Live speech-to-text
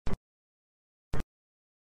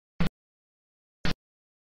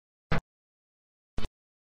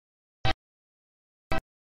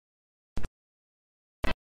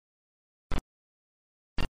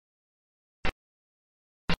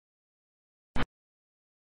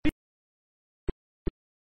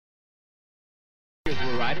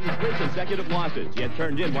Tigers were riding 3 consecutive losses, yet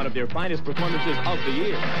turned in one of their finest performances of the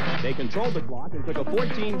year. They controlled the clock and took a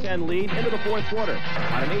 14-10 lead into the fourth quarter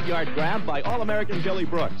on an 8-yard grab by All-American Billy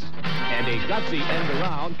Brooks, and a gutsy end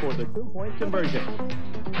around for the 2-point conversion.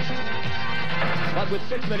 But with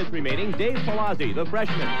 6 minutes remaining, Dave Palazzi, the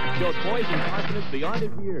freshman, showed poise and confidence beyond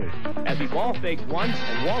his years as he ball faked once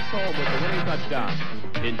and walked home with the winning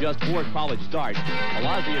touchdown. In just 4 college starts,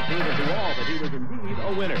 Palazzi had proven to all that he was indeed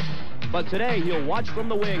a winner. But today, he'll watch from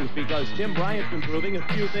the wings because Tim Bryant's been proving a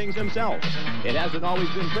few things himself. It hasn't always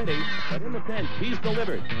been pretty, but in the pinch, he's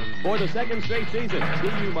delivered. For the 2nd straight season,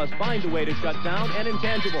 TU must find a way to shut down an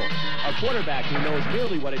intangible, a quarterback who knows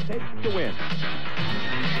merely what it takes to win.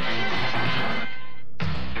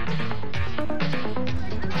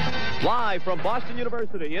 Live from Boston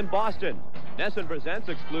University in Boston, Nesson presents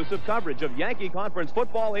exclusive coverage of Yankee Conference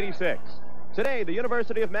Football 86. Today, the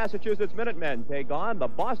University of Massachusetts Minutemen take on the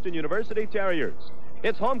Boston University Terriers.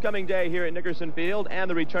 It's homecoming day here at Nickerson Field, and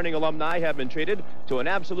the returning alumni have been treated to an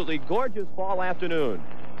absolutely gorgeous fall afternoon.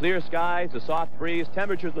 Clear skies, a soft breeze,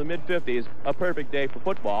 temperatures in the mid-50s, a perfect day for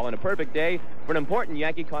football and a perfect day for an important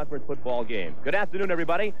Yankee Conference football game. Good afternoon,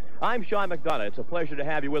 everybody. I'm Sean McDonough. It's a pleasure to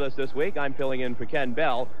have you with us this week. I'm filling in for Ken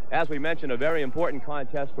Bell. As we mentioned, a very important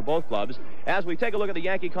contest for both clubs. As we take a look at the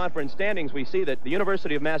Yankee Conference standings, we see that the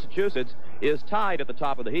University of Massachusetts is tied at the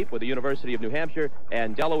top of the heap with the University of New Hampshire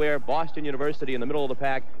and Delaware. Boston University in the middle of the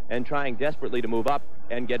pack and trying desperately to move up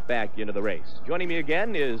and get back into the race. Joining me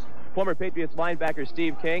again is former Patriots linebacker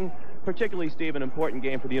Steve King. Particularly, Steve, an important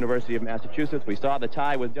game for the University of Massachusetts. We saw the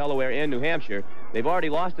tie with Delaware and New Hampshire. They've already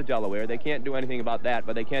lost to Delaware. They can't do anything about that,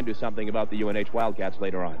 but they can do something about the UNH Wildcats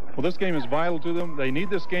later on. Well, this game is vital to them. They need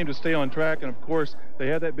this game to stay on track, and of course, they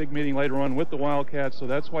had that big meeting later on with the Wildcats, so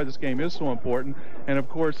that's why this game is so important. And of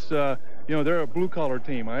course, you know, they're a blue-collar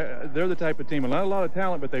team. They're the type of team, and not a lot of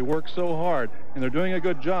talent, but they work so hard, and they're doing a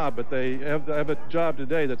good job, but they have a job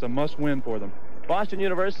today that's a must-win for them. Boston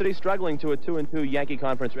University struggling to a 2-2 Yankee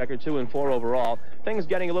Conference record, 2-4 overall. Things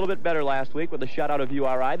getting a little bit better last week with the shutout of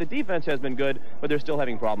URI. The defense has been good, but they're still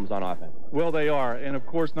having problems on offense. Well, they are, and of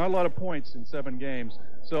course, not a lot of points in 7 games,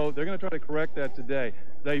 so they're going to try to correct that today.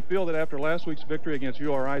 They feel that after last week's victory against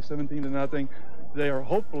URI, 17-0, they are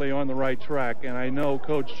hopefully on the right track, and I know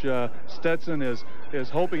Coach Stetson is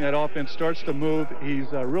hoping that offense starts to move.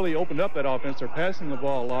 He's really opened up that offense. They're passing the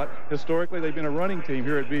ball a lot. Historically, they've been a running team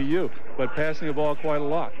here at VU, but passing the ball quite a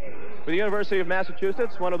lot. For the University of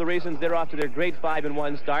Massachusetts, one of the reasons they're off to their great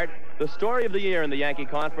 5-1 start, the story of the year in the Yankee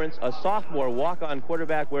Conference, a sophomore walk-on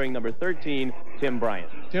quarterback wearing number 13, Tim Bryant.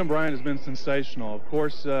 Tim Bryant has been sensational. Of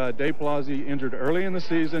course, Dave Palazzi injured early in the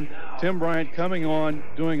season. Tim Bryant coming on,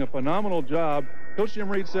 doing a phenomenal job. Coach Jim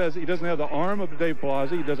Reed says he doesn't have the arm of Dave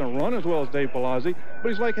Palazzi. He doesn't run as well as Dave Palazzi, but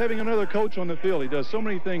he's like having another coach on the field. He does so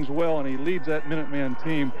many things well, and he leads that Minuteman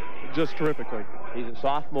team just terrifically. He's a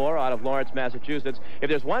sophomore out of Lawrence, Massachusetts. If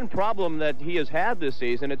there's one problem that he has had this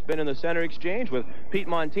season, it's been in the center exchange with Pete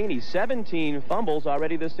Montini. 17 fumbles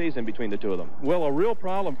already this season between the two of them. Well, a real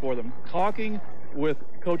problem for them. Talking with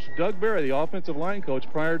Coach Doug Berry, the offensive line coach,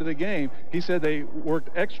 prior to the game, he said they worked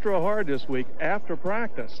extra hard this week after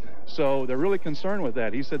practice. So they're really concerned with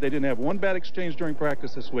that. He said they didn't have one bad exchange during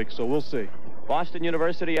practice this week, so we'll see. Boston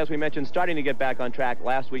University, as we mentioned, starting to get back on track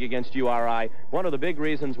last week against URI. One of the big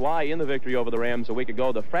reasons why in the victory over the Rams a week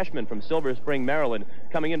ago, the freshman from Silver Spring, Maryland,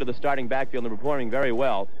 coming into the starting backfield and performing very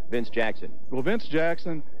well, Vince Jackson. Well, Vince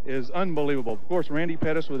Jackson is unbelievable. Of course, Randy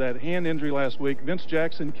Pettis with that hand injury last week. Vince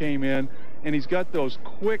Jackson came in, and he's got those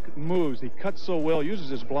quick moves. He cuts so well, uses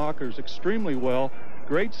his blockers extremely well.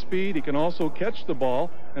 Great speed. He can also catch the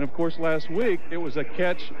ball. And, of course, last week it was a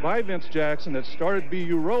catch by Vince Jackson that started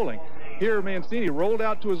BU rolling. Here, Mancini rolled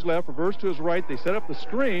out to his left, reversed to his right. They set up the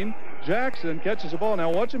screen. Jackson catches the ball.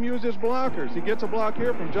 Now watch him use his blockers. He gets a block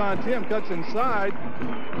here from John Tim, cuts inside,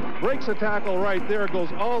 breaks a tackle right there, goes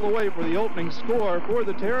all the way for the opening score for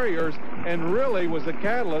the Terriers, and really was the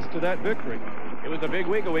catalyst to that victory. It was a big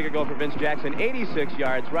week a week ago for Vince Jackson, 86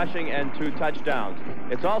 yards rushing and 2 touchdowns.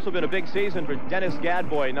 It's also been a big season for Dennis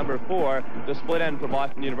Gadboy, number 4, the split end for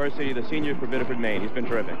Boston University, the senior for Biddeford, Maine. He's been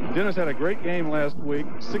terrific. Dennis had a great game last week,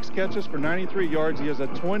 6 catches for 93 yards. He has a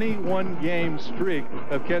 21-game streak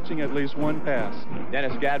of catching at least 1 pass.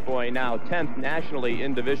 Dennis Gadboy now 10th nationally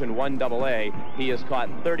in Division I AA. He has caught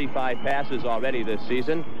 35 passes already this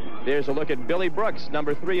season. There's a look at Billy Brooks,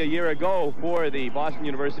 number 3 a year ago for the Boston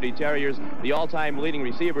University Terriers, the all-time leading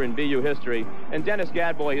receiver in BU history. And Dennis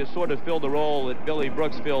Gadboy has sort of filled the role that Billy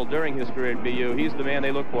Brooks filled during his career at BU. He's the man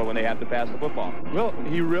they look for when they have to pass the football. Well,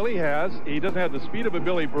 he really has. He doesn't have the speed of a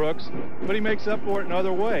Billy Brooks, but he makes up for it in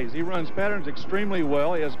other ways. He runs patterns extremely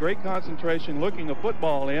well. He has great concentration looking a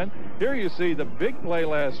football in. Here you see the big play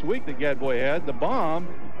last week that Gadboy had, the bomb.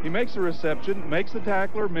 He makes a reception, makes the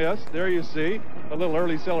tackler miss. There you see a little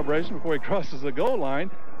early celebration before he crosses the goal line,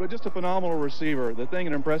 but just a phenomenal receiver. The thing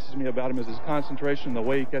that impresses me about him is his concentration, the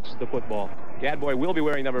way he catches the football. Gadboy will be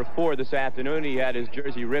wearing number 4 this afternoon. He had his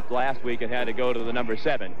jersey ripped last week and had to go to the number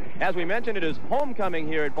 7. As we mentioned, it is homecoming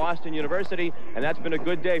here at Boston University, and that's been a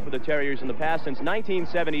good day for the Terriers in the past. Since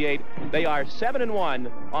 1978, they are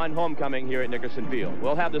 7-1 on homecoming here at Nickerson Field.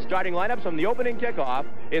 We'll have the starting lineups from the opening kickoff.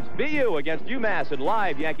 It's BU against Umass in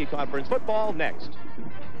live Yankee Conference football next.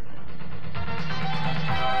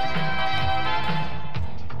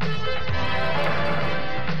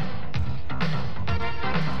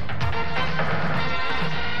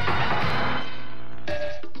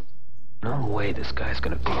 No way this guy's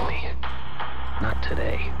gonna beat me. Not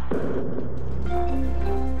today.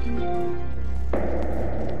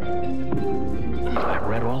 I've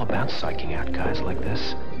read all about psyching out guys like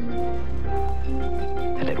this.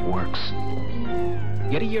 And it works.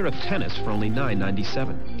 Get a year of tennis for only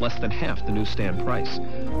 $9.97, less than half the newsstand price.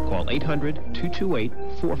 Call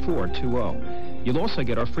 800-228-4420. You'll also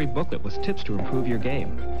get our free booklet with tips to improve your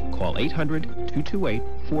game. Call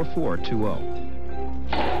 800-228-4420.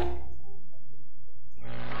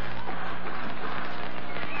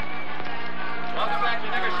 Welcome back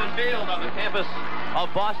to Nickerson Field on the campus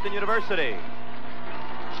of Boston University.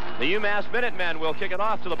 The UMass Minutemen will kick it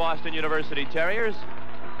off to the Boston University Terriers.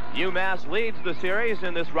 UMass leads the series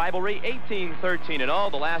in this rivalry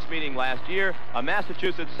 18-13-0. The last meeting last year, a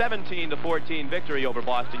Massachusetts 17-14 victory over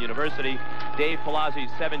Boston University. Dave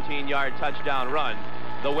Palazzi's 17-yard touchdown run,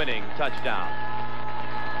 the winning touchdown.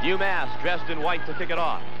 UMass dressed in white to kick it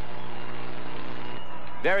off.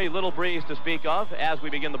 Very little breeze to speak of as we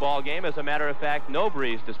begin the ball game. As a matter of fact, no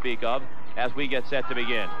breeze to speak of as we get set to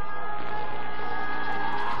begin.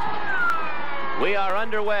 We are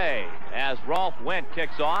underway as Rolf Wendt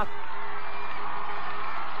kicks off.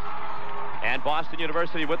 And Boston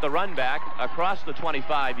University with the run back across the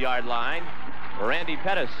 25-yard line. Randy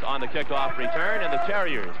Pettis on the kickoff return, and the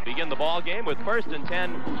Terriers begin the ball game with 1st and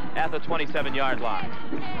 10 at the 27-yard line.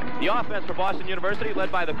 The offense for Boston University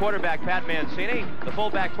led by the quarterback Pat Mancini, the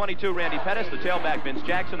fullback 22 Randy Pettis, the tailback Vince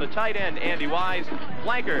Jackson, the tight end Andy Wise,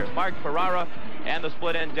 flanker Mark Ferrara, and the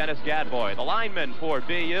split end Dennis Gadboy. The linemen for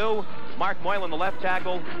BU, Mark Moylan the left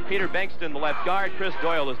tackle, Peter Bankston the left guard, Chris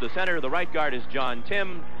Doyle is the center, the right guard is John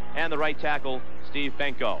Tim, and the right tackle Steve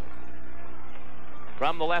Benko.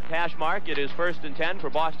 From the left hash mark, it is 1st and 10 for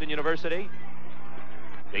Boston University,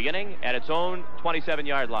 beginning at its own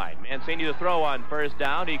 27-yard line. Mancini to throw on 1st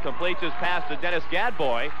down. He completes his pass to Dennis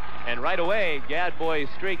Gadboy, and right away, Gadboy's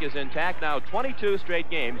streak is intact. Now 22 straight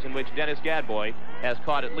games in which Dennis Gadboy has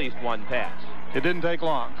caught at least one pass. It didn't take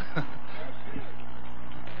long.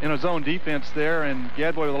 In a zone defense there, and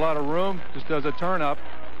Gadboy with a lot of room just does a turn up.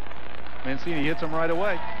 Mancini hits him right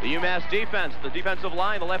away. The UMass defense, the defensive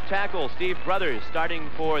line, the left tackle, Steve Brothers, starting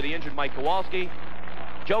for the injured Mike Kowalski.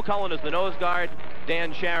 Joe Cullen is the nose guard,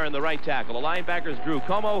 Dan Sharon the right tackle. The linebackers, Drew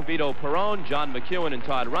Como, Vito Perrone, John McEwen, and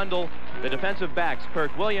Todd Rundle. The defensive backs,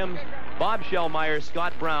 Kirk Williams, Bob Shellmeyer,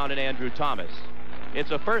 Scott Brown, and Andrew Thomas.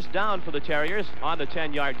 It's a 1st down for the Terriers on the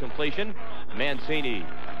 10-yard completion. Mancini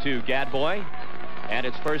to Gadboy, and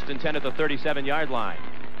it's 1st and 10 at the 37-yard line.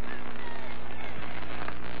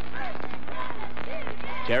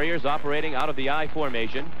 Terriers operating out of the I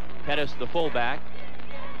formation. Pettis, the fullback,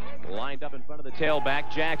 lined up in front of the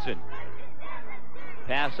tailback, Jackson.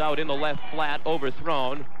 Pass out in the left flat,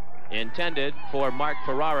 overthrown, intended for Mark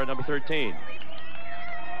Ferrara, number 13.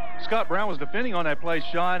 Scott Brown was defending on that play,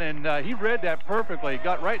 Sean, and he read that perfectly.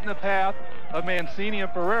 Got right in the path of Mancini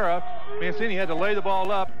and Ferrara. Mancini had to lay the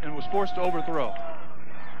ball up and was forced to overthrow.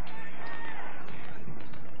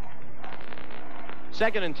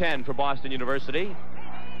 2nd and 10 for Boston University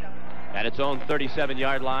at its own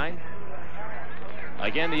 37-yard line.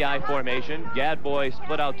 Again, the I formation. Gadboy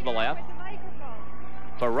split out to the left.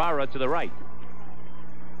 Ferrara to the right.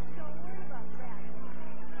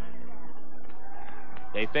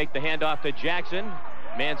 They fake the handoff to Jackson.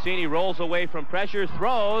 Mancini rolls away from pressure,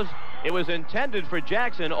 throws. It was intended for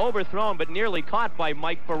Jackson, overthrown, but nearly caught by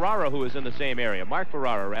Mike Ferrara, who is in the same area. Mark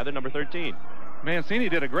Ferrara, rather, number 13. Mancini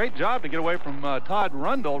did a great job to get away from Todd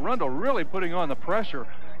Rundle. Rundle really putting on the pressure.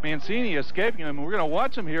 Mancini escaping him. We're going to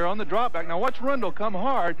watch him here on the drop back. Now watch Rundle come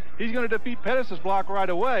hard. He's going to defeat Pettis' block right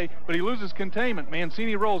away, but he loses containment.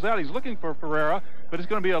 Mancini rolls out. He's looking for Ferreira, but it's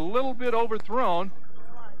going to be a little bit overthrown.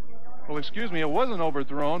 Well, excuse me, it wasn't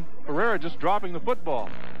overthrown. Ferreira just dropping the football.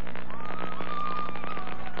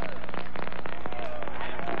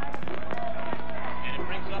 And it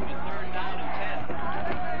brings up a 3rd down and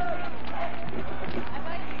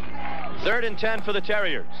 10. 3rd and 10 for the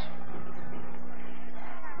Terriers.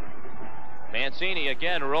 Mancini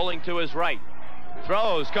again rolling to his right.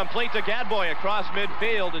 Throws complete to Gadboy across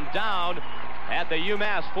midfield and down at the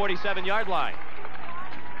UMass 47-yard line.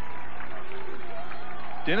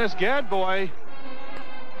 Dennis Gadboy,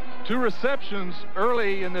 2 receptions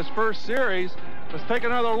early in this first series. Let's take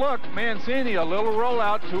another look. Mancini, a little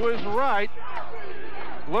rollout to his right.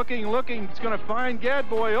 Looking. He's going to find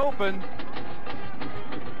Gadboy open.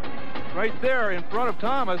 Right there in front of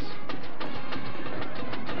Thomas.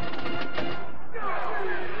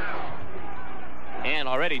 And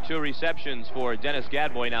already 2 receptions for Dennis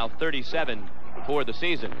Gadboy, now 37 for the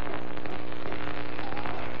season.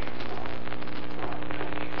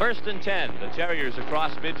 1st and 10, the Terriers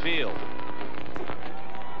across midfield.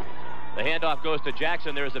 The handoff goes to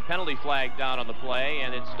Jackson. There is a penalty flag down on the play,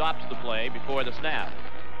 and it stops the play before the snap.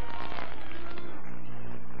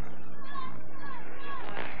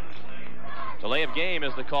 Delay of game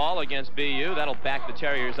is the call against BU. That'll back the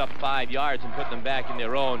Terriers up 5 yards and put them back in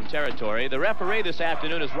their own territory. The referee this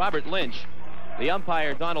afternoon is Robert Lynch. The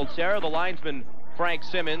umpire, Donald Serra. The linesman, Frank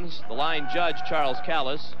Simmons. The line judge, Charles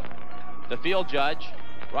Callis. The field judge,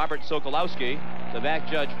 Robert Sokolowski. The back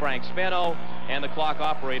judge, Frank Spano. And the clock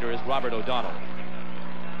operator is Robert O'Donnell.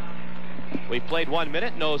 We've played 1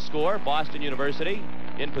 minute, no score. Boston University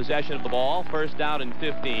in possession of the ball. 1st down and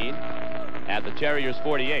 15 at the Terriers'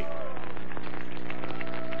 48.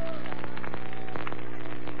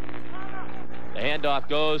 The handoff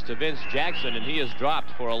goes to Vince Jackson, and he is dropped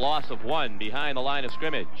for a loss of 1 behind the line of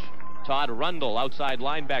scrimmage. Todd Rundle, outside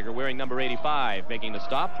linebacker, wearing number 85, making the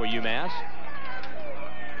stop for UMass.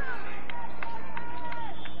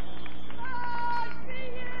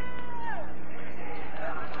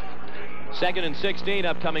 Second and 16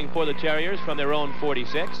 upcoming for the Terriers from their own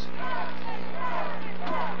 46.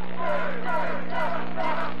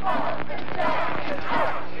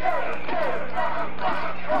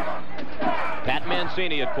 Pat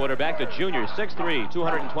Mancini at quarterback, the junior, 6'3",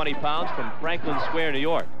 220 pounds, from Franklin Square, New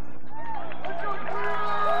York.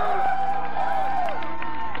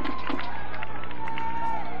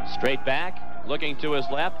 Straight back, looking to his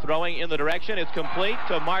left, throwing in the direction. It's complete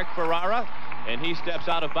to Mark Ferrara, and he steps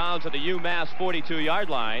out of bounds at the UMass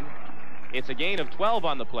 42-yard line. It's a gain of 12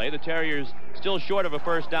 on the play. The Terriers still short of a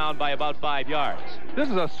 1st down by about 5 yards. This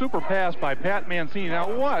is a super pass by Pat Mancini.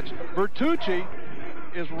 Now watch, Bertucci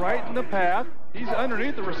is right in the path. He's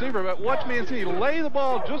underneath the receiver, but watch Mancini lay the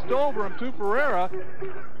ball just over him to Ferreira.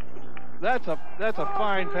 That's a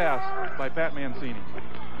fine pass by Pat Mancini.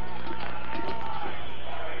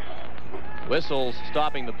 Whistles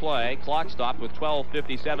stopping the play. Clock stopped with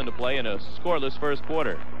 12:57 to play in a scoreless 1st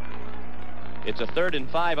quarter. It's a 3rd and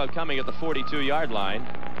 5 upcoming at the 42-yard line.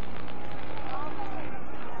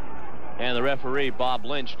 And the referee, Bob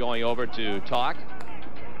Lynch, going over to talk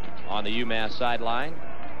on the UMass sideline.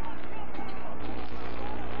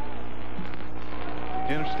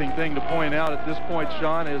 Interesting thing to point out at this point,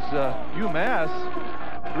 Sean, is UMass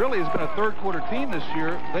really has been a 3rd quarter team this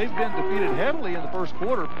year. They've been defeated heavily in the 1st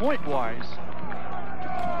quarter, point-wise.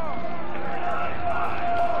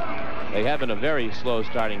 They have been a very slow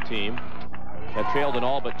starting team. Have trailed in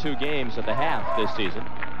all but 2 games at the half this season.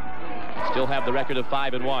 Still have the record of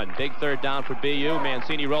 5-1. Big 3rd down for BU.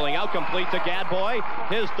 Mancini rolling out, complete to Gadboy.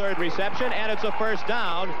 His 3rd reception, and it's a 1st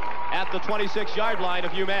down at the 26-yard line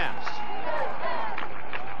of UMass.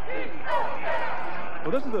 Well,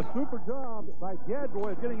 this is a super job by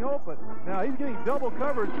Gadboy of getting open. Now, he's getting double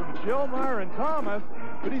coverage from Gilmeyer and Thomas,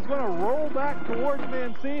 but he's going to roll back towards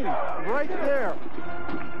Mancini. Right there.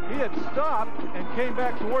 He had stopped and came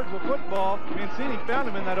back towards the football. Mancini found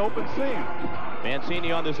him in that open seam.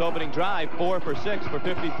 Mancini on this opening drive, 4 for 6 for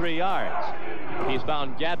 53 yards. He's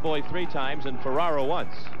found Gadboy 3 times and Ferraro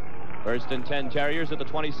once. 1st and 10 Terriers at the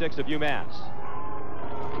 26 of UMass.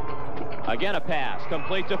 Again a pass,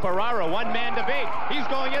 complete to Ferrara, 1 man to beat. He's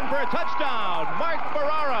going in for a touchdown. Mark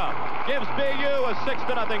Ferrara gives BU a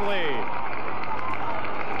 6-0 lead.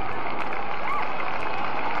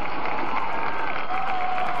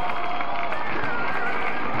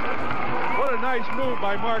 What a nice move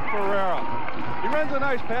by Mark Ferrara. He runs a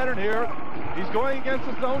nice pattern here. He's going against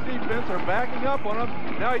his own defense. They're backing up on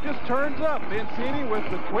him. Now he just turns up. Mancini with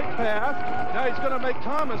the quick pass. Now he's going to make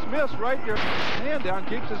Thomas miss right there. Hand down,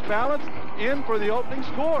 keeps his balance, in for the opening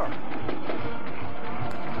score.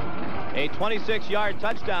 A 26-yard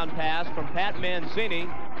touchdown pass from Pat Mancini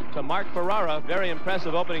to Mark Ferrara. Very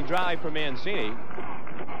impressive opening drive for Mancini.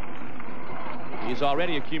 He's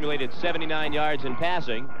already accumulated 79 yards in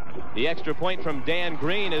passing. The extra point from Dan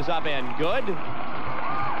Green is up and good.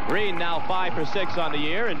 Green now 5 for 6 on the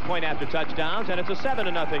year in point after touchdowns, and it's a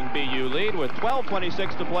 7-0 BU lead with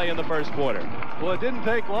 12:26 to play in the first quarter. Well, it didn't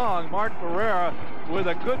take long. Mark Ferrara with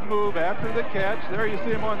a good move after the catch. There you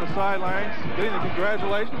see him on the sidelines getting the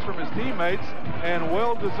congratulations from his teammates, and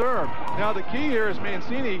well deserved. Now the key here is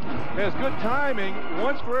Mancini has good timing.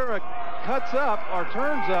 Once Ferrara cuts up or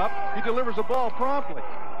turns up, he delivers the ball promptly.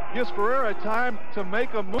 Gives Ferrara time to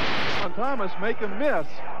make a move on Thomas, make him miss,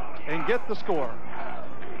 and get the score.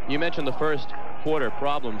 You mentioned the first quarter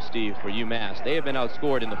problem, Steve, for UMass. They have been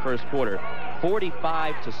outscored in the first quarter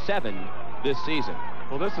 45-7 this season.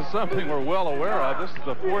 Well, this is something we're well aware of. This is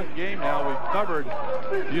the fourth game now. We've covered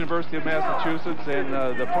the University of Massachusetts, and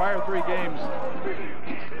the prior 3 games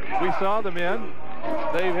we saw them in.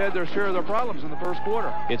 They've had their share of their problems in the first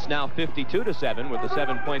quarter. It's now 52-7 with the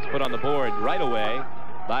 7 points put on the board right away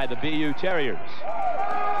by the BU Terriers.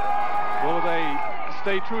 Will they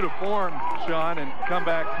stay true to form, Sean, and come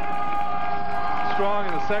back strong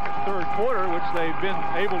in the second and third quarter, which they've been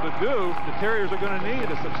able to do? The Terriers are going to need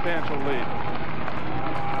a substantial lead.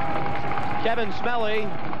 Kevin Smelly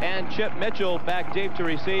and Chip Mitchell back deep to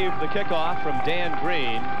receive the kickoff from Dan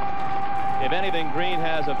Green. If anything, Green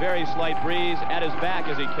has a very slight breeze at his back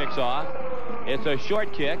as he kicks off. It's a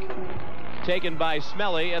short kick taken by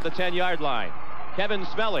Smelly at the 10-yard line. Kevin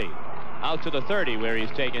Smelly out to the 30 where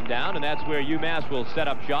he's taken down, and that's where UMass will set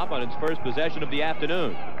up shop on its first possession of the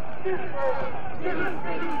afternoon.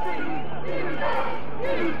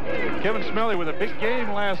 Kevin Smelly with a big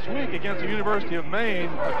game last week against the University of Maine,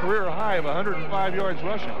 a career high of 105 yards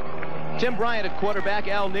rushing. Tim Bryant at quarterback,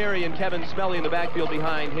 Al Neary and Kevin Smelly in the backfield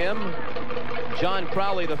behind him. John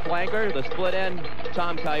Crowley, the flanker, the split end,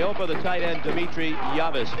 Tom Caiopa, the tight end, Dimitri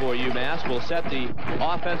Yavis for UMass. Will set the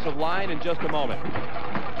offensive line in just a moment.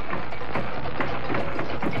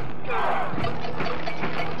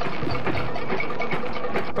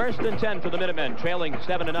 First and 10 for the Minutemen, trailing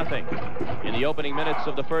 7-0 in the opening minutes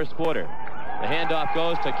of the first quarter. The handoff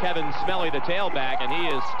goes to Kevin Smelly, the tailback, and he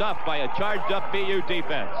is stuffed by a charged-up BU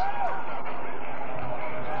defense.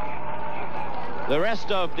 The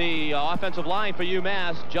rest of the offensive line for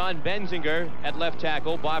UMass, John Benzinger at left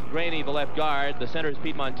tackle, Bob Graney, the left guard. The center is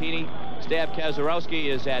Pete Montini. Stav Kazarowski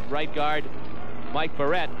is at right guard. Mike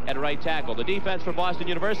Barrett at right tackle. The defense for Boston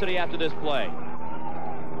University after this play.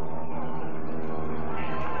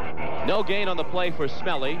 No gain on the play for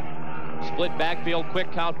Smelly. Split backfield,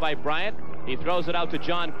 quick count by Bryant. He throws it out to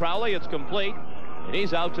John Crowley. It's complete. And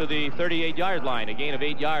he's out to the 38-yard line. A gain of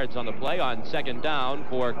 8 yards on the play on second down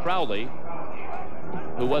for Crowley,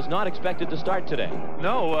 who was not expected to start today.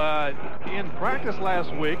 No, in practice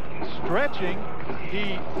last week, stretching,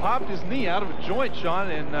 he popped his knee out of a joint, Sean,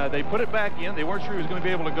 and they put it back in. They weren't sure he was going to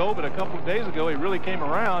be able to go, but a couple of days ago, he really came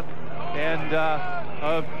around, and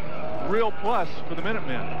a real plus for the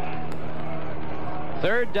Minutemen.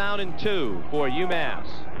 Third down and 2 for UMass.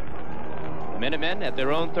 The Minutemen at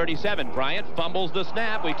their own 37. Bryant fumbles the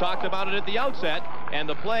snap. We talked about it at the outset, and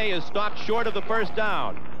the play is stopped short of the first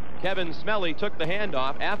down. Kevin Smelly took the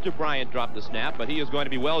handoff after Bryant dropped the snap, but he is going to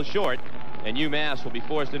be well short, and UMass will be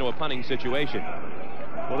forced into a punting situation.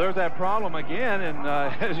 Well, there's that problem again, and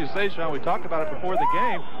as you say, Sean, we talked about it before the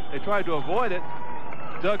game. They tried to avoid it.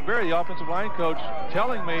 Doug Berry, the offensive line coach,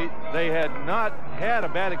 telling me they had not had a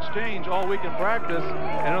bad exchange all week in practice,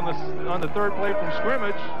 and on the third play from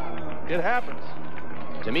scrimmage, it happens.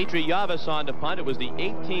 Dimitri Yavis on to punt. It was the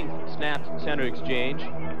 18th snapped center exchange,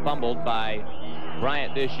 fumbled by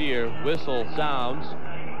Bryant this year. Whistle sounds.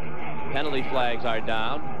 Penalty flags are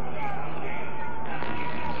down.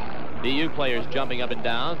 BU players jumping up and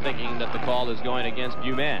down, thinking that the call is going against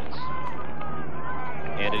UMass.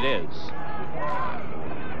 And it is.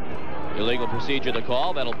 Illegal procedure, the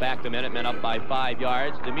call. That'll back the Minutemen up by 5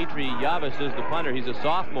 yards. Dimitri Yavis is the punter. He's a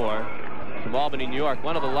sophomore from Albany, New York.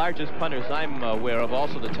 One of the largest punters I'm aware of.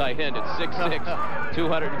 Also the tight end at 6'6",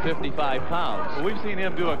 255 pounds. Well, we've seen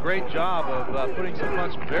him do a great job of putting some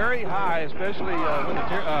punts very high, especially when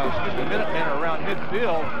the Minutemen are around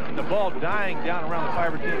midfield and the ball dying down around the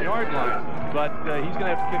 5 or 10 yard line. But he's going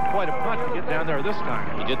to have to kick quite a punt to get down there this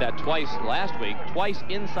time. He did that twice last week, twice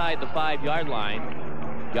inside the 5 yard line.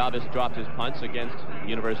 Yavis dropped his punts against the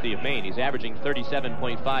University of Maine. He's averaging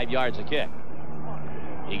 37.5 yards a kick.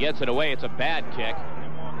 He gets it away. It's a bad kick.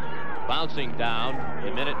 Bouncing down,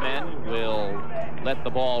 the Minutemen will let the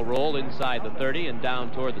ball roll inside the 30 and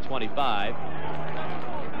down toward the 25.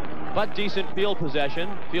 But decent field position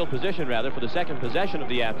rather, for the second possession of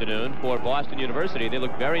the afternoon for Boston University. They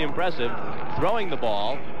look very impressive throwing the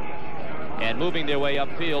ball and moving their way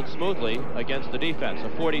upfield smoothly against the defense. A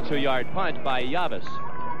 42-yard punt by Yavis.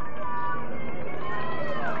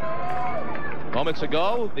 Moments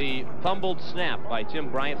ago, the fumbled snap by Tim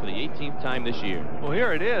Bryant for the 18th time this year. Well,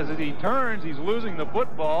 here it is. As he turns, he's losing the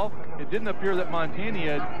football. It didn't appear that Montini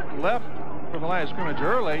had left from the line of scrimmage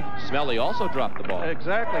early. Smelly also dropped the ball.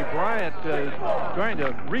 Exactly. Bryant trying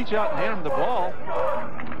to reach out and hand him the ball.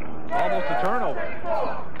 Almost a turnover.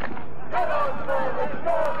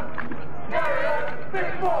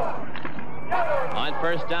 On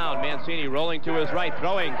first down, Mancini rolling to his right,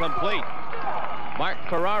 throwing complete. Mark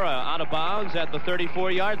Ferrara out of bounds at the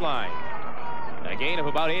 34-yard line. A gain of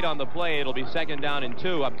about 8 on the play. It'll be second down and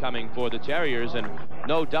 2 upcoming for the Terriers, and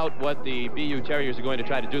no doubt what the BU Terriers are going to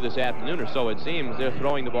try to do this afternoon, or so it seems. They're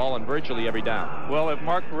throwing the ball on virtually every down. Well, if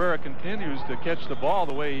Mark Ferrara continues to catch the ball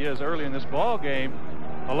the way he is early in this ball game,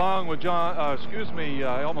 along with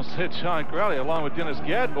I almost said John Crowley, along with Dennis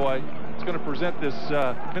Gadboy, it's going to present this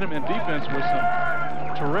Minutemen defense with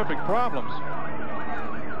some terrific problems.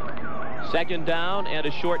 Second down and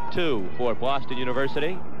a short 2 for Boston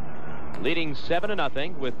University. Leading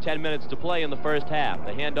 7-0 with 10 minutes to play in the first half.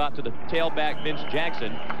 The handoff to the tailback, Vince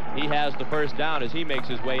Jackson. He has the first down as he makes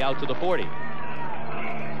his way out to the 40.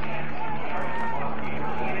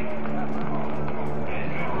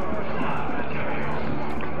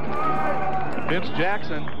 Vince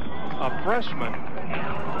Jackson, a freshman.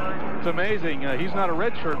 It's amazing. He's not a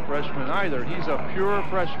redshirt freshman either. He's a pure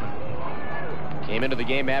freshman. Came into the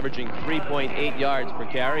game averaging 3.8 yards per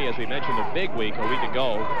carry. As we mentioned, a big week a week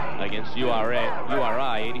ago against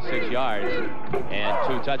URI, 86 yards and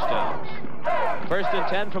 2 touchdowns. First and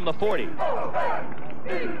 10 from the 40.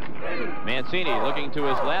 Mancini looking to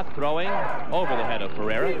his left, throwing over the head of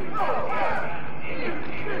Ferrara.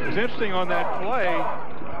 It's interesting on that play.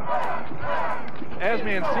 As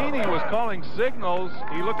Mancini was calling signals,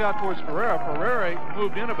 he looked out towards Ferrara. Ferrara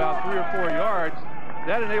moved in about 3 or 4 yards.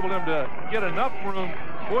 That enabled him to get enough room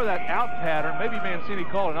for that out pattern. Maybe Mancini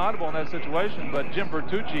called an audible in that situation, but Jim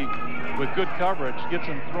Bertucci, with good coverage, gets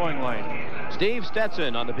in throwing lane. Steve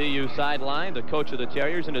Stetson on the BU sideline, the coach of the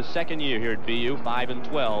Terriers in his second year here at BU,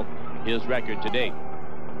 5-12, his record to date.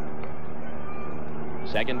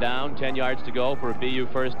 Second down, 10 yards to go for a BU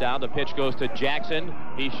first down. The pitch goes to Jackson.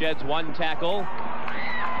 He sheds 1 tackle.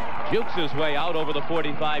 Jukes his way out over the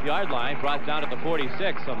 45-yard line, brought down at the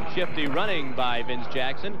 46. Some shifty running by Vince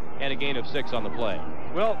Jackson, and a gain of 6 on the play.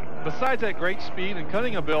 Well, besides that great speed and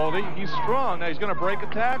cutting ability, he's strong. Now he's going to break a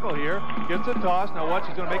tackle here. Gets a toss. Now watch,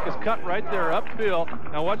 he's going to make his cut right there upfield.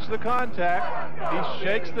 Now watch the contact. He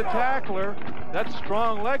shakes the tackler. That's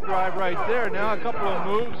strong leg drive right there. Now a couple of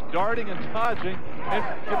moves, darting and dodging, and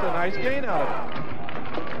gets a nice gain out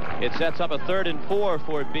of it. It sets up a 3rd and 4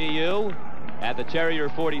 for BU at the Terrier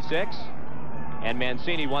 46, and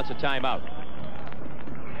Mancini wants a timeout.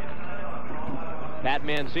 Pat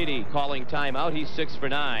Mancini calling timeout. He's 6 for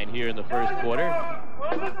 9 here in the first quarter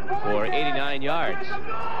for 89 yards.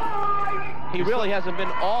 He really hasn't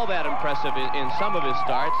been all that impressive in some of his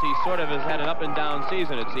starts. He sort of has had an up and down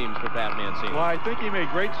season, it seems, for Pat Mancini. Well, I think he made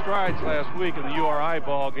great strides last week in the URI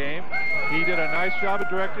ball game. He did a nice job of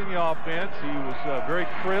directing the offense. He was very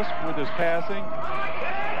crisp with his passing.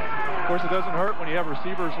 Of course, it doesn't hurt when you have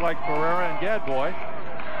receivers like Ferrara and Gadboy.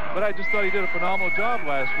 But I just thought he did a phenomenal job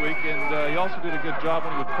last week, and he also did a good job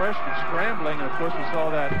when he was fresh and scrambling, and of course we saw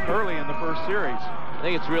that early in the first series. I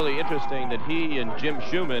think it's really interesting that he and Jim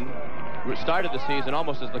Schumann started the season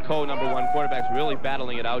almost as the #1 quarterbacks, really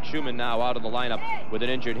battling it out. Schumann now out of the lineup with an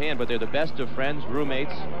injured hand, but they're the best of friends,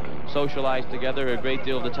 roommates, socialized together a great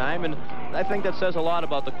deal of the time, and I think that says a lot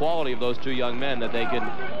about the quality of those 2 young men, that they can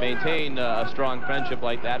maintain a strong friendship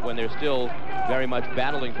like that when they're still very much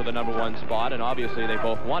battling for the #1 spot, and obviously they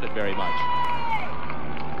both want it very much.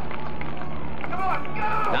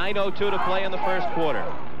 9:02 to play in the first quarter.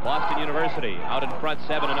 Boston University out in front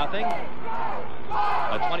 7-0.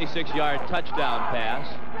 A 26-yard touchdown pass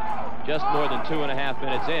just more than 2.5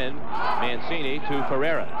 minutes in. Mancini to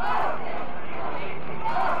Ferrara.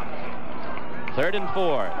 3rd and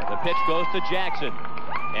 4. The pitch goes to Jackson,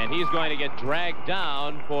 and he's going to get dragged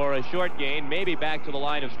down for a short gain, maybe back to the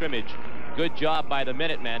line of scrimmage. Good job by the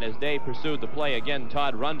Minutemen as they pursued the play. Again,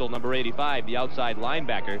 Todd Rundle, number 85, the outside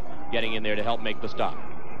linebacker, getting in there to help make the stop.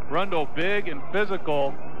 Rundle big and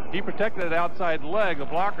physical, He protected that outside leg. The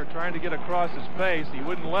blocker trying to get across his face. He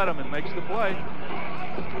wouldn't let him and makes the play.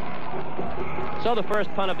 So the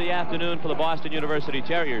first punt of the afternoon for the Boston University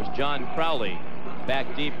Terriers. John Crowley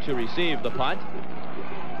back deep to receive the punt.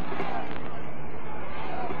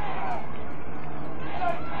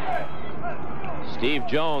 Steve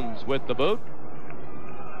Jones with the boot.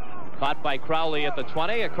 Caught by Crowley at the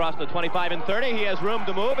 20, across the 25 and 30. He has room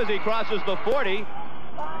to move as he crosses the 40.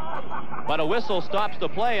 But a whistle stops the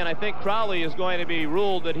play, and I think Crowley is going to be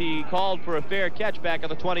ruled that he called for a fair catch back at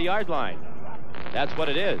the 20-yard line. That's what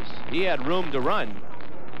it is. He had room to run.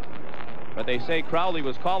 But they say Crowley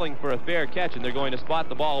was calling for a fair catch, and they're going to spot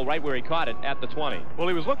the ball right where he caught it at the 20. Well,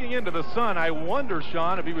 he was looking into the sun. I wonder,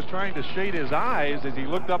 Sean, if he was trying to shade his eyes as he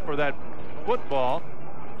looked up for that football.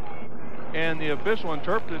 And the official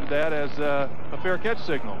interpreted that as a fair catch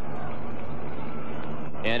signal.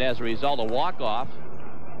 And as a result, a walk-off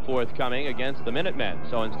forthcoming against the Minutemen.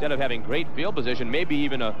 So instead of having great field position, maybe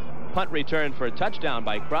even a punt return for a touchdown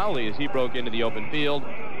by Crowley as he broke into the open field,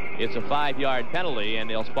 it's a 5-yard penalty, and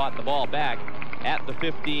they'll spot the ball back at the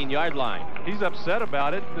 15-yard line. He's upset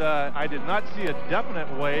about it. I did not see a definite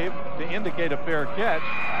wave to indicate a fair catch.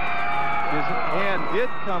 His hand did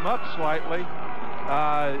come up slightly.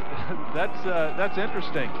 That's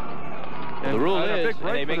interesting. The rule is,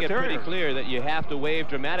 and they make it pretty clear, that you have to wave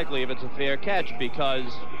dramatically if it's a fair catch,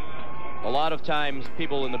 because a lot of times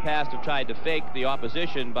people in the past have tried to fake the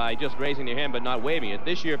opposition by just raising their hand but not waving it.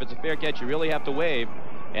 This year, if it's a fair catch, you really have to wave.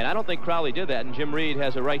 And I don't think Crowley did that, and Jim Reed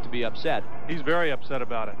has a right to be upset. He's very upset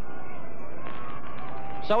about it.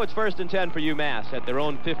 So it's 1st and 10 for UMass at their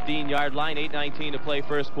own 15-yard line, 8:19 to play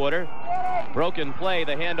first quarter. Broken play,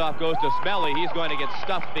 the handoff goes to Smelly. He's going to get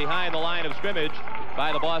stuffed behind the line of scrimmage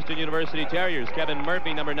by the Boston University Terriers. Kevin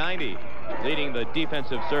Murphy, number 90, leading the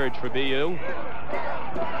defensive surge for BU.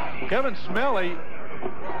 Kevin Smelly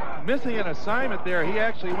missing an assignment there. He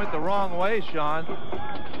actually went the wrong way, Sean.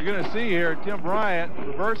 You're going to see here, Tim Bryant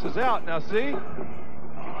reverses out. Now see,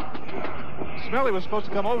 Smelly was supposed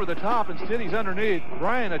to come over the top. Instead, he's underneath.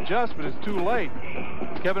 Bryant adjusts, but it's too late.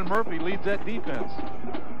 Kevin Murphy leads that defense.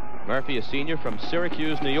 Murphy, a senior from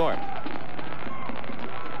Syracuse, New York.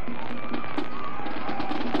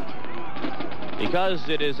 Because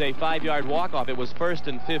it is a 5-yard walk-off, it was 1st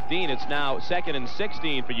and 15. It's now 2nd and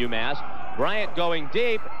 16 for UMass. Bryant going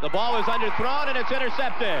deep. The ball is underthrown, and it's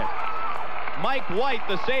intercepted. Mike White,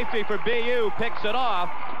 the safety for BU, picks it off.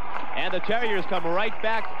 And the Terriers come right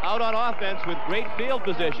back out on offense with great field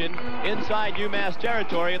position inside UMass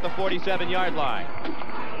territory at the 47-yard line.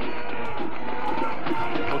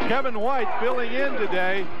 Well, Kevin White filling in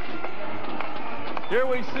today. Here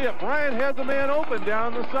we see it. Bryant had the man open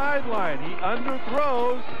down the sideline. He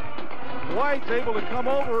underthrows. White's able to come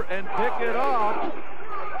over and pick it off.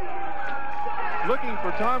 Looking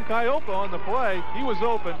for Tom Kiopa on the play. He was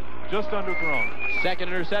open, just underthrown. Second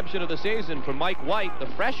interception of the season for Mike White, the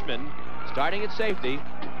freshman, starting at safety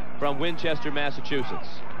from Winchester, Massachusetts.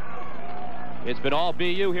 It's been all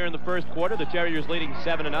BU here in the first quarter. The Terriers leading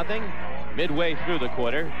 7-0 midway through the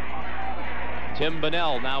quarter. Tim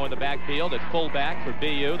Bunnell now in the backfield at fullback for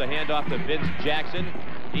BU. The handoff to Vince Jackson.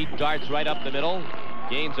 He darts right up the middle.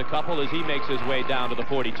 Gains a couple as he makes his way down to the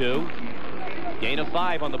 42. Gain of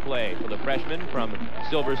 5 on the play for the freshman from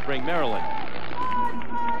Silver Spring, Maryland.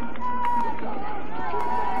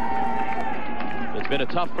 It's been a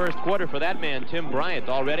tough first quarter for that man. Tim Bryant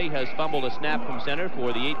already has fumbled a snap from center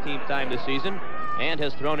for the 18th time this season and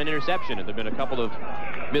has thrown an interception. And there have been a couple of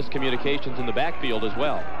miscommunications in the backfield as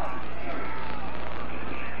well.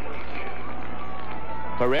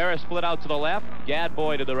 Pereira split out to the left.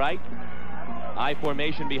 Gadboy to the right. I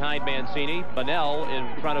formation behind Mancini. Bunnell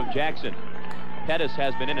in front of Jackson. Pettis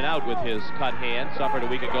has been in and out with his cut hand, suffered a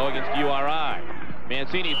week ago against URI.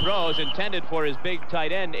 Mancini throws intended for his big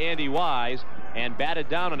tight end, Andy Wise, and batted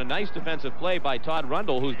down on a nice defensive play by Todd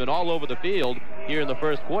Rundle, who's been all over the field here in the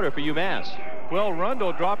first quarter for UMass. Well,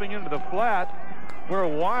 Rundle dropping into the flat where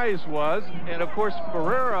Wise was, and of course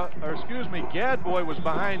Gadboy was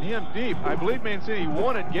behind him deep. I believe Mancini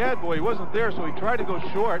wanted Gadboy. He wasn't there, so he tried to go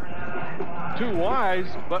short to Wise,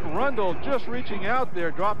 but Rundle just reaching out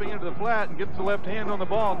there, dropping into the flat, and gets the left hand on the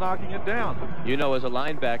ball, knocking it down. You know, as a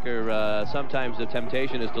linebacker, sometimes the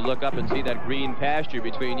temptation is to look up and see that green pasture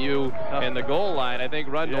between you and the goal line. I think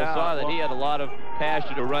Rundle saw that he had a lot of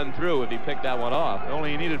pasture to run through if he picked that one off.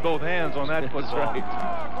 Only he needed both hands on that football. That's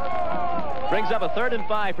right. Brings up a 3rd and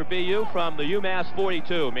 5 for BU from the UMass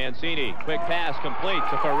 42. Mancini, quick pass complete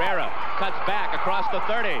to Ferreira. Cuts back across the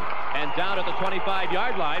 30 and down at the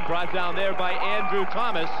 25-yard line. Brought down there by Andrew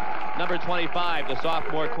Thomas, number 25, the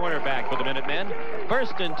sophomore cornerback for the Minutemen.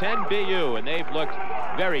 1st and 10 BU, and they've looked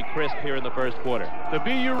very crisp here in the first quarter. The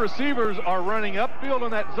BU receivers are running upfield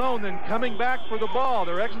in that zone, then coming back for the ball.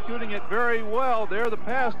 They're executing it very well. There, the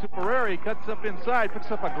pass to Ferrari, cuts up inside,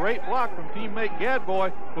 picks up a great block from teammate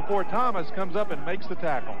Gadboy before Thomas comes up and makes the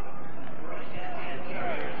tackle.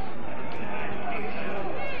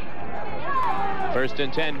 First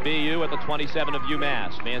and 10, BU at the 27 of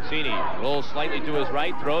UMass. Mancini rolls slightly to his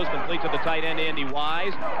right, throws complete to the tight end, Andy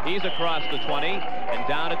Wise. He's across the 20 and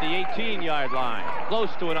down at the 18-yard line. Close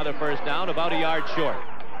to another first down, about a yard short.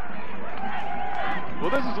 Well,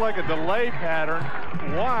 this is like a delay pattern.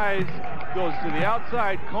 Wise goes to the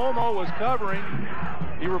outside. Como was covering.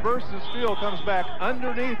 He reverses his field, comes back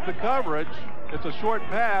underneath the coverage. It's a short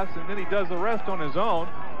pass, and then he does the rest on his own.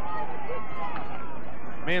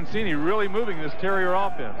 Mancini really moving this Terrier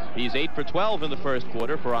offense. He's 8 for 12 in the first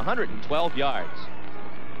quarter for 112 yards.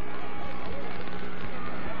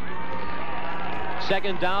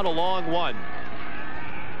 Second down, a long one.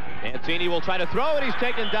 Mancini will try to throw it. He's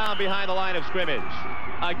taken down behind the line of scrimmage.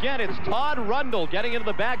 Again, it's Todd Rundle getting into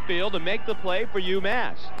the backfield to make the play for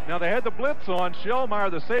UMass. Now, they had the blitz on.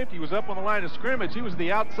 Shellmeyer, the safety, was up on the line of scrimmage. He was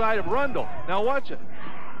the outside of Rundle. Now, watch it.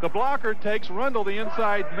 The blocker takes Rundle, the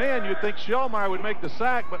inside man. You'd think Shellmeyer would make the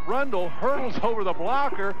sack, but Rundle hurdles over the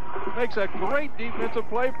blocker, makes a great defensive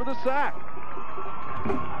play for the sack.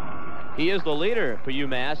 He is the leader for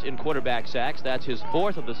UMass in quarterback sacks. That's his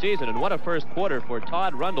 4th of the season, and what a first quarter for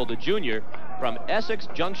Todd Rundle, the junior from Essex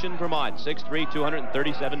Junction, Vermont, 6'3",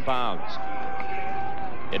 237 pounds.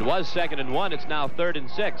 It was 2nd and 1. It's now 3rd and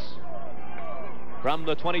 6. From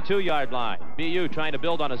the 22-yard line, BU trying to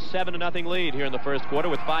build on a 7-0 lead here in the first quarter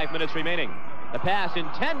with 5 minutes remaining. The pass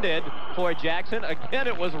intended for Jackson. Again,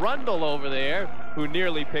 it was Rundle over there who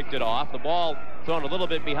nearly picked it off. The ball thrown a little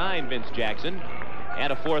bit behind Vince Jackson.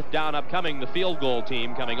 And a 4th down upcoming, the field goal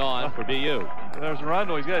team coming on for BU. There's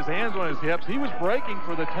Rundle. He's got his hands on his hips. He was breaking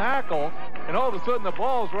for the tackle, and all of a sudden the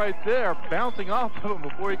ball's right there, bouncing off of him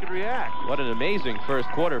before he could react. What an amazing first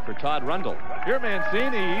quarter for Todd Rundle. Here,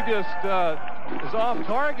 Mancini, he just is off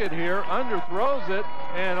target here, underthrows it,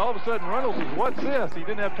 and all of a sudden Rundle says, "What's this?" He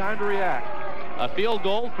didn't have time to react. A field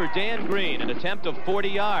goal for Dan Green, an attempt of 40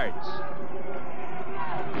 yards.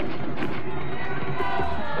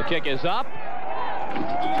 The kick is up.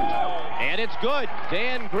 And it's good.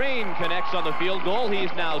 Dan Green connects on the field goal. He's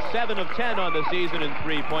now 7 of 10 on the season in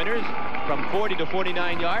three-pointers. From 40 to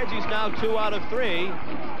 49 yards, he's now 2 out of 3.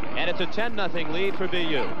 And it's a 10-0 lead for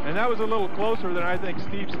BU. And that was a little closer than I think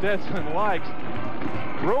Steve Stetson likes.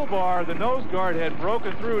 Robar, the nose guard, had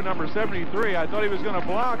broken through number 73. I thought he was going to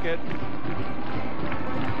block it.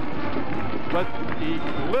 But he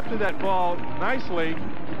lifted that ball nicely.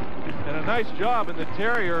 And a nice job, and the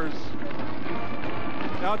Terriers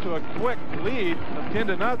now to a quick lead of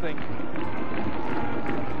 10-0.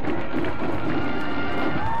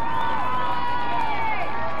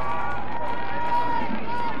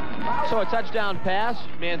 So a touchdown pass,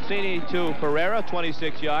 Mancini to Ferreira,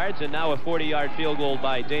 26 yards, and now a 40-yard field goal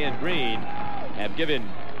by Dan Green have given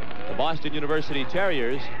the Boston University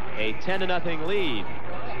Terriers a 10-0 lead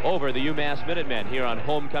over the UMass Minutemen here on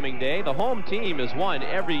homecoming day. The home team has won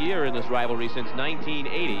every year in this rivalry since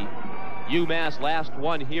 1980. UMass last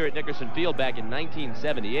won here at Nickerson Field back in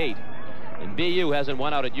 1978. And BU hasn't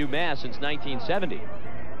won out at UMass since 1970.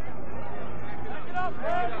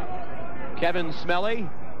 Kevin Smelly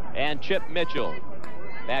and Chip Mitchell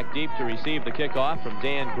back deep to receive the kickoff from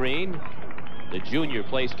Dan Green, the junior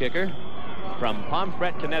place kicker from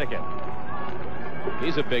Pomfret, Connecticut.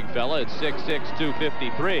 He's a big fella at 6'6",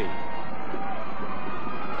 253.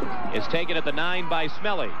 It's taken at the 9 by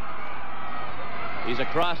Smelly. He's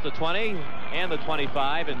across the 20 and the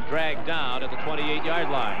 25 and dragged down at the 28-yard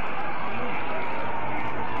line.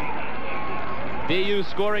 BU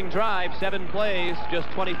scoring drive, 7 plays, just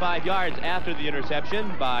 25 yards after the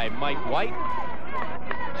interception by Mike White.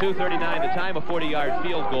 2:39 the time, a 40-yard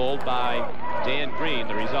field goal by Dan Green,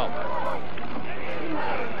 the result.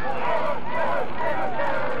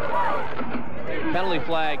 Penalty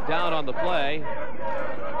flag down on the play.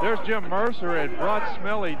 There's Jim Mercer had brought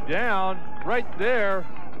Smelly down right there.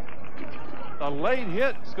 A late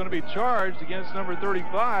hit is going to be charged against number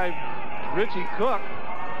 35, Richie Cook.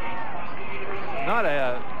 Not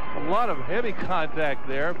a lot of heavy contact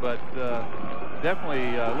there, but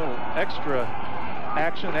definitely a little extra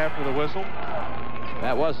action after the whistle.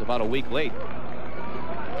 That was about a week late.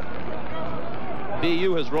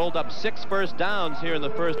 BU has rolled up 6 first downs here in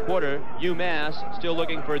the first quarter. UMass still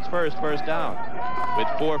looking for its first down. With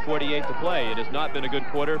 4:48 to play, it has not been a good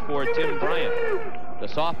quarter for Tim Bryant. the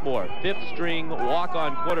sophomore, fifth-string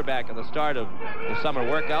walk-on quarterback at the start of the summer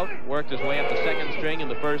workout. Worked his way up to second string in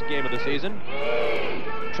the first game of the season.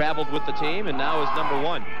 Traveled with the team and now is number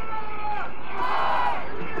 1.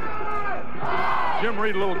 Jim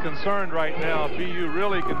Reed a little concerned right now. BU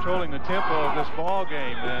really controlling the tempo of this ball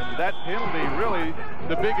game, and that penalty really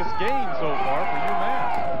the biggest gain so far for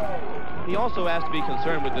UMass. He also has to be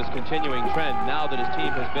concerned with this continuing trend now that his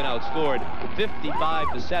team has been outscored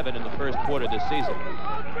 55-7 in the first quarter this season.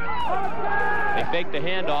 They fake the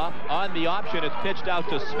handoff. On the option, it's pitched out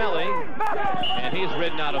to Smelly, and he's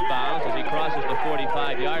ridden out of bounds as he crosses the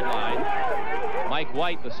 45-yard line. Mike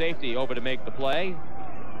White, the safety, over to make the play.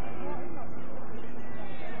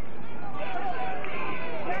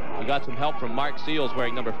 We got some help from Mark Seals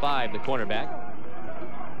wearing number 5, the cornerback.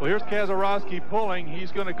 Well, here's Kazarowski pulling.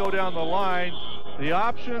 He's going to go down the line. The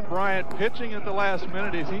option, Bryant pitching at the last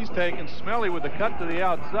minute as he's taken. Smelly with the cut to the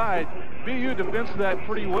outside. BU defends that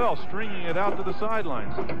pretty well, stringing it out to the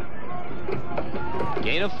sidelines.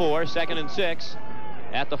 Gain of 4, 2nd and 6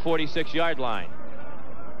 at the 46-yard line.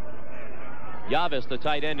 Yavis, the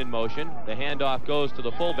tight end, in motion. The handoff goes to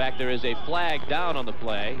the fullback. There is a flag down on the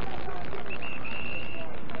play.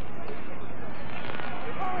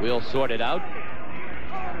 We'll sort it out.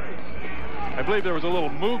 I believe there was a little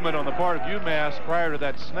movement on the part of UMass prior to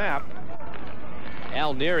that snap.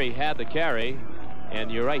 Al Neary had the carry,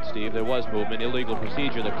 and you're right, Steve, there was movement. Illegal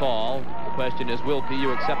procedure, the call. The question is, will BU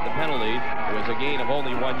accept the penalty? There was a gain of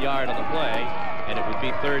only 1 yard on the play, and it would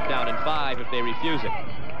be 3rd down and 5 if they refuse it.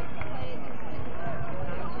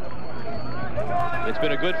 It's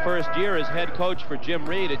been a good first year as head coach for Jim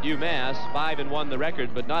Reed at UMass. 5-1 the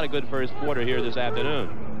record, but not a good first quarter here this afternoon.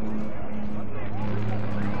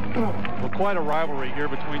 Well, quite a rivalry here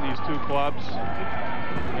between these two clubs.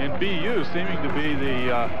 And BU seeming to be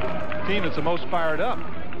the team that's the most fired up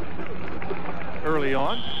early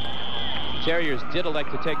on. Terriers did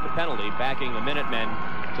elect to take the penalty, backing the Minutemen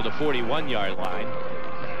to the 41-yard line.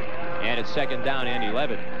 And it's 2nd down and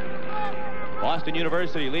 11. Boston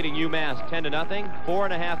University leading UMass 10-0.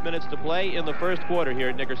 4.5 minutes to play in the first quarter here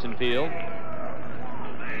at Nickerson Field.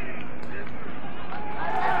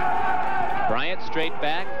 Bryant straight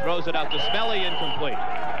back, throws it out to Smelly, incomplete.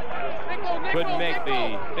 Couldn't make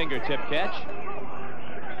the fingertip catch.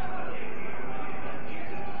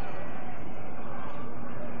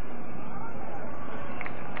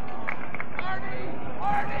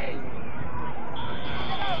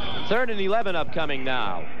 Third and 11 upcoming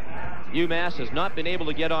now. UMass has not been able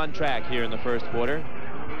to get on track here in the first quarter.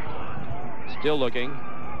 Still looking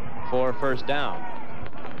for a first down.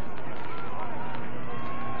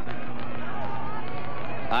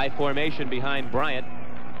 High formation behind Bryant.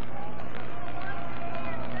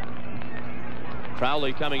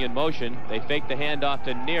 Crowley coming in motion. They fake the handoff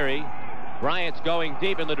to Neary. Bryant's going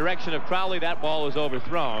deep in the direction of Crowley. That ball is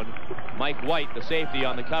overthrown. Mike White, the safety,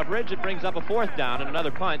 on the coverage. It brings up a 4th down and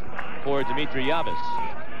another punt for Dimitri Yavis.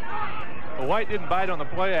 Well, White didn't bite on the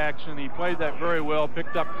play action. He played that very well,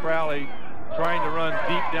 picked up Crowley, trying to run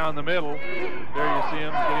deep down the middle. There you see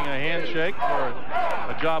him getting a handshake for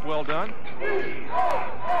a job well done.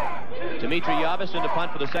 Dimitri Yavis in the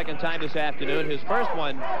punt for the 2nd time this afternoon. His first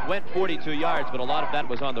one went 42 yards, but a lot of that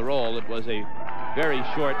was on the roll. It was a very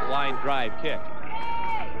short line drive kick.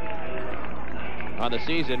 On the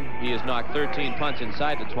season, he has knocked 13 punts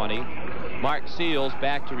inside the 20. Mark Seals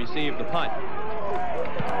back to receive the punt.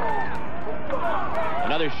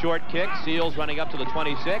 Another short kick. Seals running up to the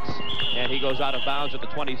 26, and he goes out of bounds at the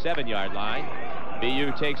 27-yard line.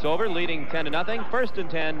 BU takes over, leading 10-0. 1st and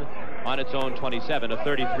 10 on its own 27, a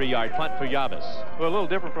 33-yard punt for Yavis. Well, a little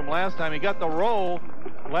different from last time. He got the roll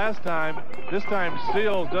last time. This time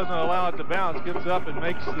Seals doesn't allow it to bounce, gets up and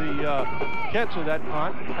makes the catch of that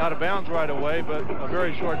punt. Out of bounds right away, but a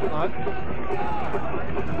very short punt.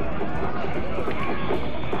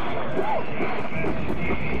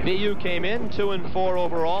 BU came in 2-4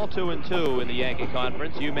 overall, 2-2 in the Yankee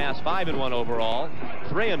Conference. UMass 5-1 overall,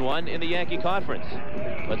 3-1 in the Yankee Conference.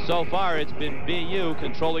 But so far, it's been BU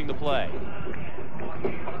controlling the play.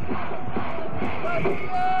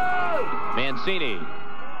 Mancini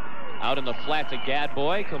out in the flat to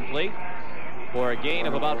Gadboy, complete for a gain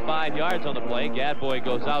of about 5 yards on the play. Gadboy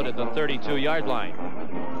goes out at the 32-yard line.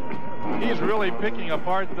 He's really picking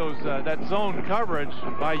apart those that zone coverage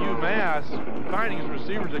by UMass, finding his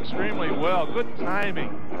receivers extremely well. Good timing,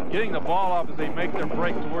 getting the ball off as they make their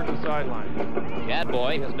break towards the sideline.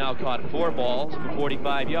 Gadboy has now caught 4 balls for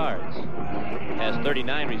 45 yards. Has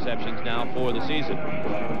 39 receptions now for the season.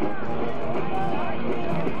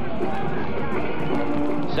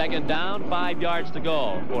 Second down, 5 yards to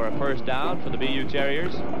go for a first down for the BU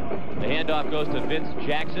Terriers. The handoff goes to Vince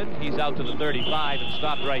Jackson. He's out to the 35 and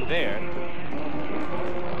stopped right there.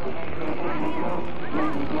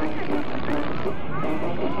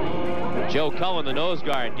 Joe Cohen, the nose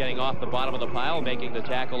guard, getting off the bottom of the pile, making the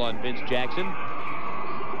tackle on Vince Jackson.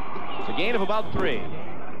 It's a gain of about 3.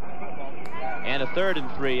 And a 3rd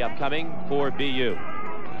and 3 upcoming for BU.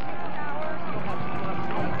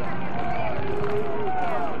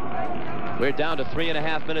 We're down to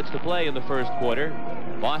 3.5 minutes to play in the first quarter.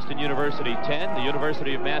 Boston University 10, the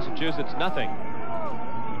University of Massachusetts nothing.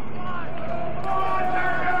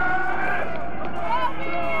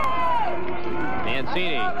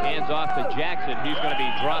 Mancini hands off to Jackson. He's going to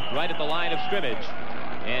be dropped right at the line of scrimmage,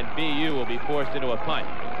 and BU will be forced into a punt.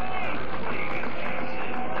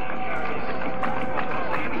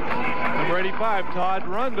 Number 85, Todd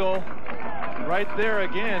Rundle, right there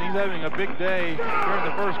again. He's having a big day during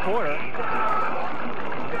the first quarter.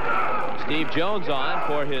 Steve Jones on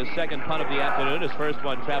for his second punt of the afternoon. His first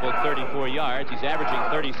one traveled 34 yards. He's averaging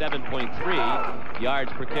 37.3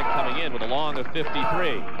 yards per kick coming in with a long of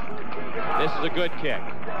 53. This is a good kick.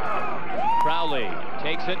 Crowley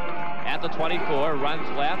takes it at the 24, runs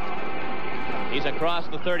left. He's across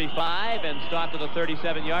the 35 and stopped at the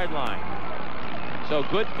 37-yard line. So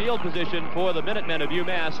good field position for the Minutemen of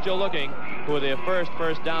UMass, still looking for their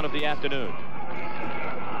first down of the afternoon.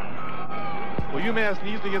 Well, UMass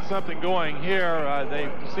needs to get something going here. They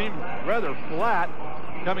seem rather flat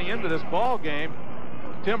coming into this ball game.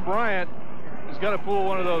 Tim Bryant has got to pull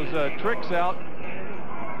one of those tricks out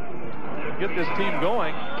and get this team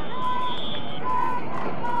going.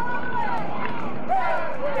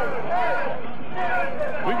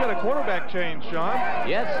 We've got a quarterback change, Sean.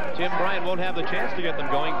 Yes, Tim Bryant won't have the chance to get them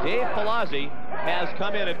going. Dave Palazzi has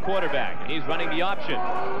come in at quarterback. He's running the option.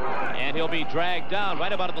 And he'll be dragged down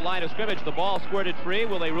right about at the line of scrimmage. The ball squirted free.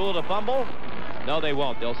 Will they rule it a fumble? No, they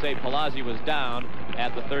won't. They'll say Palazzi was down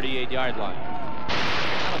at the 38-yard line.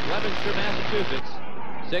 Out of Leominster, Massachusetts,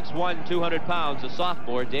 6'1", 200 pounds, a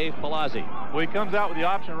sophomore, Dave Palazzi. Well, he comes out with the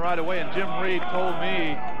option right away, and Jim Reed told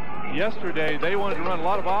me yesterday they wanted to run a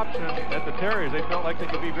lot of options at the Terriers. They felt like they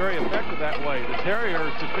could be very effective that way. The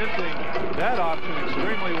Terriers defending that option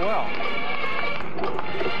extremely well.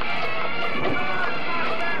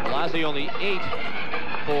 Palazzi only 8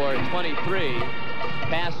 for 23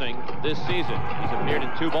 passing this season. He's appeared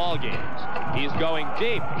in 2 ball games. He's going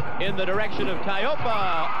deep in the direction of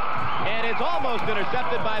Caioppa, and it's almost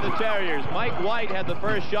intercepted by the Terriers. Mike White had the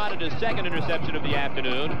first shot at his second interception of the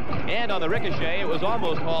afternoon, and on the ricochet, it was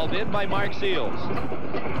almost hauled in by Mark Seals.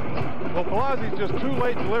 Well, Palazzi's just too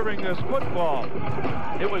late delivering this football.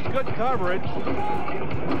 It was good coverage.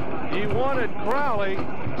 He wanted Crowley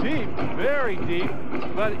deep, very deep,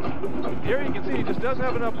 but here you can see he just doesn't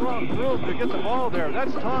have enough room to get the ball there.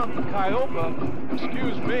 That's Tom Caioppa.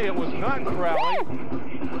 Excuse me, it was not Crowley.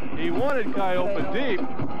 He wanted Caioppa deep.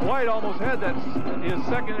 White almost had that, his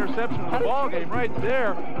second interception of the ball game right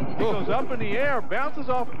there. He goes up in the air, bounces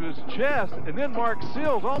off of his chest, and then Mark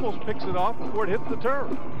Seals almost picks it off before it hits the turf.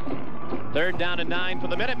 3rd down and 9 for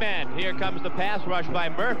the Minutemen. Here comes the pass rush by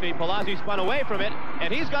Murphy. Palazzi spun away from it,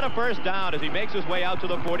 and he's got a first down as he makes his way out to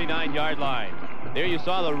the 49-yard line. There you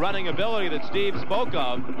saw the running ability that Steve spoke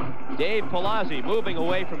of. Dave Palazzi moving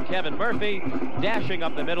away from Kevin Murphy, dashing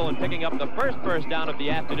up the middle and picking up the first down of the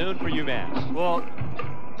afternoon for UMass. Well,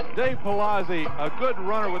 Dave Palazzi, a good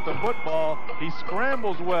runner with the football. He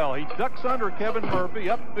scrambles well. He ducks under Kevin Murphy,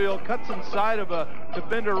 upfield, cuts inside of a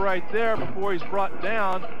defender right there before he's brought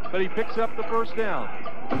down, but he picks up the first down.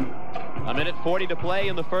 1:40 to play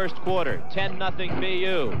in the first quarter. 10-0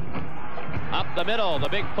 BU. Up the middle, the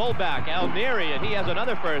big fullback, Alneri, and he has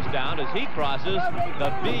another first down as he crosses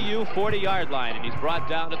the BU 40-yard line, and he's brought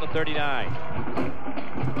down at the 39.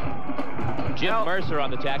 Jim Mercer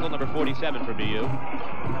on the tackle, number 47 for BU.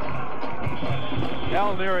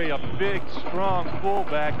 Alneri, a big, strong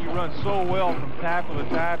fullback. He runs so well from tackle to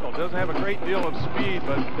tackle. Doesn't have a great deal of speed,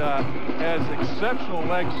 but has exceptional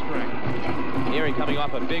leg strength. Alneri coming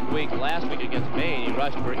off a big week last week against Maine. He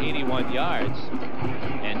rushed for 81 yards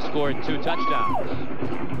and scored 2 touchdowns.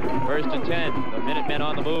 1st and 10. The Minutemen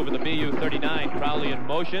on the move at the BU 39. Crowley in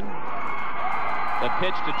motion. The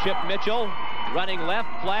pitch to Chip Mitchell. Running left.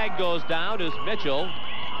 Flag goes down as Mitchell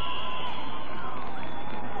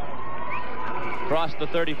crossed the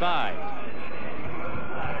 35.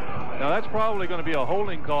 Now that's probably going to be a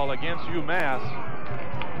holding call against UMass.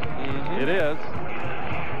 It is.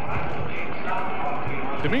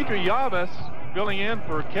 Dimitri Yavas, filling in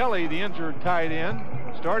for Kelly, the injured tight end,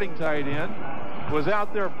 starting tight end, was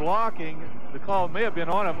out there blocking The call may have been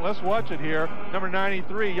on him. Let's watch it here. Number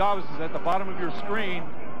 93, Yavis, is at the bottom of your screen.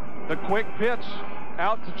 The quick pitch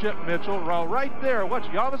out to Chip Mitchell. Well, right there, watch,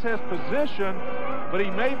 Yavis has position, but he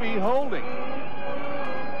may be holding.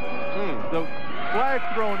 The flag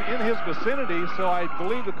thrown in his vicinity, so I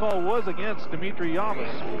believe the call was against Dimitri Yavis.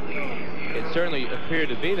 It certainly appeared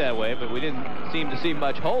to be that way, but we didn't seem to see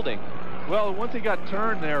much holding. Well, once he got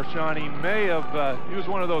turned there, Sean, he may have used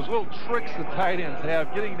one of those little tricks the tight ends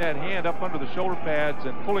have, getting that hand up under the shoulder pads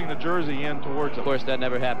and pulling the jersey in towards him. Of course, that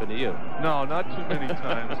never happened to you. No, not too many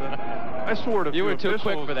times. I swore to you were too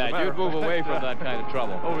quick for that. You'd move away from that kind of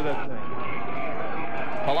trouble. Over that thing.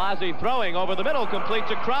 Palazzi throwing over the middle, complete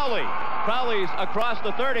to Crowley. Crowley's across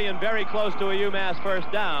the 30 and very close to a UMass first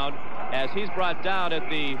down as he's brought down at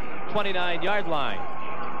the 29-yard line.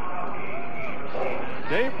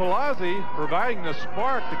 Dave Palazzi providing the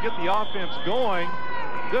spark to get the offense going.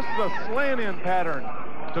 This is a slant-in pattern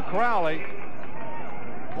to Crowley.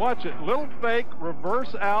 Watch it, little fake,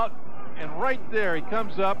 reverse out, and right there he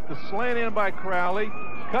comes up, the slant in by Crowley,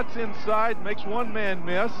 cuts inside, makes one man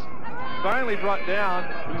miss, finally brought down,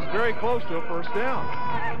 but he's very close to a first down.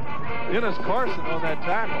 Dennis Carson on that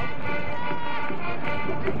tackle.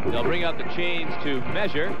 They'll bring out the chains to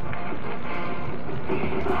measure.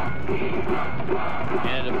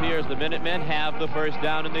 And it appears the Minutemen have the first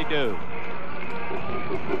down, and they do.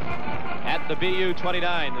 At the BU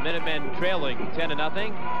 29, the Minutemen trailing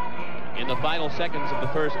 10-0 in the final seconds of the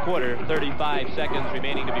first quarter. 35 seconds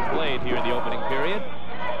remaining to be played here in the opening period.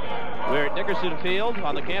 We're at Nickerson Field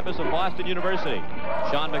on the campus of Boston University.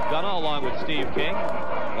 Sean McDonough along with Steve King.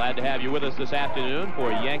 Glad to have you with us this afternoon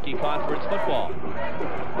for Yankee Conference football.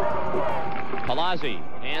 Palazzi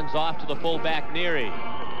hands off to the fullback Neary.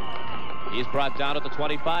 He's brought down at the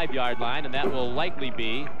 25-yard line, and that will likely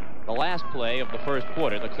be the last play of the first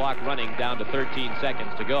quarter. The clock running down to 13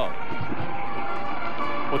 seconds to go.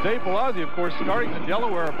 Well, Dave Palazzi, of course, starting the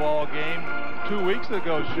Delaware ball game 2 weeks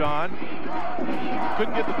ago, Sean.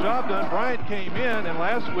 Couldn't get the job done. Bryant came in, and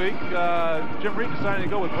last week, Jim Reed decided to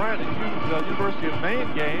go with Bryant in the University of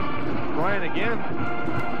Maine game. Bryant again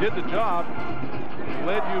did the job,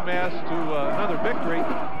 led UMass to another victory,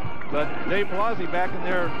 but Dave Palazzi back in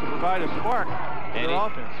there to provide a spark for their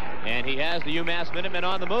offense. And he has the UMass Minutemen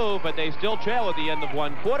on the move, but they still trail at the end of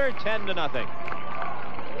one quarter, 10-0.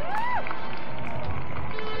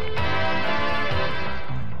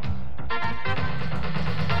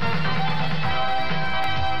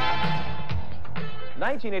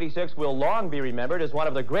 '86 will long be remembered as one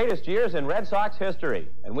of the greatest years in Red Sox history,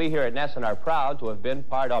 and we here at Nesson are proud to have been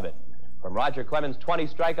part of it. From Roger Clemens' 20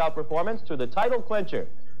 strikeout performance to the title clincher,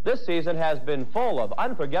 this season has been full of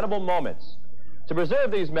unforgettable moments. To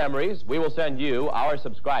preserve these memories, we will send you, our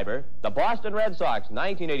subscriber, the Boston Red Sox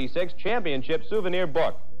 1986 Championship Souvenir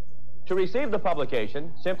Book. To receive the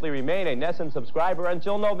publication, simply remain a Nesson subscriber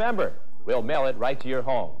until November. We'll mail it right to your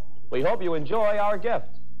home. We hope you enjoy our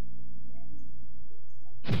gift.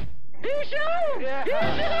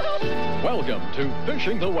 Welcome to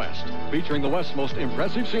Fishing the West, featuring the West's most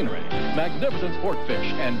impressive scenery, magnificent sport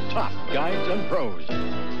fish, and top guides and pros.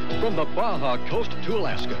 From the Baja Coast to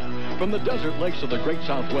Alaska, from the desert lakes of the Great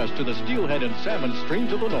Southwest to the steelhead and salmon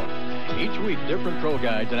streams of the north, each week different pro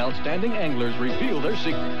guides and outstanding anglers reveal their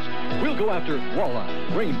secrets. We'll go after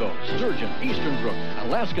walleye, rainbow, sturgeon, eastern brook,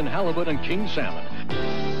 Alaskan halibut, and king salmon.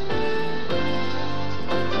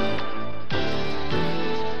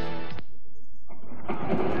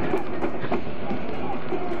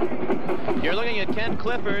 You're looking at Ken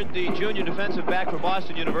Clifford, the junior defensive back for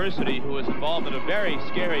Boston University, who was involved in a very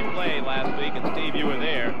scary play last week. And Steve, you were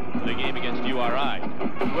there in the game against URI.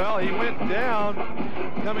 Well, he went down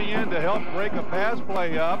coming in to help break a pass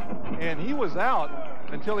play up, and he was out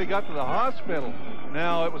until he got to the hospital.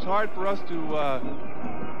 Now, it was hard for us to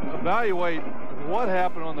evaluate what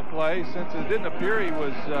happened on the play, since it didn't appear he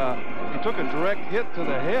took a direct hit to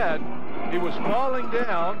the head. He was falling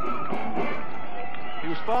down.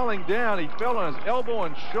 He fell on his elbow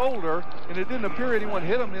and shoulder, and it didn't appear anyone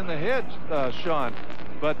hit him in the head, Sean.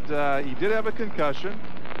 But he did have a concussion.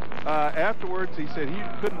 Afterwards, he said he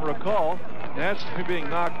couldn't recall, and that's being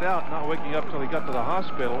knocked out, not waking up until he got to the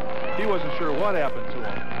hospital. He wasn't sure what happened to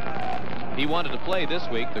him. He wanted to play this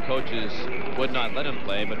week. The coaches would not let him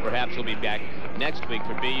play, but perhaps he'll be back next week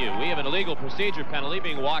for BU. We have an illegal procedure penalty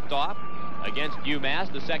being walked off against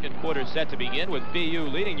UMass. The second quarter set to begin with BU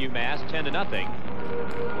leading UMass 10-0.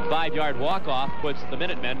 The 5-yard walk-off puts the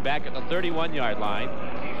Minutemen back at the 31-yard line.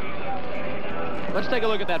 Let's take a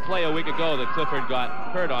look at that play a week ago that Clifford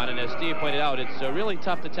got hurt on, and as Steve pointed out, it's really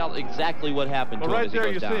tough to tell exactly what happened to him as he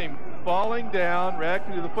goes down. Right there you see him falling down,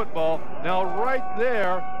 reacting to the football. Now right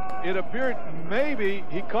there, it appeared maybe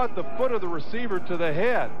he caught the foot of the receiver to the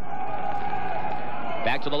head.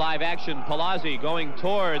 Back to the live action. Palazzi going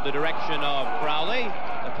toward the direction of Crowley.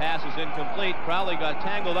 The pass is incomplete. Crowley got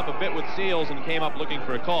tangled up a bit with Seals and came up looking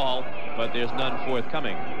for a call, but there's none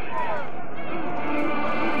forthcoming.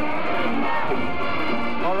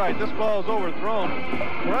 All right, this ball is overthrown.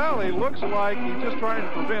 Crowley looks like he's just trying to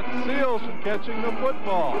prevent Seals from catching the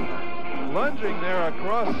football. Lunging there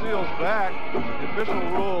across Seals' back. The official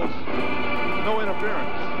rules, no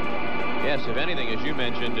interference. Yes, if anything, as you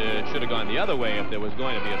mentioned, it should have gone the other way if there was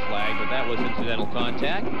going to be a flag, but that was incidental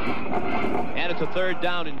contact. And it's a 3rd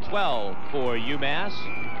down and 12 for UMass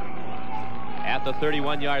at the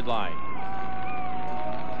 31-yard line.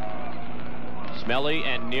 Smelly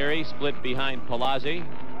and Neary split behind Palazzi.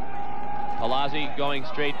 Palazzi going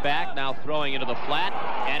straight back, now throwing into the flat,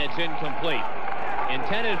 and it's incomplete.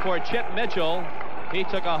 Intended for Chip Mitchell. He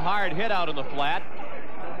took a hard hit out in the flat,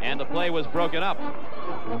 and the play was broken up.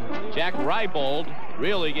 Jack Rybold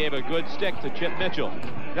really gave a good stick to Chip Mitchell.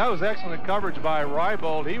 That was excellent coverage by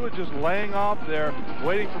Rybold. He was just laying off there,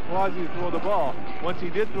 waiting for Palazzi to throw the ball. Once he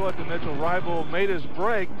did throw it to Mitchell, Rybold made his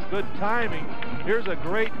break. Good timing. Here's a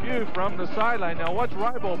great view from the sideline. Now watch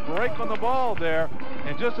Rybold break on the ball there,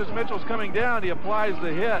 and just as Mitchell's coming down, he applies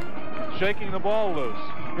the hit, shaking the ball loose.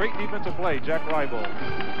 Great defensive play, Jack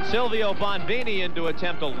Rybold. Silvio Bonvini in to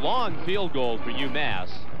attempt a long field goal for UMass.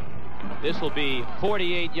 This will be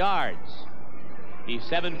 48 yards. He's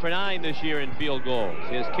 7 for 9 this year in field goals.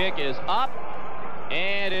 His kick is up,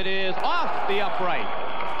 and it is off the upright.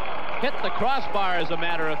 Hit the crossbar, as a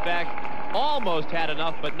matter of fact. Almost had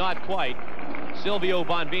enough, but not quite. Silvio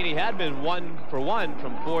Bonvini had been 1 for 1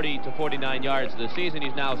 from 40 to 49 yards this season.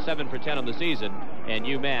 He's now 7 for 10 on the season, and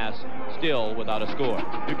UMass still without a score.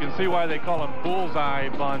 You can see why they call him Bullseye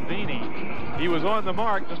Bonvini. He was on the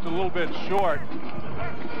mark, just a little bit short.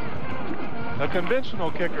 A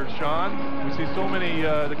conventional kicker, Sean. We see so many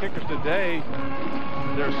the kickers today.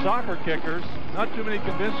 They're soccer kickers. Not too many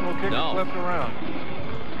conventional kickers left around.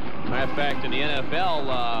 Matter of fact, in the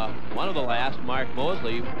NFL, one of the last, Mark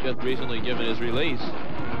Mosley, just recently given his release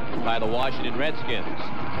by the Washington Redskins.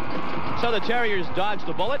 So the Terriers dodged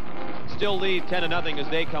the bullet, still lead 10-0 as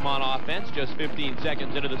they come on offense, just 15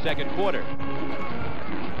 seconds into the second quarter.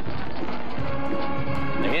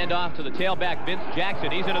 The handoff to the tailback, Vince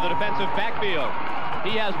Jackson. He's into the defensive backfield.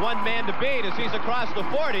 He has one man to beat as he's across the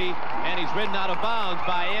 40, and he's ridden out of bounds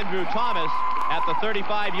by Andrew Thomas at the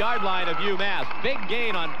 35-yard line of UMass. Big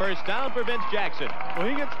gain on first down for Vince Jackson. Well,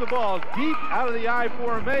 he gets the ball deep out of the I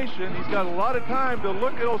formation. He's got a lot of time to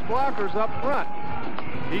look at those blockers up front.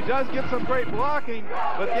 He does get some great blocking,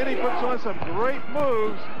 but then he puts on some great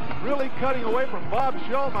moves, really cutting away from Bob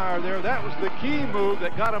Schellmeyer there. That was the key move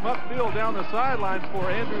that got him upfield down the sidelines for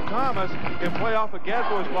Andrew Thomas and play off a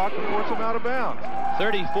Gadboy's block to force him out of bounds.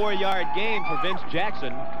 34-yard gain for Vince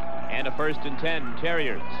Jackson, and a 1st and 10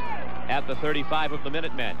 Terriers at the 35 of the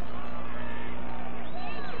Minutemen.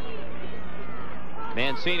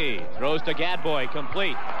 Mancini throws to Gadboy,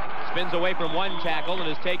 complete. Spins away from one tackle and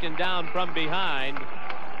is taken down from behind.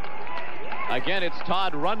 Again, it's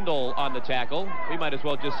Todd Rundle on the tackle. We might as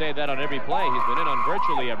well just say that on every play. He's been in on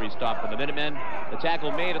virtually every stop for the Minutemen. The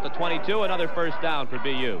tackle made at the 22, another first down for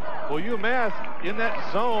BU. Well, UMass, in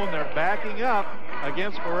that zone, they're backing up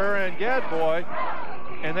against Ferreira and Gadboy,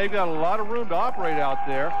 and they've got a lot of room to operate out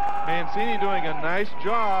there. Mancini doing a nice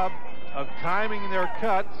job of timing their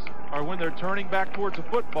cuts, or when they're turning back towards the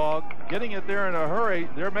football, getting it there in a hurry.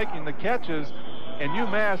 They're making the catches. And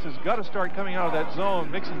UMass has got to start coming out of that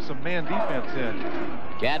zone, mixing some man defense in.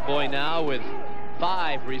 Gadboy now with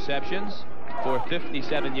 5 receptions for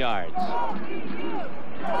 57 yards.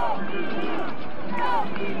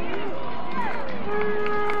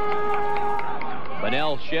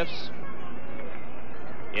 Bunnell shifts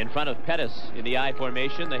in front of Pettis in the I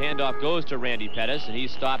formation. The handoff goes to Randy Pettis, and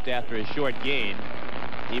he's stopped after a short gain.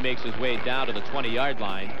 He makes his way down to the 20-yard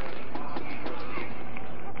line.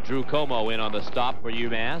 Drew Como in on the stop for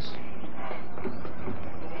UMass.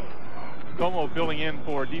 Como filling in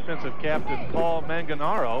for defensive captain Paul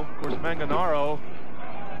Manganaro. Of course, Manganaro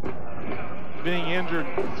being injured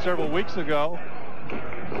several weeks ago,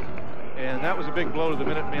 and that was a big blow to the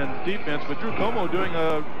Minutemen defense, but Drew Como doing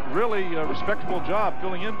a really respectable job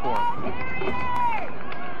filling in for him.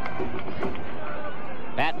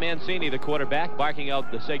 Pat Mancini, the quarterback, barking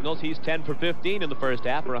out the signals. He's 10 for 15 in the first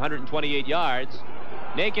half for 128 yards.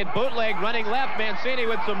 Naked bootleg running left, Mancini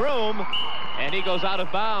with some room, and he goes out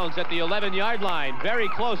of bounds at the 11-yard line. Very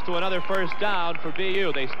close to another first down for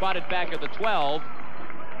BU. They spot it back at the 12,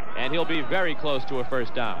 and he'll be very close to a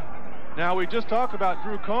first down. Now, we just talked about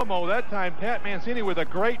Drew Como. That time, Pat Mancini with a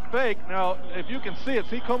great fake. Now, if you can see it,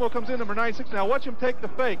 see Como comes in, number 96. Now, watch him take the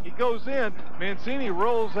fake. He goes in. Mancini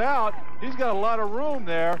rolls out. He's got a lot of room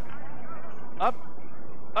there. Up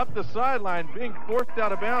the sideline, being forced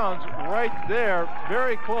out of bounds right there.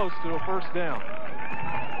 Very close to a first down.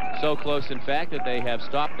 So close, in fact, that they have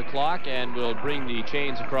stopped the clock and will bring the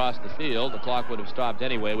chains across the field. The clock would have stopped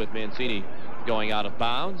anyway with Mancini going out of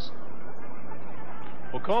bounds.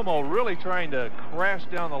 Well, Como really trying to crash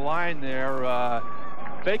down the line there.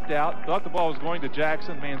 Faked out, thought the ball was going to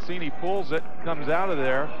Jackson. Mancini pulls it, comes out of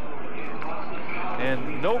there.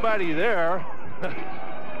 And nobody there.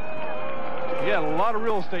 He had a lot of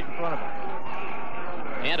real estate in front of him.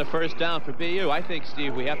 And a first down for BU. I think,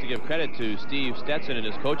 Steve, we have to give credit to Steve Stetson and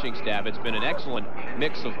his coaching staff. It's been an excellent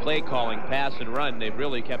mix of play calling, pass and run. They've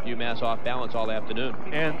really kept UMass off balance all afternoon.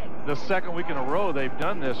 And the second week in a row they've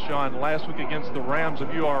done this, Sean. Last week against the Rams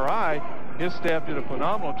of URI, his staff did a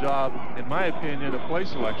phenomenal job, in my opinion, of play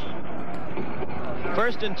selection.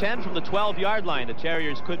 1st and 10 from the 12-yard line. The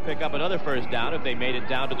Terriers could pick up another first down if they made it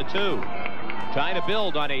down to the 2. Trying to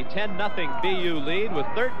build on a 10-0 BU lead with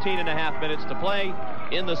 13.5 minutes to play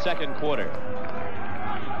in the second quarter.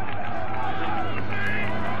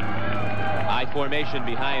 I formation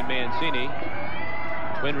behind Mancini.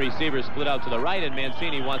 Twin receivers split out to the right, and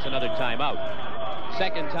Mancini wants another timeout.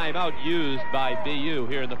 Second timeout used by BU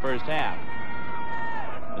here in the first half.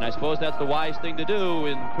 And I suppose that's the wise thing to do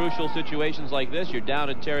in crucial situations like this. You're down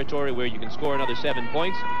in territory where you can score another 7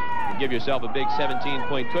 points and give yourself a big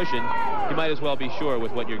 17-point cushion. You might as well be sure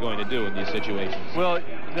with what you're going to do in these situations. Well,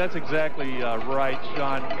 that's exactly right,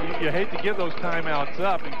 Sean. You hate to give those timeouts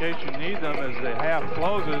up in case you need them as the half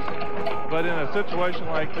closes. But in a situation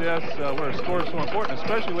like this, where a score is so important,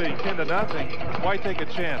 especially leading 10-0, why take a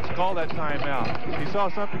chance? Call that timeout. He saw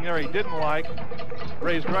something there he didn't like,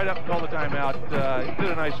 raised right up and called the timeout. He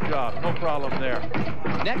did a nice job. No problem there.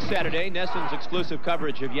 Next Saturday, Nesson's exclusive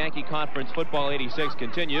coverage of Yankee Conference Football 86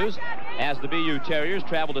 continues as the BU Terriers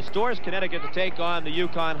travel to Storrs, Connecticut to take on the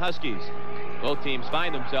Yukon Huskies. Both teams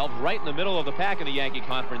find themselves right in the middle of the pack in the Yankee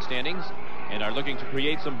Conference standings and are looking to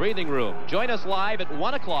create some breathing room. Join us live at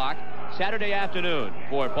 1 o'clock Saturday afternoon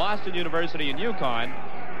for Boston University and Yukon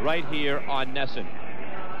right here on Nesson.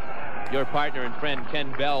 Your partner and friend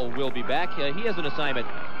Ken Bell will be back. He has an assignment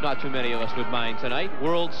not too many of us would mind tonight.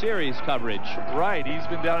 World Series coverage. Right. He's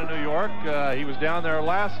been down in New York. He was down there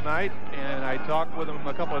last night, and I talked with him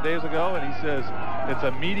a couple of days ago, and he says it's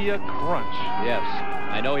a media crunch. Yes.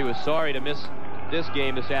 I know he was sorry to miss this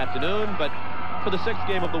game this afternoon, but for the 6th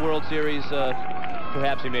game of the World Series,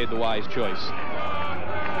 perhaps he made the wise choice.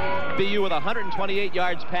 BU with 128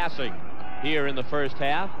 yards passing here in the first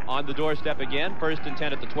half. On the doorstep again, 1st and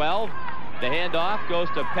 10 at the 12. The handoff goes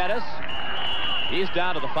to Pettis. He's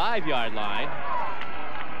down to the 5-yard line.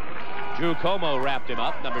 Drew Como wrapped him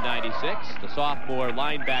up, number 96, the sophomore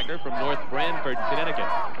linebacker from North Branford, Connecticut.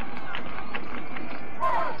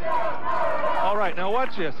 All right, now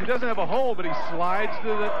watch this. He doesn't have a hole, but he slides to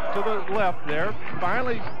the left there.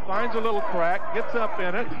 Finally finds a little crack, gets up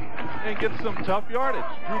in it, and gets some tough yardage.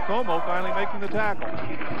 Drew Como finally making the tackle.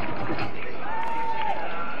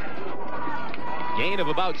 Gain of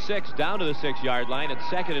about 6 down to the 6-yard line. It's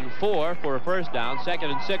 2nd and 4 for a first down.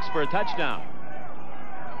 2nd and 6 for a touchdown.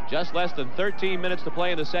 Just less than 13 minutes to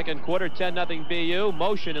play in the second quarter. 10-0 BU.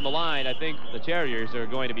 Motion in the line. I think the Terriers are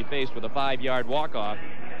going to be faced with a 5-yard walk-off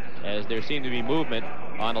as there seemed to be movement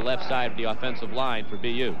on the left side of the offensive line for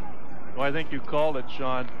BU. Well, I think you called it,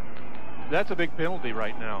 Sean. That's a big penalty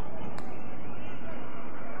right now.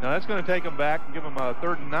 Now that's going to take them back and give them a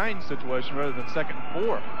 3rd and 9 situation rather than 2nd and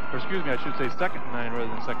 4. Or excuse me, I should say 2nd and 9 rather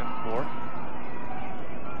than 2nd and 4.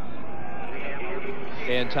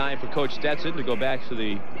 And time for Coach Stetson to go back to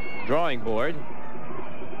the drawing board.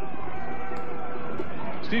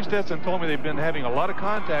 Steve Stetson told me they've been having a lot of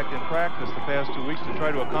contact in practice the past 2 weeks to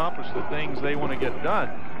try to accomplish the things they want to get done.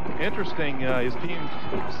 Interesting, his team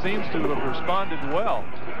seems to have responded well.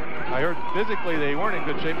 I heard physically they weren't in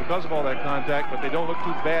good shape because of all that contact, but they don't look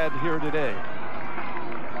too bad here today.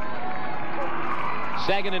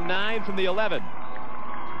 2nd and 9 from the 11.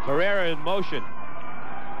 Pereira in motion.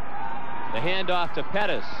 The handoff to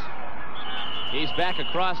Pettis. He's back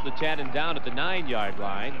across the 10 and down at the 9-yard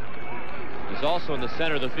line. He's also in the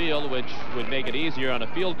center of the field, which would make it easier on a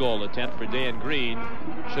field goal attempt for Dan Green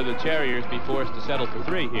should the Terriers be forced to settle for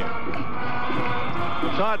 3 here.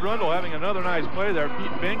 Todd Rundle having another nice play there.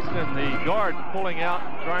 Pete Bingston, the guard, pulling out,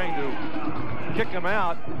 trying to kick him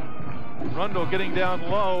out. Rundle getting down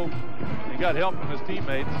low and got help from his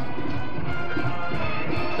teammates.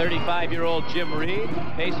 35-year-old Jim Reed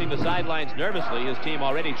pacing the sidelines nervously. His team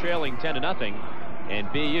already trailing 10-0. And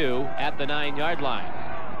BU at the 9-yard line.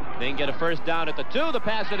 They get a first down at the 2. The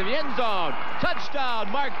pass into the end zone. Touchdown,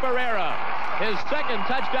 Mark Barrera. His second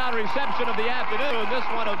touchdown reception of the afternoon. This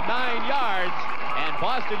one of 9 yards. And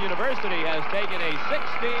Boston University has taken a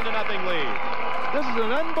 16-0 lead. This is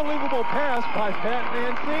an unbelievable pass by Pat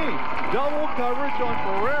Mancini. Double coverage on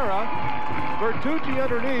Barrera. Bertucci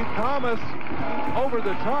underneath. Thomas over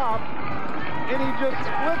the top. And he just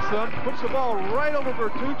splits them, puts the ball right over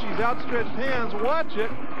Bertucci's outstretched hands. Watch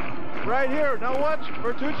it right here. Now watch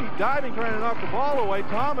Bertucci diving, trying to knock the ball away.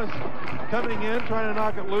 Thomas coming in, trying to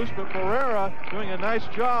knock it loose, but Barrera doing a nice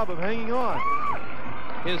job of hanging on.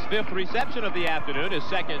 His 5th reception of the afternoon, his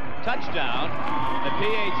 2nd touchdown. The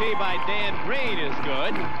PAT by Dan Green is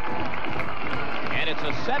good. And it's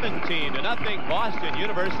a 17-0 Boston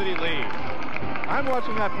University lead. I'm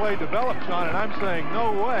watching that play develop, Sean, and I'm saying,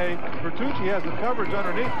 no way. Bertucci has the coverage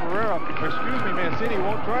underneath Mancini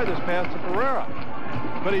won't try this pass to Barrera.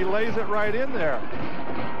 But he lays it right in there.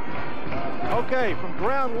 Okay, from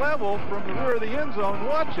ground level, from the rear of the end zone,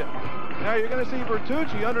 watch it. Now you're going to see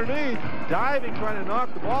Bertucci underneath, diving, trying to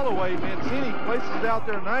knock the ball away. Mancini places it out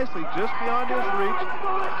there nicely, just beyond his reach.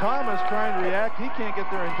 Thomas trying to react. He can't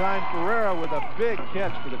get there in time. Barrera with a big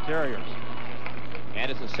catch for the Terriers. And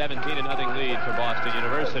it's a 17-0 lead for Boston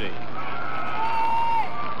University.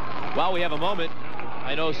 While we have a moment,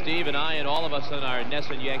 I know Steve and I and all of us on our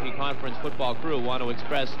Nesson Yankee Conference football crew want to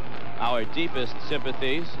express our deepest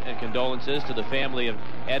sympathies and condolences to the family of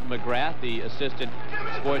Ed McGrath, the Assistant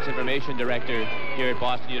Sports Information Director here at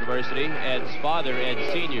Boston University. Ed's father,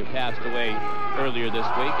 Ed Sr., passed away earlier this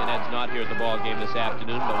week, and Ed's not here at the ball game this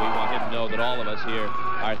afternoon, but we want him to know that all of us here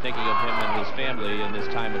are thinking of him and his family in this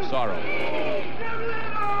time of sorrow.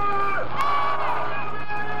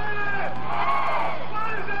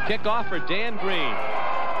 Kickoff for Dan Green.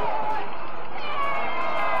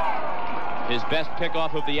 His best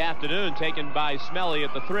kickoff of the afternoon taken by Smelly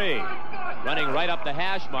at the 3. Running right up the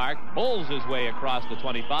hash mark, pulls his way across the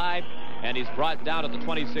 25, and he's brought down at the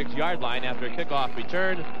 26-yard line after a kickoff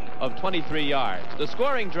return of 23 yards. The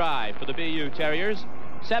scoring drive for the BU Terriers,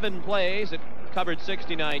 7 plays. It covered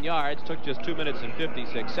 69 yards, took just 2 minutes and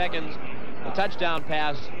 56 seconds. A touchdown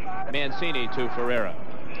pass, Mancini to Ferreira.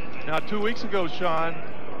 Now, 2 weeks ago, Sean,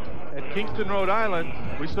 at Kingston, Rhode Island,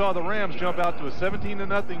 we saw the Rams jump out to a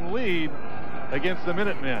 17-0 lead against the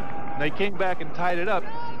Minutemen. They came back and tied it up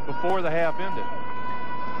before the half ended.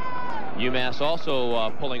 Umass also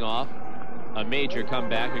pulling off a major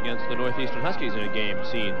comeback against the Northeastern Huskies in a game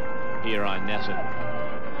seen here on Nesson.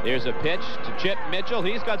 There's a pitch to Chip Mitchell.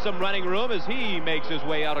 He's got some running room as he makes his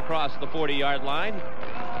way out across the 40-yard line.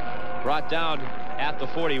 Brought down at the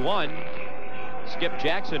 41. Skip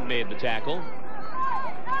Jackson made the tackle.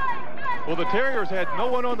 Well, the Terriers had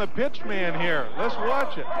no one on the pitch man here. Let's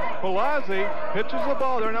watch it. Palazzi pitches the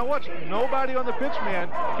ball there. Now watch, nobody on the pitch man.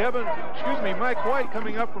 Mike White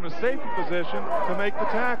coming up from a safety position to make the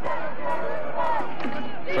tackle.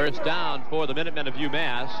 First down for the Minutemen of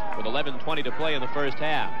UMass with 11:20 to play in the first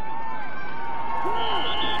half.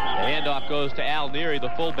 The handoff goes to Al Neary,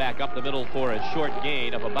 the fullback, up the middle for a short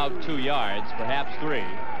gain of about 2 yards, perhaps 3.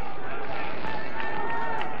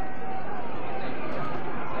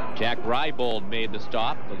 Jack Rybold made the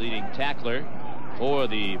stop, the leading tackler for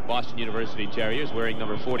the Boston University Terriers, wearing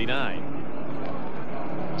number 49.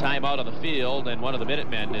 Timeout on the field, and one of the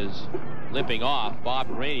Minutemen is limping off. Bob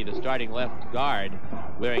Rainey, the starting left guard,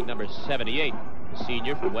 wearing number 78. The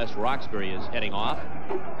senior from West Roxbury is heading off,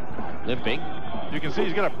 limping. You can see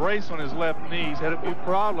he's got a brace on his left knee. He's had a few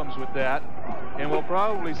problems with that, and we'll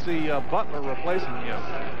probably see Butler replacing him.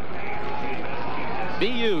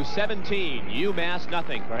 BU 17, UMass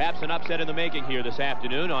nothing. Perhaps an upset in the making here this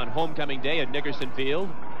afternoon on homecoming day at Nickerson Field.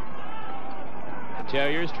 The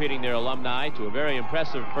Terriers treating their alumni to a very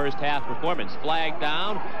impressive first half performance. Flag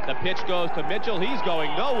down, the pitch goes to Mitchell. He's going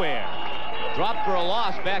nowhere. Dropped for a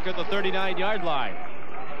loss back at the 39-yard line.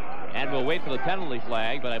 And we'll wait for the penalty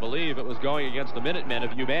flag, but I believe it was going against the Minutemen of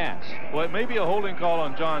UMass. Well, it may be a holding call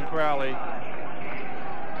on John Crowley.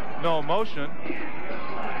 No motion.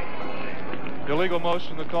 Illegal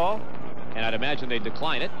motion to call. And I'd imagine they'd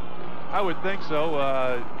decline it. I would think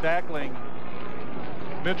so. Tackling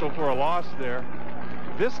Mitchell for a loss there.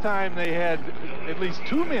 This time they had at least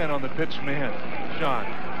 2 men on the pitch man, Sean.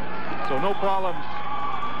 So no problems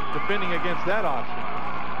defending against that option.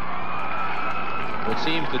 It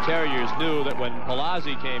seems the Terriers knew that when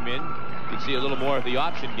Palazzi came in, you'd see a little more of the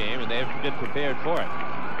option game, and they've been prepared for it.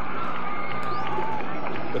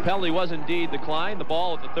 The penalty was indeed declined. The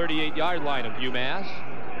ball at the 38-yard line of UMass.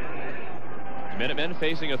 Minutemen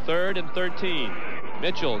facing a 3rd and 13.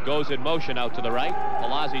 Mitchell goes in motion out to the right.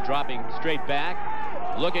 Palazzi dropping straight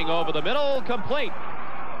back. Looking over the middle, complete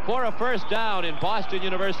for a first down in Boston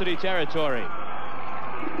University territory.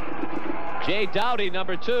 Jay Dowdy,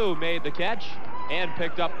 number 2, made the catch and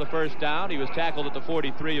picked up the first down. He was tackled at the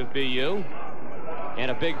 43 of BU. And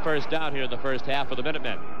a big first down here in the first half for the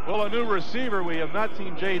Minutemen. Well, a new receiver. We have not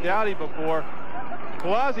seen Jay Dowdy before.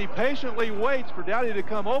 Palazzi patiently waits for Dowdy to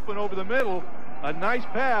come open over the middle. A nice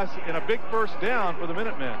pass and a big first down for the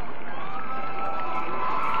Minutemen.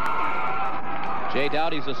 Jay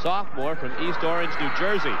Dowdy's a sophomore from East Orange, New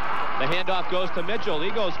Jersey. The handoff goes to Mitchell. He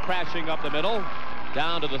goes crashing up the middle,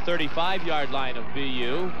 down to the 35-yard line of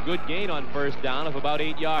BU. Good gain on first down of about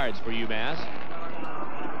 8 yards for UMass.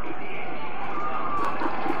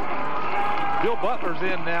 Bill Butler's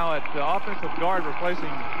in now at offensive guard, replacing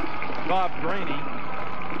Bob Graney.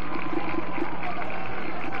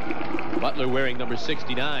 Butler wearing number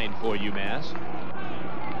 69 for UMass.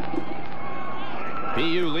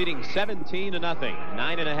 BU leading 17-0.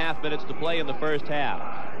 9.5 minutes to play in the first half.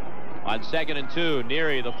 On 2nd and 2,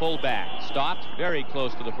 Neary, the fullback, stopped very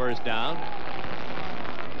close to the first down.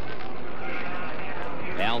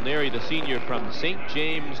 Al Neary, the senior from St.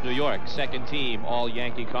 James, New York, 2nd team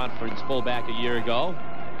All-Yankee Conference fullback a year ago.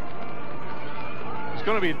 It's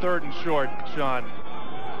going to be 3rd and short, Sean.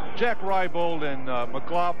 Jack Rybold and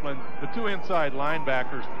McLaughlin, the 2 inside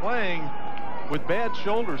linebackers, playing with bad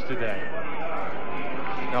shoulders today.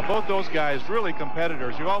 Now, both those guys really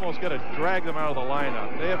competitors. You almost got to drag them out of the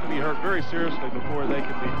lineup. They have to be hurt very seriously before they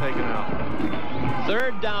can be taken out.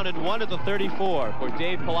 3rd down and 1 at the 34 for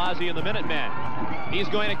Dave Palazzi and the Minutemen. He's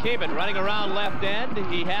going to keep it, running around left end.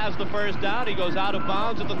 He has the first down. He goes out of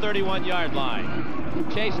bounds at the 31-yard line.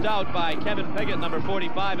 Chased out by Kevin Piggott, number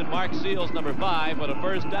 45, and Mark Seals, number 5, but a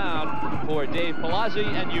first down for Dave Palazzi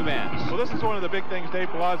and UMass. Well, this is one of the big things Dave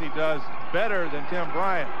Palazzi does better than Tim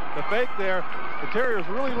Bryant. The fake there, the Terriers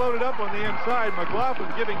really loaded up on the inside.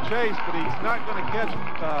 McLaughlin's giving chase, but he's not going to catch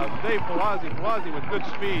Dave Palazzi. Palazzi, with good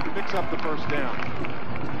speed, picks up the first down.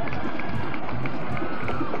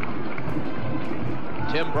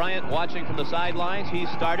 Tim Bryant watching from the sidelines. He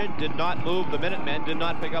started, did not move. The Minutemen did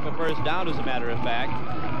not pick up a first down, as a matter of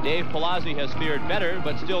fact. Dave Palazzi has fared better,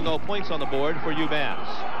 but still no points on the board for UMass.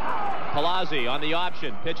 Palazzi on the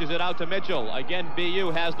option, pitches it out to Mitchell. Again,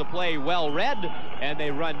 BU has the play well read, and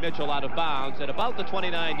they run Mitchell out of bounds at about the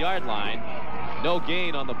 29-yard line. No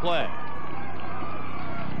gain on the play.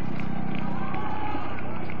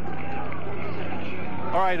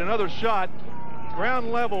 All right, another shot.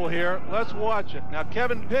 Ground level here. Let's watch it. Now,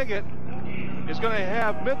 Kevin Piggott is going to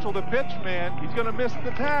have Mitchell, the pitch man. He's going to miss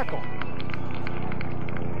the tackle.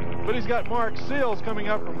 But he's got Mark Seals coming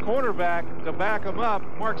up from cornerback to back him up.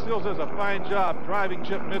 Mark Seals does a fine job driving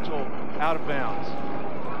Chip Mitchell out of bounds.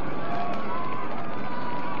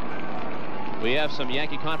 We have some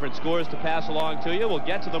Yankee Conference scores to pass along to you. We'll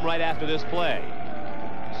get to them right after this play.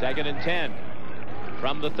 2nd and 10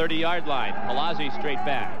 from the 30-yard line. Palazzi straight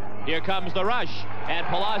back. Here comes the rush, and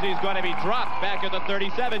Palazzi's going to be dropped back at the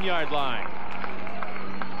 37-yard line.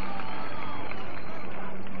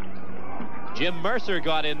 Jim Mercer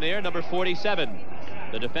got in there, number 47,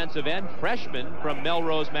 the defensive end, freshman from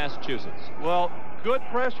Melrose, Massachusetts. Well, good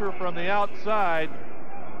pressure from the outside.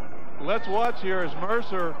 Let's watch here as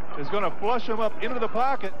Mercer is going to flush him up into the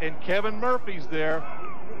pocket, and Kevin Murphy's there,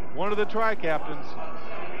 one of the tri-captains.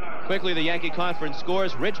 Quickly, the Yankee Conference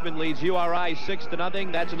scores. Richmond leads URI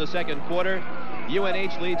 6-0. That's in the second quarter.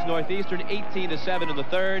 UNH leads Northeastern 18-7 in the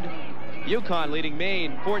third. UConn leading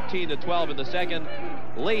Maine 14-12 in the second.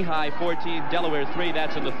 Lehigh 14, Delaware 3.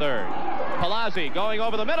 That's in the third. Palazzi going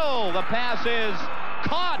over the middle. The pass is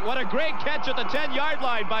caught. What a great catch at the 10-yard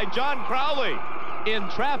line by John Crowley. In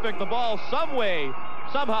traffic, the ball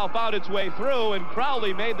somehow found its way through, and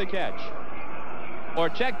Crowley made the catch. Or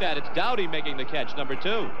check that, it's Dowdy making the catch, number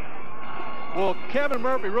 2. Well, Kevin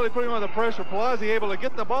Murphy really putting on the pressure. Palazzi able to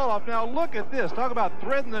get the ball off. Now look at this. Talk about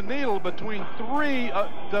threading the needle between 3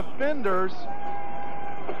 defenders.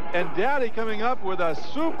 And Dowdy coming up with a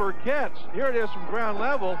super catch. Here it is from ground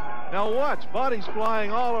level. Now watch, bodies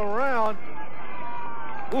flying all around.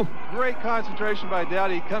 Ooh, great concentration by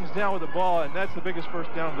Dowdy. He comes down with the ball, and that's the biggest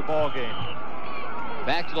first down of the ball game.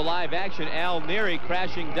 Back to the live action. Al Neary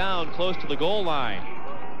crashing down close to the goal line.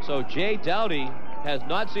 So Jay Dowdy has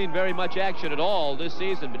not seen very much action at all this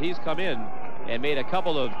season, but he's come in and made a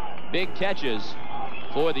couple of big catches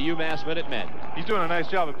for the UMass Minutemen. He's doing a nice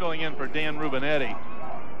job of filling in for Dan Rubinetti.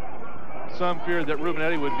 Some feared that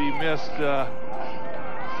Rubinetti would be missed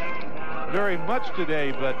very much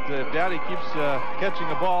today, but if Dowdy keeps catching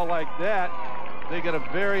a ball like that, they get a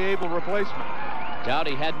very able replacement.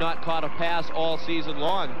 Dowdy had not caught a pass all season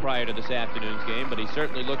long prior to this afternoon's game, but he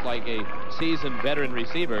certainly looked like a seasoned veteran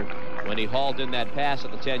receiver when he hauled in that pass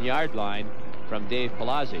at the 10-yard line from Dave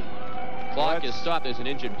Palazzi. Clock is stopped. There's an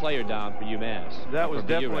injured player down for UMass. That was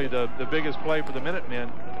definitely the biggest play for the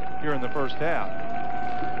Minutemen here in the first half.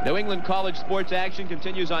 New England College sports action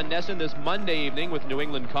continues on Nesson this Monday evening with New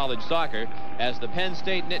England College soccer as the Penn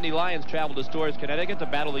State Nittany Lions travel to Storrs, Connecticut to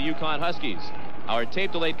battle the Yukon Huskies. Our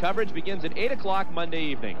tape-delayed coverage begins at 8 o'clock Monday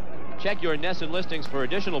evening. Check your Nesson listings for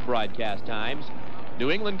additional broadcast times. New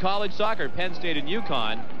England College soccer, Penn State and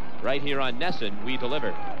Yukon, right here on Nesson, we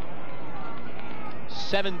deliver.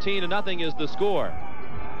 17-0 is the score.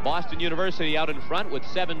 Boston University out in front with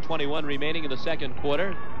 7:21 remaining in the second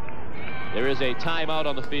quarter. There is a timeout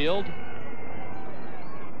on the field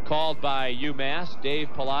called by UMass. Dave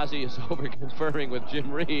Palazzi is over conferring with Jim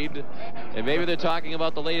Reed. And maybe they're talking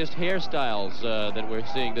about the latest hairstyles that we're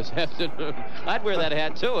seeing this afternoon. I'd wear that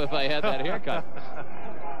hat, too, if I had that haircut.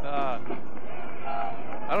 I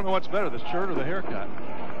don't know what's better, the shirt or the haircut.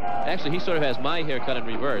 Actually, he sort of has my haircut in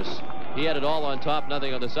reverse. He had it all on top,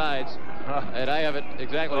 nothing on the sides. And I have it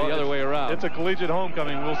exactly the other way around. It's a collegiate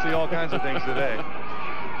homecoming. We'll see all kinds of things today.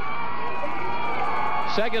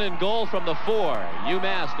 Second and goal from the 4.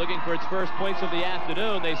 UMass looking for its first points of the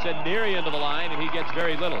afternoon. They send Neary into the line, and he gets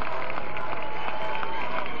very little.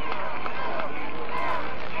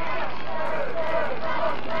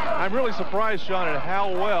 I'm really surprised, Sean, at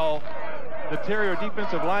how well the Terrier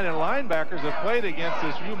defensive line and linebackers have played against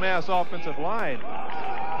this UMass offensive line.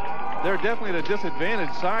 They're definitely at a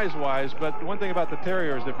disadvantage size-wise, but one thing about the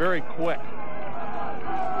Terriers, they're very quick.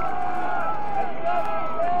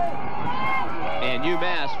 And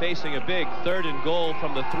UMass facing a big third and goal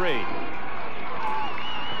from the 3.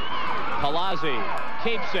 Palazzi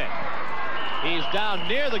keeps it. He's down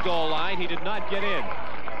near the goal line. He did not get in.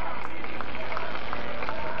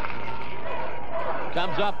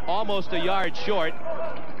 Comes up almost a yard short.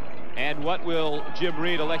 And what will Jim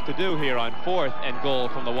Reed elect to do here on 4th and goal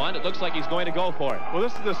from the 1? It looks like he's going to go for it. Well,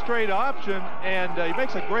 this is the straight option, and he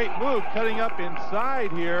makes a great move cutting up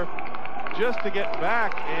inside here just to get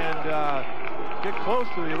back and get close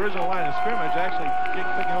to the original line of scrimmage, actually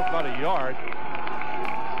picking up about a yard.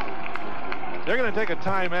 They're going to take a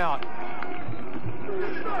timeout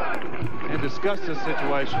and discuss this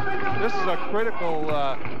situation. This is a critical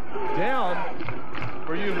down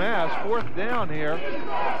for UMass, 4th down here.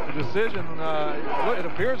 The decision, it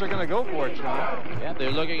appears they're going to go for it, Sean. Yeah, they're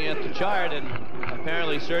looking at the chart and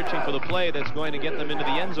apparently searching for the play that's going to get them into the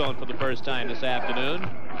end zone for the first time this afternoon.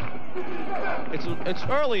 It's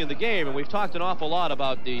early in the game, and we've talked an awful lot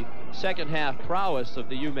about the second half prowess of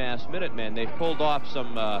the UMass Minutemen. They've pulled off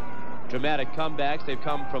some dramatic comebacks. They've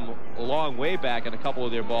come from a long way back in a couple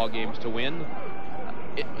of their ball games to win.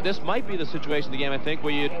 This might be the situation in the game, I think,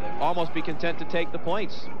 where you'd almost be content to take the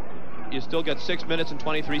points. You still got 6 minutes and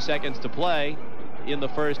 23 seconds to play in the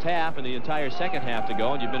first half and the entire second half to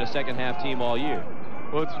go, and you've been a second half team all year.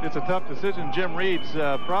 Well, it's a tough decision. Jim Reed's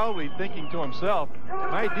probably thinking to himself,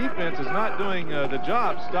 my defense is not doing the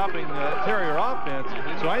job stopping Terrier offense,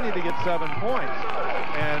 so I need to get 7 points.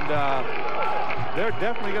 And they're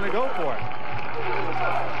definitely going to go for it.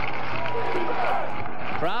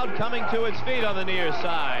 Crowd coming to its feet on the near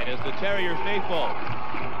side as the Terrier faithful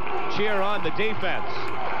cheer on the defense.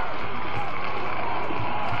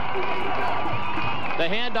 The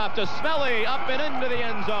handoff to Smelly, up and into the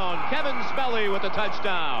end zone. Kevin Smelly with the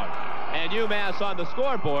touchdown. And UMass on the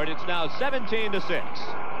scoreboard. It's now 17-6.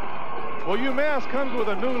 Well, UMass comes with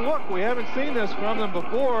a new look. We haven't seen this from them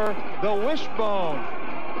before. The wishbone.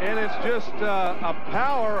 And it's just a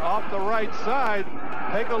power off the right side.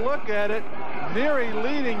 Take a look at it. Neary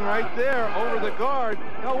leading right there over the guard.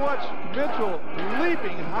 Now watch Mitchell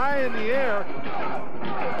leaping high in the air.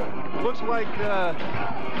 Looks like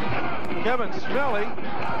Kevin Smelly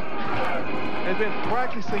has been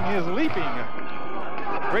practicing his leaping.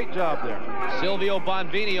 Great job there. Silvio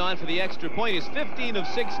Bonvini on for the extra point. He's 15 of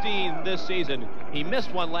 16 this season. He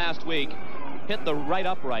missed one last week, hit the right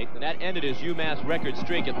upright, and that ended his UMass record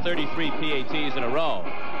streak at 33 PATs in a row.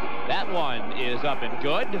 That one is up and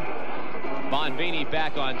good. Bonvini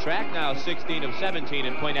back on track, now 16 of 17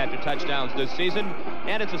 in point after touchdowns this season.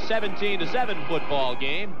 And it's a 17-7 football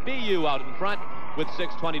game. BU out in front with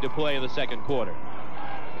 6:20 to play in the second quarter.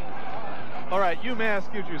 All right,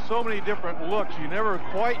 UMass gives you so many different looks. You never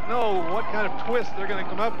quite know what kind of twist they're going to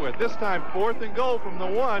come up with. This time, 4th and goal from the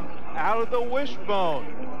 1, out of the wishbone.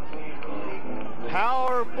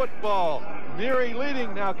 Power football. Neary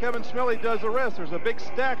leading. Now Kevin Smelly does the rest. There's a big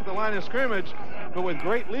stack at the line of scrimmage, but with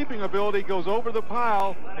great leaping ability, goes over the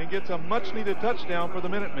pile and gets a much-needed touchdown for the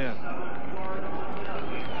Minutemen.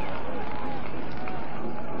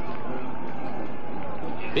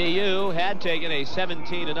 BU had taken a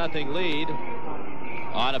 17-0 lead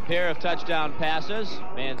on a pair of touchdown passes,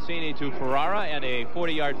 Mancini to Ferrara, and a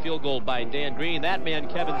 40-yard field goal by Dan Green. That man,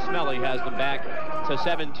 Kevin Smelly, has them back to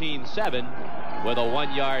 17-7 with a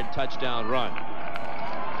 1-yard touchdown run.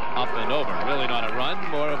 Up and over. Really not a run,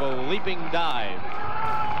 more of a leaping dive.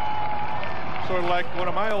 Sort of like one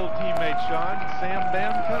of my old teammates, Sean, Sam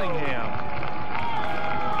Bam Cunningham.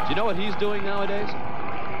 Do you know what he's doing nowadays?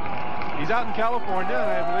 He's out in California,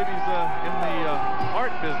 and I believe he's in the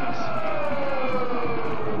art business.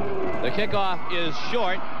 The kickoff is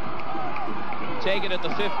short. Taken at the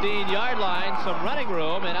 15-yard line. Some running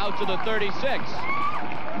room, and out to the 36.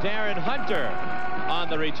 Darren Hunter on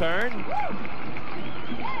the return.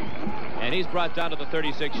 And he's brought down to the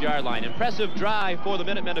 36-yard line. Impressive drive for the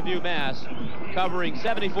Minutemen of UMass, covering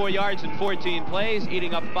 74 yards in 14 plays,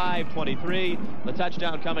 eating up 5:23. The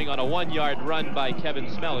touchdown coming on a 1-yard run by Kevin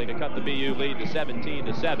Smelly to cut the BU lead to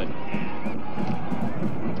 17-7.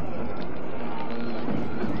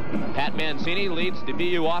 Pat Mancini leads the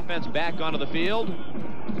BU offense back onto the field.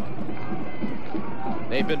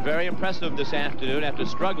 They've been very impressive this afternoon after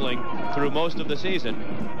struggling through most of the season.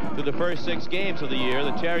 Through the first 6 games of the year,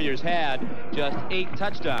 the Terriers had just 8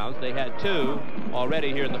 touchdowns. They had 2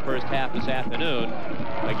 already here in the first half this afternoon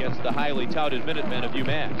against the highly touted Minutemen of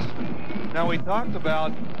UMass. Now, we talked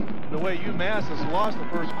about the way UMass has lost the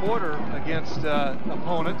first quarter against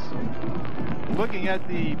opponents. Looking at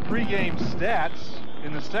the pregame stats,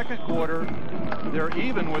 in the second quarter, they're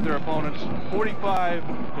even with their opponents,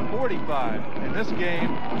 45-45. In this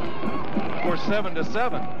game, of course,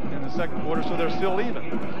 7-7 in the second quarter, so they're still even.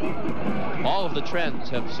 All of the trends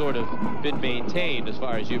have sort of been maintained as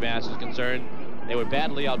far as UMass is concerned. They were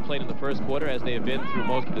badly outplayed in the first quarter, as they have been through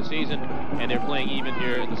most of the season, and they're playing even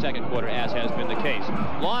here in the second quarter, as has been the case.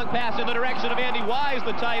 Long pass in the direction of Andy Wise,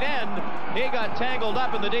 the tight end. He got tangled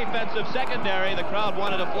up in the defensive secondary. The crowd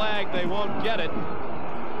wanted a flag. They won't get it.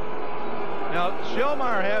 Now,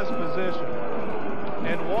 Shellmeyer has position,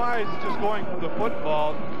 and Wise is just going for the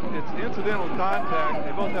football. It's incidental contact.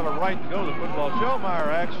 They both have a right to go to the football.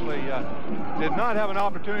 Shellmeyer actually did not have an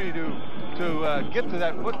opportunity to get to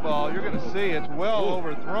that football. You're going to see it's well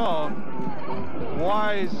overthrown.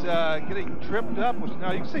 Wise getting tripped up.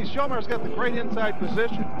 Now, you can see Shellmeyer's got the great inside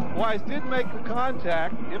position. Wise did make the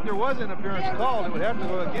contact. If there was interference called, it would have to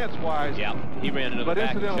go against Wise. Yeah, he ran into the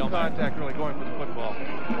back of Shellmeyer. But incidental contact, really going for the football.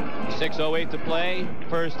 6:08 to play,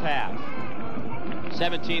 first half.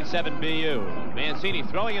 17-7 BU. Mancini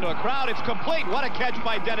throwing into a crowd. It's complete. What a catch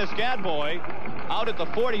by Dennis Gadboy. Out at the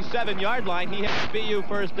 47-yard line, he hits BU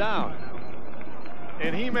first down.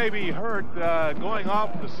 And he may be hurt going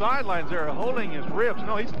off the sidelines there, holding his ribs.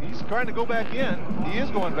 No, he's trying to go back in. He is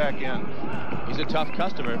going back in. He's a tough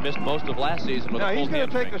customer. Missed most of last season with a full hamstring. Now he's going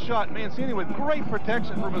to take a shot. Mancini with great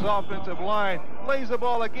protection from his offensive line. Lays the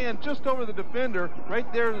ball again just over the defender.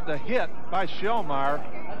 Right there, the hit by Shellmeyer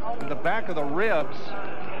in the back of the ribs.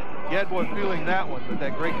 Gadboy feeling that one, but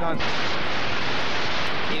that great concept.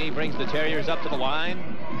 He brings the Terriers up to the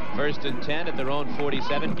line. First and 10 at their own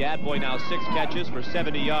 47. Gadboy now 6 catches for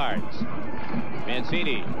 70 yards.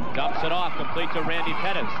 Mancini dumps it off, complete to Randy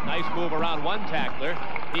Pettis. Nice move around one tackler.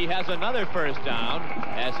 He has another first down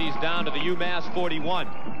as he's down to the UMass 41.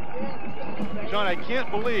 John, I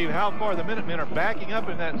can't believe how far the Minutemen are backing up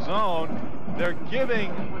in that zone. They're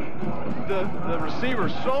giving the receiver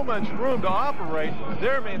so much room to operate.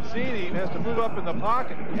 There, Mancini has to move up in the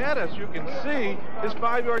pocket. Pettis, you can see, is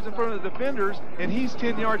 5 yards in front of the defenders, and he's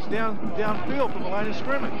 10 yards downfield from the line of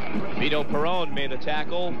scrimmage. Vito Perrone made the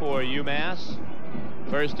tackle for UMass.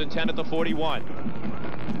 First and 10 at the 41.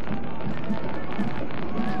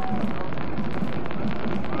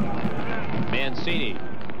 Mancini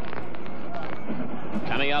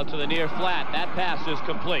coming out to the near flat. That pass is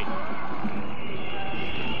complete.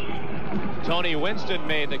 Tony Winston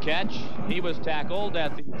made the catch. He was tackled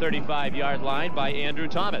at the 35-yard line by Andrew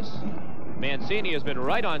Thomas. Mancini has been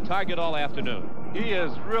right on target all afternoon. He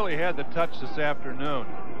has really had the touch this afternoon.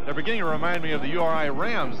 They're beginning to remind me of the URI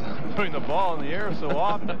Rams, putting the ball in the air so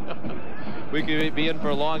often. We could be in for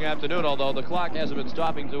a long afternoon, although the clock hasn't been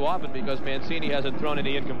stopping too often because Mancini hasn't thrown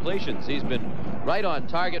any incompletions. He's been right on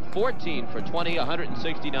target, 14 for 20,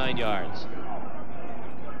 169 yards.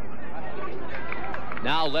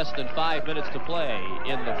 Now less than 5 minutes to play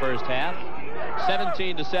in the first half.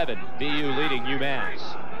 17-7, BU leading UMass.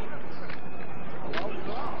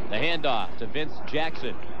 The handoff to Vince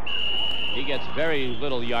Jackson. He gets very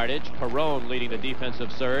little yardage. Perrone leading the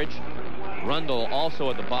defensive surge. Rundle also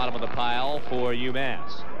at the bottom of the pile for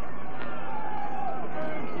UMass.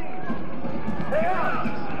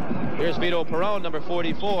 Here's Vito Perrone, number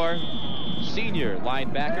 44. senior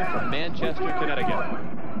linebacker from Manchester, Connecticut.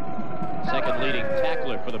 Second leading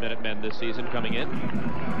tackler for the Minutemen this season coming in.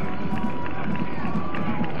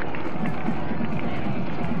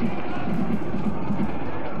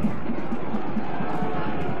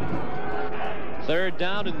 Third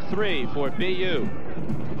down and 3 for BU.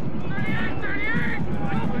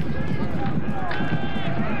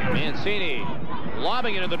 Mancini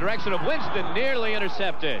lobbing it in the direction of Winston, nearly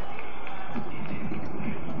intercepted.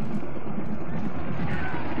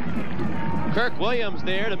 Kirk Williams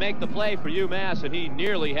there to make the play for UMass, and he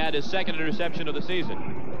nearly had his second interception of the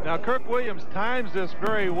season. Now, Kirk Williams times this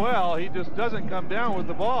very well. He just doesn't come down with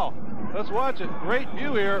the ball. Let's watch it. Great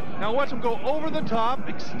view here. Now watch him go over the top,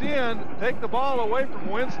 extend, take the ball away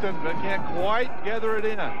from Winston, but can't quite gather it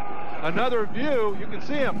in. Another view, you can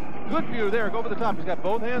see him. Good view there, go over the top. He's got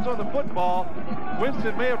both hands on the football.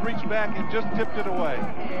 Winston may have reached back and just tipped it away.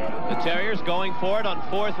 The Terriers going for it on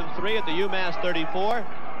 4th and 3 at the UMass 34.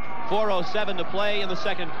 4:07 to play in the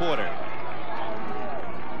second quarter.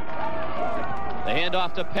 The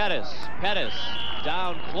handoff to Pettis. Pettis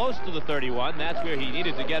down close to the 31. That's where he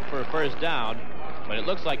needed to get for a first down, but it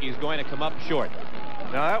looks like he's going to come up short.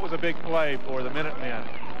 Now that was a big play for the Minutemen.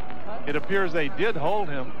 It appears they did hold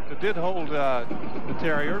him. It did hold the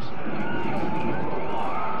Terriers.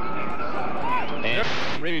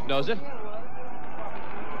 And Reed knows it.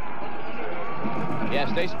 Yes,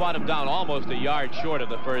 they spot him down almost a yard short of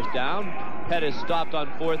the first down. Pettis stopped on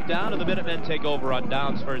 4th down, and the Minutemen take over on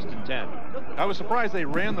downs 1st and 10. I was surprised they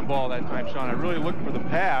ran the ball that time, Sean. I really looked for the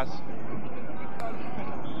pass.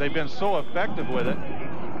 They've been so effective with it.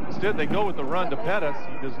 Instead, they go with the run to Pettis.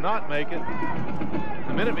 He does not make it.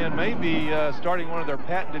 The Minutemen may be starting one of their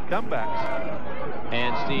patented comebacks.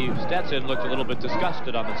 And Steve Stetson looked a little bit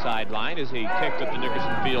disgusted on the sideline as he kicked at the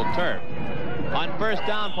Nickerson Field turf. On 1st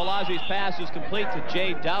down, Palazzi's pass is complete to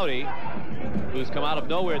Jay Dowdy, who's come out of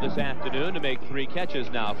nowhere this afternoon to make 3 catches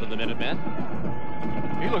now for the Minutemen.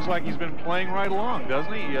 He looks like he's been playing right along,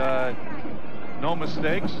 doesn't he? No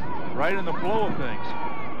mistakes, right in the flow of things.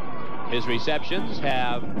 His receptions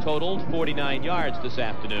have totaled 49 yards this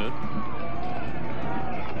afternoon.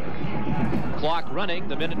 Clock running.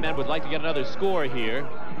 The Minutemen would like to get another score here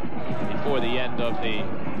before the end of the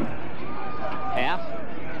half,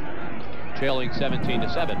 trailing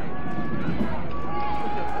 17-7.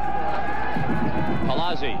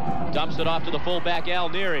 Palazzi dumps it off to the fullback Al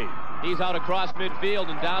Neary. He's out across midfield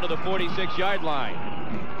and down to the 46-yard line.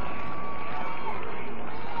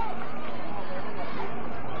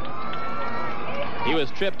 He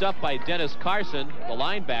was tripped up by Dennis Carson, the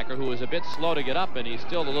linebacker, who was a bit slow to get up, and he's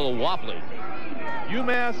still a little wobbly.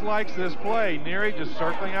 UMass likes this play. Neary just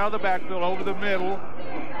circling out of the backfield over the middle.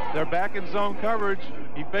 They're back in zone coverage.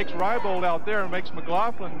 He fakes Rybold out there and makes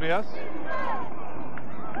McLaughlin miss.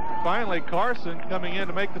 Finally, Carson coming in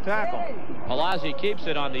to make the tackle. Palazzi keeps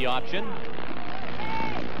it on the option.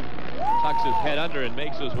 Tucks his head under and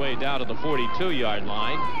makes his way down to the 42-yard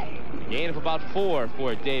line. Gain of about 4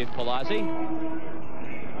 for Dave Palazzi.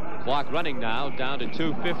 Clock running now, down to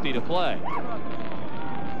 2:50 to play.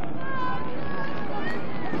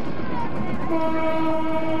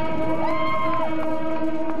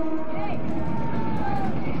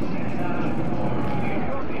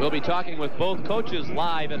 We'll be talking with both coaches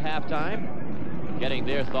live at halftime, getting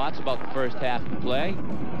their thoughts about the first half of play.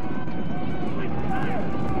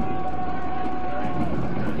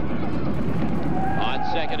 On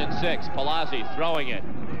 2nd and 6, Palazzi throwing it.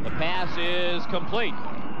 The pass is complete.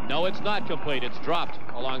 No, it's not complete. It's dropped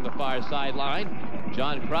along the far sideline.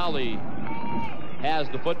 John Crowley has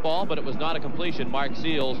the football, but it was not a completion. Mark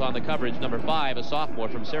Seals on the coverage, number 5, a sophomore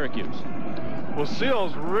from Syracuse. Well,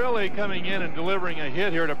 Seals really coming in and delivering a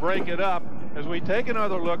hit here to break it up. As we take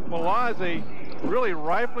another look, Palazzi really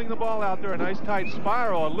rifling the ball out there, a nice tight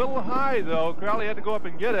spiral. A little high, though. Crowley had to go up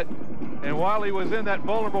and get it. And while he was in that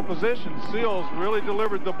vulnerable position, Seals really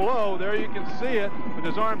delivered the blow. There you can see it. With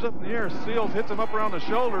his arms up in the air, Seals hits him up around the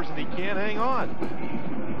shoulders, and he can't hang on.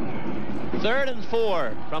 3rd and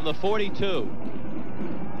 4 from the 42.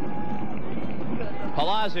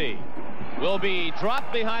 Palazzi will be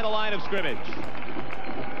dropped behind the line of scrimmage.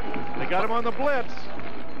 They got him on the blitz.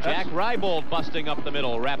 Jack Rybold busting up the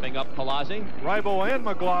middle, wrapping up Palazzi. Rybold and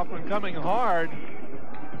McLaughlin coming hard.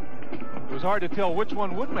 It was hard to tell which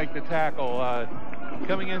one would make the tackle.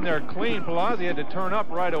 Coming in there clean, Palazzi had to turn up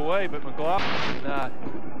right away, but McLaughlin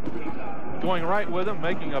going right with him,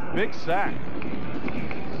 making a big sack.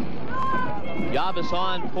 Yavis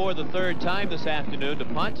on for the 3rd time this afternoon to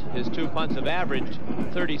punt. His 2 punts have averaged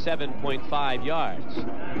 37.5 yards.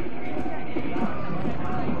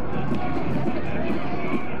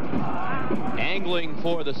 angling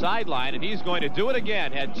for the sideline, and he's going to do it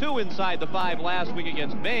again. Had 2 inside the 5 last week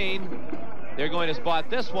against Maine. They're going to spot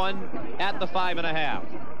this one at the 5.5.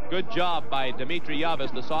 Good job by Dimitri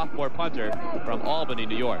Yavis, the sophomore punter from Albany,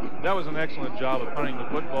 New York. That was an excellent job of punting the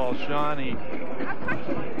football, Sean. He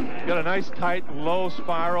got a nice tight low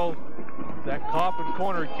spiral, that coffin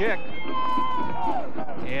corner kick,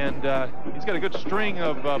 and he's got a good string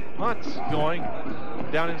of punts going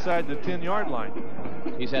down inside the 10-yard line.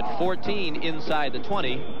 He's had 14 inside the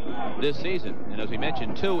 20 this season, and as we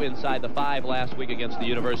mentioned, 2 inside the 5 last week against the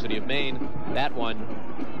University of Maine. That one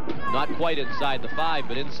not quite inside the 5,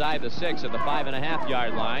 but inside the 6 at the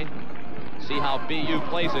 5.5-yard line. See how BU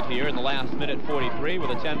plays it here in the last minute 43 with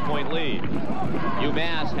a 10-point lead.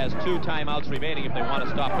 UMass has 2 timeouts remaining if they want to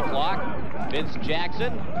stop the clock. Vince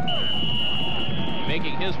Jackson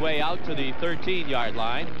making his way out to the 13-yard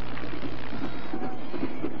line.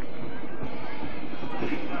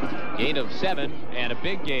 Gain of 7 and a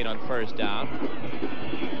big gain on first down.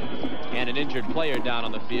 And an injured player down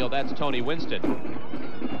on the field. That's Tony Winston.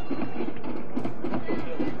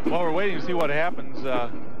 While we're waiting to see what happens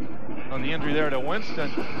on the injury there to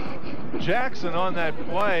Winston, Jackson on that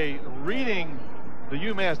play, reading the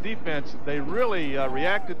UMass defense, they really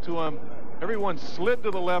reacted to him. Everyone slid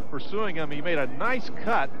to the left pursuing him. He made a nice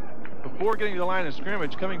cut before getting to the line of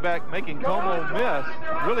scrimmage, coming back, making Como miss,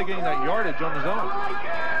 really getting that yardage on his own.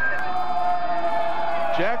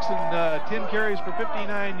 Jackson, 10 carries for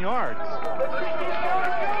 59 yards. All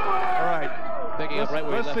right,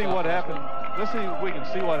 let's see what happened. Let's see if we can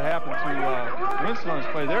see what happened to Winston on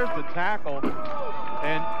this play. There's the tackle,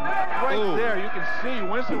 and right there you can see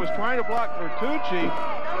Winston was trying to block Bertucci,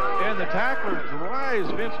 and the tackler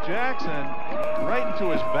drives Vince Jackson right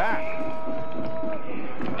into his back.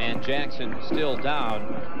 And Jackson still down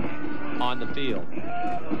on the field.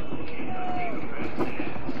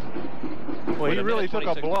 Well, he really took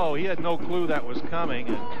a blow. He had no clue that was coming,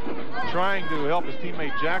 and trying to help his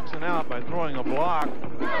teammate Jackson out by throwing a block.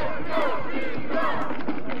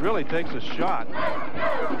 Really takes a shot.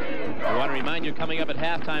 I want to remind you, coming up at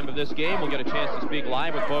halftime of this game, we'll get a chance to speak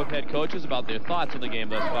live with both head coaches about their thoughts on the game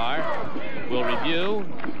thus far. We'll review,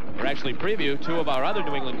 or actually preview, 2 of our other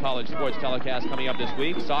New England college sports telecasts coming up this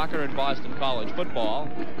week, soccer and Boston College football.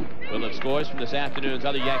 We'll have scores from this afternoon's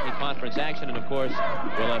other Yankee Conference action, and of course,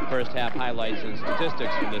 we'll have first half highlights and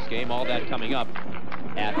statistics from this game. All that coming up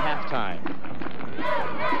at halftime.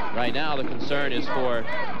 Right now, the concern is for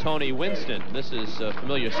Tony Winston. This is a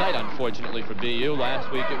familiar sight, unfortunately, for BU.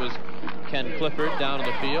 Last week, it was Ken Clifford down on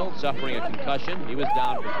the field, suffering a concussion. He was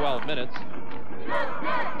down for 12 minutes.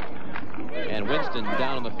 And Winston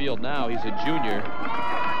down on the field now. He's a junior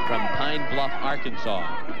from Pine Bluff, Arkansas.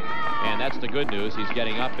 And that's the good news. He's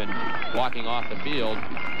getting up and walking off the field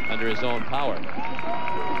under his own power.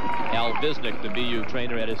 Al Visnick, the BU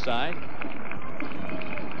trainer, at his side.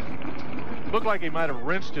 Looked like he might have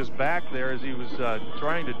wrenched his back there as he was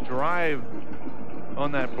trying to drive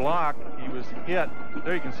on that block. He was hit.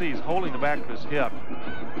 There you can see he's holding the back of his hip.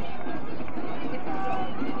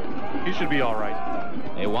 He should be all right.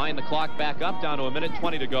 They wind the clock back up, down to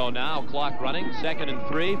 1:20 to go now. Clock running, 2nd and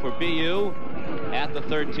 3 for BU at the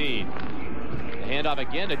 13. The handoff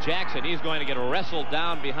again to Jackson. He's going to get wrestled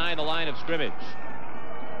down behind the line of scrimmage.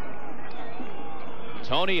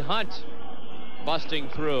 Tony Hunt busting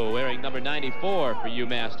through, wearing number 94 for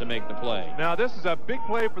UMass to make the play. Now this is a big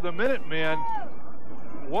play for the Minutemen.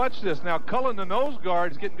 Watch this. Now Cullen, the nose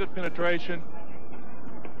guard, is getting good penetration,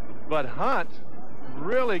 but Hunt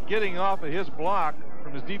really getting off of his block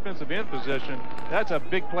from his defensive end position. That's a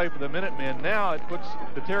big play for the Minutemen. Now it puts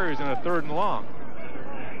the Terriers in a 3rd and long.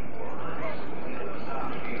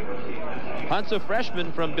 Hunt's a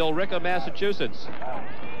freshman from Billerica, Massachusetts.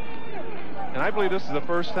 And I believe this is the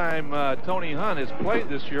first time Tony Hunt has played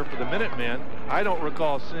this year for the Minutemen. I don't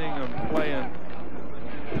recall seeing him play in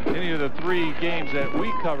any of the 3 games that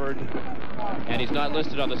we covered. And he's not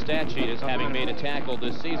listed on the stat sheet as having made a tackle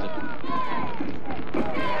this season.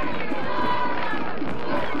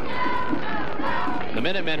 The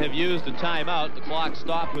Minutemen have used a timeout. The clock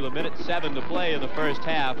stopped with 1:07 to play in the first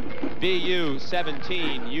half. BU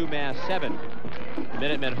 17, UMass 7.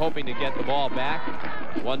 Minutemen hoping to get the ball back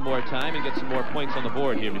one more time and get some more points on the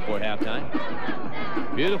board here before halftime.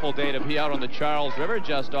 Beautiful day to be out on the Charles River,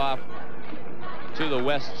 just off to the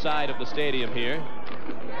west side of the stadium here.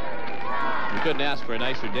 We couldn't ask for a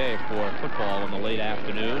nicer day for football in the late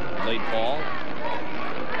afternoon, late fall.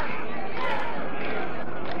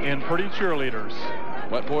 And pretty cheerleaders.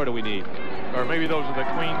 What more do we need? Or maybe those are the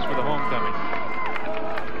queens for the homecoming.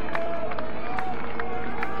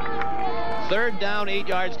 3rd down, 8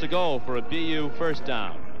 yards to go for a BU first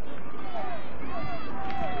down.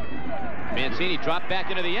 Mancini dropped back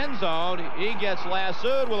into the end zone. He gets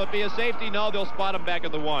lassoed. Will it be a safety? No, they'll spot him back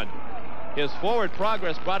at the 1. His forward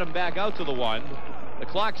progress brought him back out to the 1. The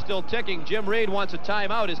clock's still ticking. Jim Reed wants a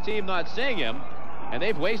timeout. His team not seeing him, and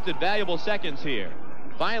they've wasted valuable seconds here.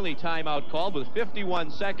 Finally, timeout called with 51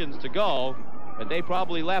 seconds to go, but they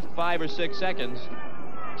probably left 5 or 6 seconds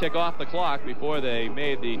tick off the clock before they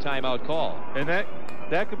made the timeout call. And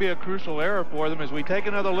that could be a crucial error for them. As we take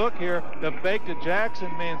another look here, the fake to Jackson.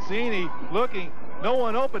 Mancini looking, no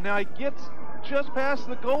one open. Now he gets just past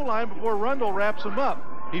the goal line before Rundle wraps him up.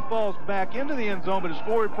 He falls back into the end zone, but his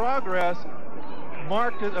forward progress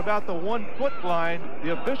marked it about the 1-foot line.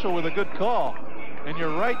 The official with a good call. And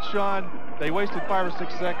you're right, Sean, they wasted 5 or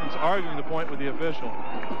 6 seconds arguing the point with the official.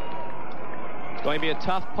 It's going to be a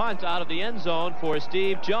tough punt out of the end zone for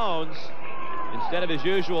Steve Jones. Instead of his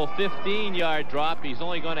usual 15-yard drop, he's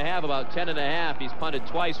only going to have about 10.5. He's punted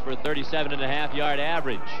twice for a 37.5-yard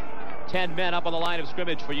average. 10 men up on the line of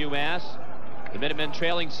scrimmage for UMass. The Minutemen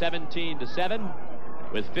trailing 17-7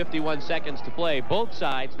 with 51 seconds to play. Both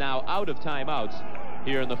sides now out of timeouts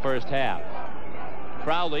here in the first half.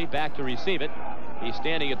 Crowley back to receive it. He's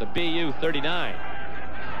standing at the BU 39.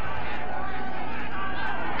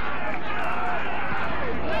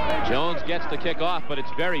 Jones gets the kick off, but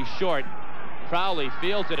it's very short. Crowley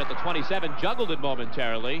fields it at the 27, juggled it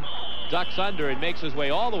momentarily, ducks under, and makes his way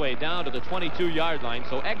all the way down to the 22-yard line.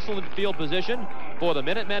 So excellent field position for the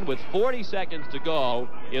Minutemen with 40 seconds to go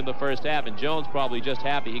in the first half, and Jones probably just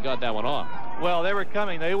happy he got that one off. Well, they were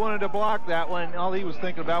coming. They wanted to block that one. All he was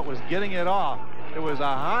thinking about was getting it off. It was a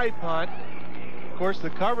high punt. Of course,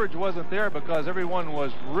 the coverage wasn't there because everyone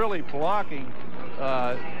was really blocking,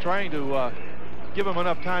 trying to give him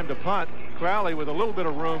enough time to punt. Crowley, with a little bit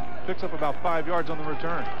of room, picks up about 5 yards on the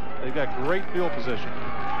return. They've got great field position.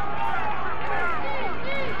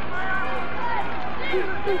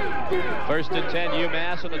 First and 10,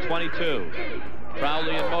 UMass on the 22.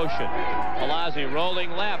 Crowley in motion. Palazzi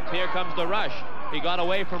rolling left. Here comes the rush. He got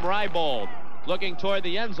away from Rybold, looking toward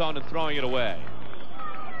the end zone and throwing it away.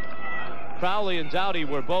 Crowley and Dowdy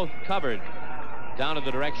were both covered down in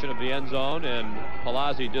the direction of the end zone, and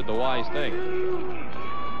Palazzi did the wise thing.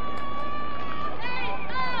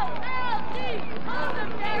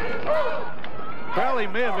 Crowley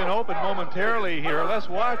may have been open momentarily here. Let's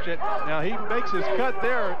watch it. Now he makes his cut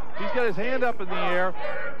there. He's got his hand up in the air.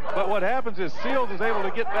 But what happens is Seals is able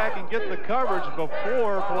to get back and get the coverage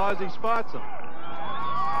before Palazzi spots him.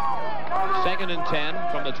 Second and 10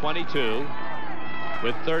 from the 22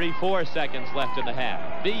 with 34 seconds left in the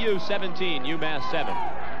half. BU 17, UMass 7.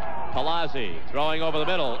 Palazzi throwing over the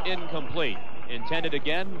middle, incomplete. Intended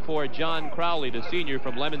again for John Crowley, the senior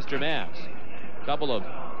from Leominster, Mass. Couple of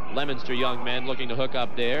Leominster young men looking to hook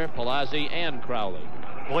up there, Palazzi and Crowley.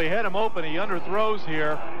 Well, he had him open. He underthrows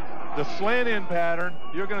here. The slant-in pattern,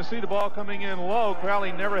 you're going to see the ball coming in low.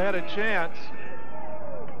 Crowley never had a chance,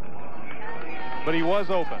 but he was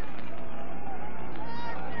open.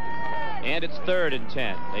 And it's third and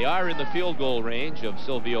 10. They are in the field goal range of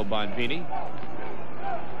Silvio Bonvini,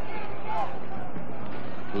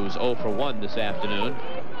 who's 0 for 1 this afternoon.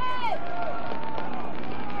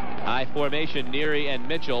 High formation, Neary and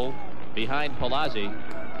Mitchell behind Palazzi.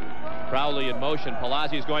 Crowley in motion.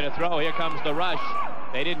 Palazzi's going to throw. Here comes the rush.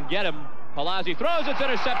 They didn't get him. Palazzi throws. It's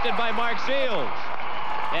intercepted by Mark Seals.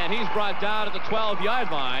 And he's brought down at the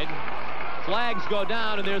 12-yard line. Flags go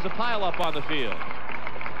down, and there's a pileup on the field.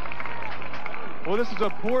 Well, this is a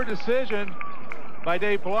poor decision by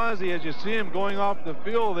Dave Palazzi. As you see him going off the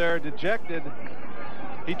field there, dejected.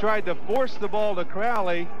 He tried to force the ball to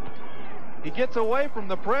Crowley. He gets away from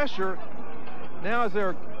the pressure. Now as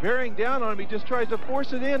they're bearing down on him, he just tries to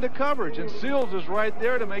force it into coverage, and Seals is right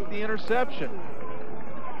there to make the interception.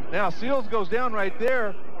 Now Seals goes down right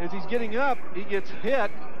there. As he's getting up, he gets hit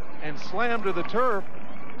and slammed to the turf,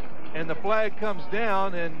 and the flag comes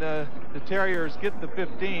down, and the Terriers get the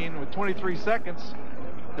 15 with 23 seconds.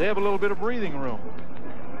 They have a little bit of breathing room.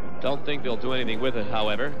 Don't think they'll do anything with it,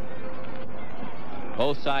 however.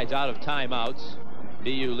 Both sides out of timeouts.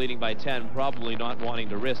 BU leading by 10, probably not wanting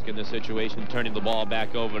to risk in this situation turning the ball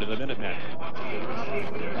back over to the Minutemen.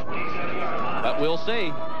 But we'll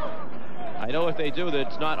see. I know if they do that,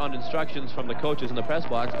 it's not on instructions from the coaches in the press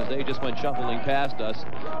box, because they just went shuffling past us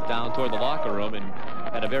down toward the locker room and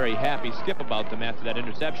had a very happy skip about them after that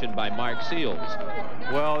interception by Mark Seals.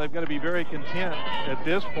 Well, they've got to be very content at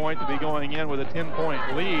this point to be going in with a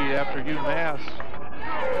 10-point lead after UMass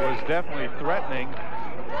was definitely threatening.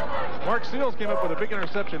 Mark Seals came up with a big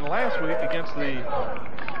interception last week against the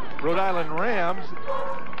Rhode Island Rams.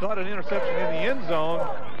 Caught an interception in the end zone.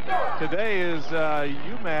 Today is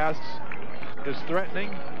UMass is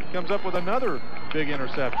threatening. comes up with another big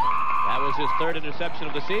interception. That was his third interception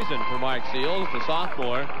of the season for Mark Seals, the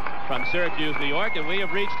sophomore from Syracuse, New York. And we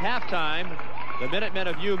have reached halftime. The Minutemen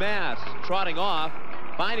of UMass trotting off,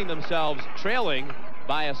 finding themselves trailing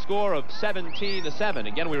by a score of 17-7.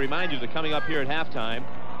 Again, we remind you that coming up here at halftime,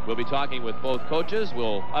 we'll be talking with both coaches.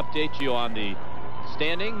 We'll update you on the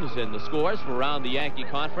standings and the scores from around the Yankee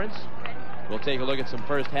Conference. We'll take a look at some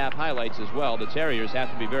first half highlights as well. The Terriers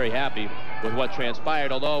have to be very happy with what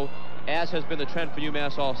transpired, although, as has been the trend for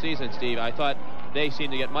UMass all season, Steve, I thought they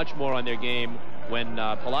seemed to get much more on their game when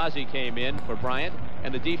Palazzi came in for Bryant,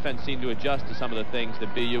 and the defense seemed to adjust to some of the things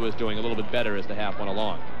that BU was doing a little bit better as the half went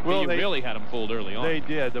along. Well, BU really had them fooled early on. They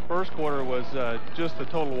did. The first quarter was just a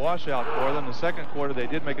total washout for them. The second quarter, they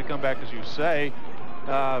did make a comeback, as you say,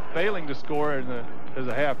 failing to score as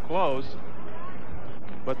the half closed.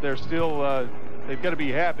 But they're still, they've got to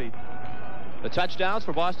be happy. The touchdowns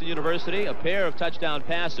for Boston University, a pair of touchdown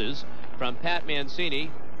passes from Pat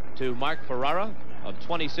Mancini to Mark Ferrara of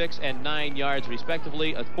 26 and 9 yards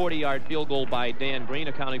respectively. A 40-yard field goal by Dan Green,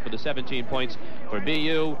 accounting for the 17 points for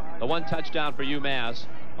BU. The one touchdown for UMass,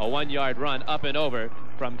 a 1-yard run up and over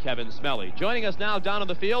from Kevin Smelly. Joining us now down on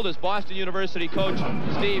the field is Boston University coach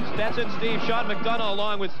Steve Stetson. Steve, Sean McDonough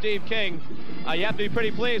along with Steve King. You have to be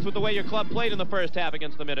pretty pleased with the way your club played in the first half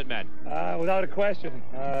against the Minutemen. Without a question.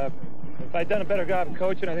 If I'd done a better job of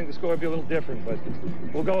coaching, I think the score would be a little different, but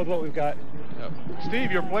we'll go with what we've got.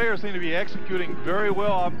 Steve, your players seem to be executing very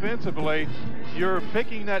well offensively. You're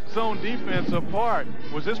picking that zone defense apart.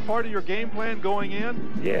 Was this part of your game plan going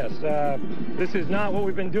in? Yes. This is not what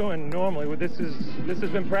we've been doing normally. This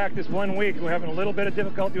has been practiced 1 week. We're having a little bit of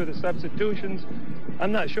difficulty with the substitutions.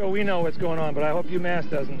 I'm not sure we know what's going on, but I hope UMass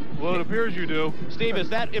doesn't. Well, it appears you do. Steve, is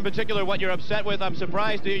that in particular what you're upset with? I'm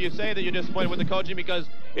surprised to hear you say that you're disappointed with the coaching, because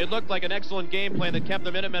it looked like an excellent game plan that kept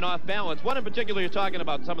the Minutemen off balance. What in particular you're talking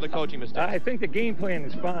about, some of the coaching mistakes? I think the game plan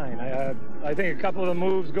is fine. I think a couple of the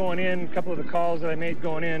moves going in, a couple of the calls that I made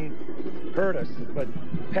going in hurt us. But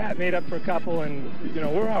Pat made up for a couple, and, you know,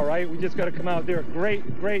 we're all right. We just got to come out. They're a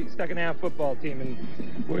great, great second-half football team, and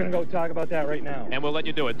we're going to go talk about that right now. And we'll let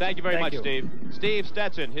you do it. Thank you very much, Steve. Steve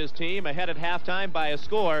Stetson, his team ahead at halftime by a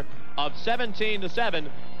score of 17-7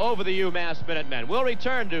 over the UMass Minutemen. We'll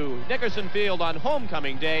return to Nickerson Field on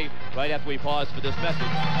homecoming day right after we pause for this message.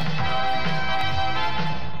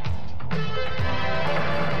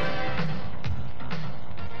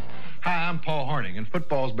 Hi, I'm Paul Horning, and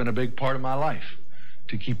football's been a big part of my life.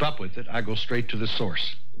 To keep up with it, I go straight to the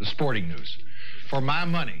source, the sporting news. For my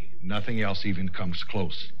money, nothing else even comes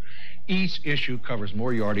close. Each issue covers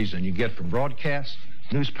more yardage than you get from broadcasts,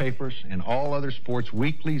 newspapers, and all other sports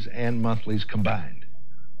weeklies and monthlies combined.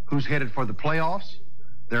 Who's headed for the playoffs,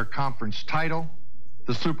 their conference title,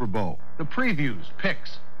 the Super Bowl, the previews,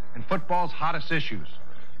 picks, and football's hottest issues.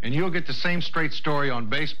 And you'll get the same straight story on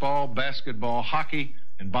baseball, basketball, hockey,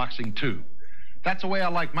 and boxing too. That's the way I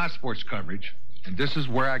like my sports coverage, and this is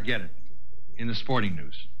where I get it, in the sporting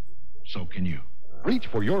news. So can you. Reach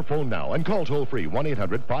for your phone now and call toll-free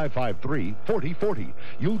 1-800-553-4040.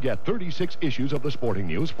 You'll get 36 issues of the sporting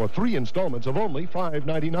news for 3 installments of only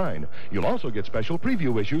 $5.99. You'll also get special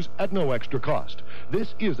preview issues at no extra cost.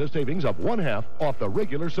 This is a savings of 1/2 off the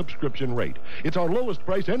regular subscription rate. It's our lowest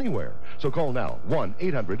price anywhere. So call now,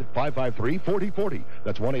 1-800-553-4040.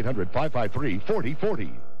 That's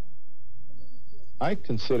 1-800-553-4040. I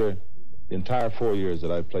consider the entire 4 years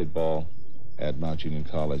that I've played ball at Mount Union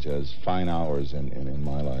College as fine hours in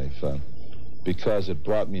my life, because it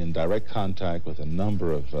brought me in direct contact with a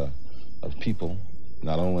number of people,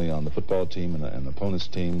 not only on the football team and opponents'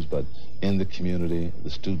 teams, but in the community,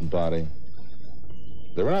 the student body.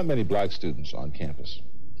 There were not many black students on campus.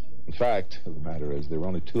 In fact, the matter is, there were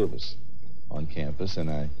only 2 of us on campus, and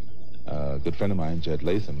a good friend of mine, Jed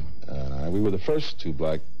Latham, and I, we were the first 2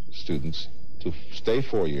 black students to stay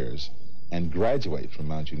 4 years and graduate from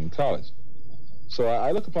Mount Union College. So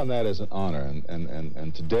I look upon that as an honor,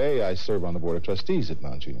 and today I serve on the Board of Trustees at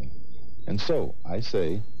Mount Union. And so I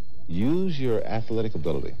say, use your athletic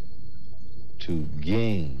ability to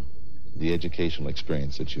gain the educational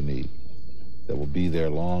experience that you need, that will be there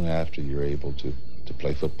long after you're able to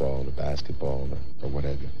play football or basketball or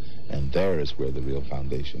whatever. And there is where the real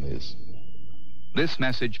foundation is. This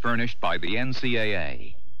message furnished by the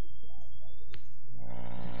NCAA.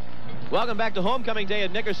 Welcome back to homecoming day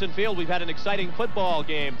at Nickerson Field. We've had an exciting football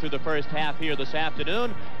game through the first half here this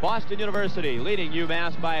afternoon. Boston University leading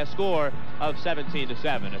UMass by a score of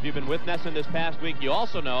 17-7. If you've been with Nesson this past week, you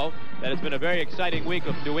also know that it's been a very exciting week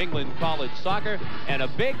of New England college soccer and a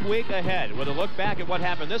big week ahead. With a look back at what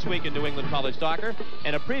happened this week in New England college soccer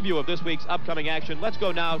and a preview of this week's upcoming action, let's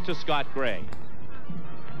go now to Scott Gray.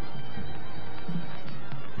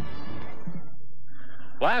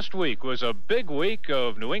 Last week was a big week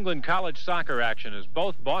of New England college soccer action as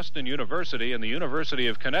both Boston University and the University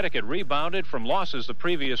of Connecticut rebounded from losses the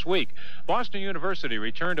previous week. Boston University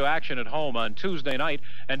returned to action at home on Tuesday night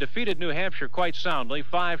and defeated New Hampshire quite soundly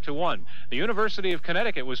 5-1. The University of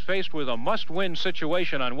Connecticut was faced with a must-win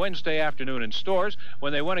situation on Wednesday afternoon in Stores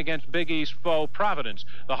when they went against Big East foe Providence.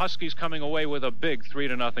 The Huskies coming away with a big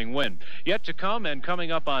 3-0 win. Yet to come, and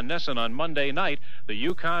coming up on Nesson on Monday night, the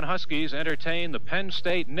UConn Huskies entertain the Penn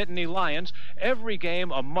State Nittany Lions. Every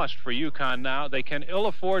game a must for UConn now. They can ill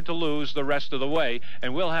afford to lose the rest of the way,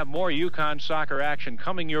 and we'll have more UConn soccer action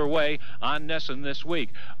coming your way on Nesson this week.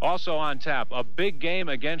 Also on tap, a big game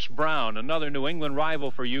against Brown, another New England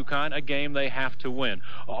rival for UConn, a game they have to win.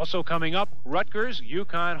 Also coming up, Rutgers,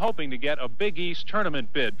 UConn hoping to get a Big East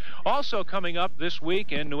tournament bid. Also coming up this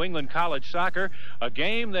week in New England college soccer, a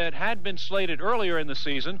game that had been slated earlier in the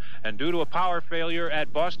season, and due to a power failure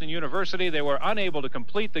at Boston University, they were unable to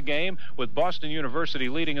complete the game, with Boston University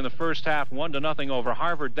leading in the first half 1-0 over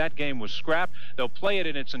Harvard. That game was scrapped. They'll play it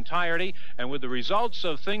in its entirety, and with the results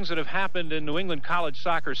of things that have happened in New England college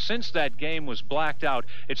soccer since that game was blacked out,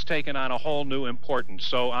 it's taken on a whole new importance.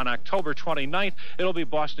 So on October 29th, it'll be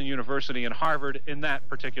Boston University and Harvard in that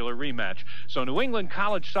particular rematch. So New England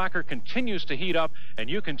college soccer continues to heat up, and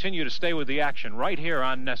you continue to stay with the action right here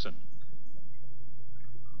on Nesson.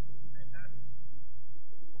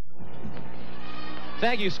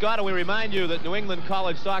 Thank you, Scott, and we remind you that New England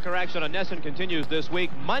college soccer action on Nesson continues this week.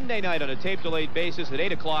 Monday night on a tape-delayed basis at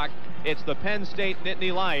 8 o'clock, it's the Penn State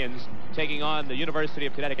Nittany Lions taking on the University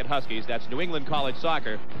of Connecticut Huskies. That's New England college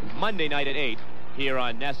soccer, Monday night at 8 here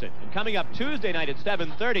on Nesson. And coming up Tuesday night at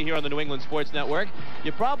 7:30 here on the New England Sports Network,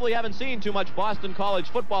 you probably haven't seen too much Boston college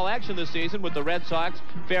football action this season with the Red Sox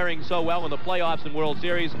faring so well in the playoffs and World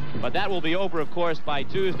Series, but that will be over, of course, by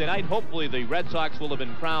Tuesday night. Hopefully the Red Sox will have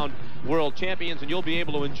been crowned world champions, and you'll be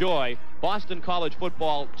able to enjoy Boston college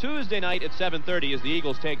football Tuesday night at 7:30 as the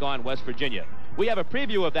Eagles take on West Virginia. We have a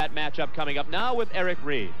preview of that matchup coming up now with Eric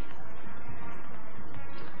Reed.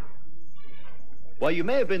 While you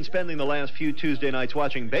may have been spending the last few Tuesday nights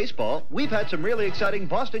watching baseball, we've had some really exciting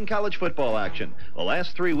Boston college football action. The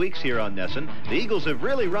last 3 weeks here on Nesson, the Eagles have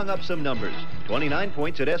really rung up some numbers. 29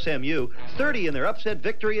 points at SMU, 30 in their upset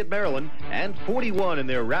victory at Maryland, and 41 in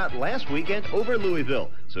their rout last weekend over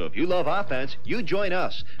Louisville. So if you love offense, you join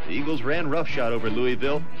us. The Eagles ran roughshod over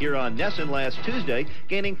Louisville here on Nesson last Tuesday,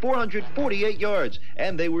 gaining 448 yards,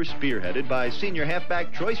 and they were spearheaded by senior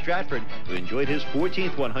halfback Troy Stratford, who enjoyed his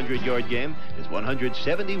 14th 100-yard game. His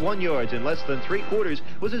 171 yards in less than 3 quarters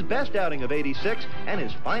was his best outing of 86 and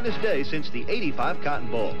his finest day since the 85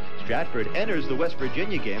 Cotton Bowl. Stratford enters the West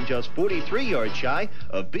Virginia game just 43 yards shy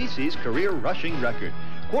of BC's career rushing record.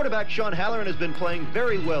 Quarterback Sean Halloran has been playing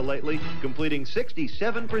very well lately, completing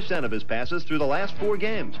 67% of his passes through the last 4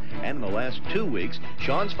 games. And in the last 2 weeks,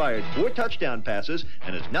 Sean's fired 4 touchdown passes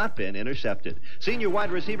and has not been intercepted. Senior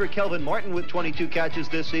wide receiver Kelvin Martin with 22 catches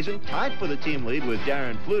this season, tied for the team lead with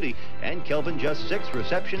Darren Flutie, and Kelvin just 6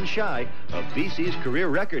 receptions shy of BC's career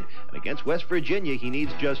record. And against West Virginia, he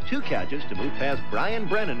needs just 2 catches to move past Brian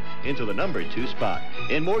Brennan into the number 2 spot.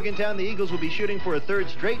 In Morgantown, the Eagles will be shooting for a 3rd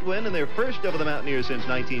straight win and their first over the Mountaineers since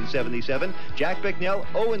 1977. Jack Bicknell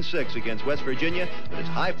 0-6 against West Virginia, but his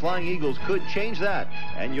high-flying Eagles could change that,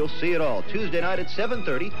 and you'll see it all Tuesday night at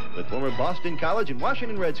 7:30 with former Boston College and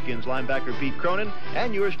Washington Redskins linebacker Pete Cronin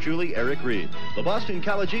and yours truly, Eric Reed. The Boston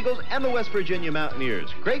College Eagles and the West Virginia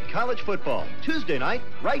Mountaineers. Great college football Tuesday night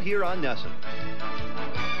right here on Nesson.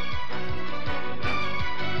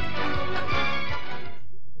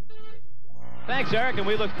 Thanks, Eric, and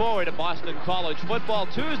we look forward to Boston College football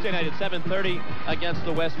Tuesday night at 7:30 against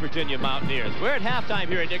the West Virginia Mountaineers. We're at halftime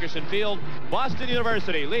here at Nickerson Field. Boston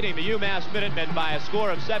University leading the UMass Minutemen by a score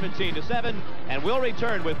of 17-7, and we'll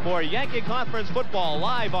return with more Yankee Conference football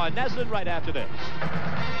live on Nesson right after this.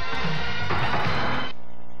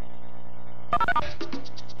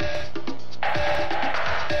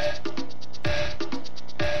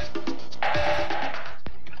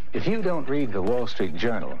 If you don't read the Wall Street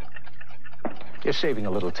Journal, you're saving a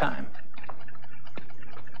little time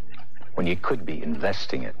when you could be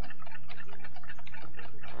investing it.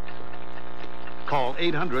 Call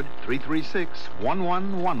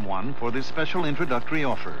 800-336-1111 for this special introductory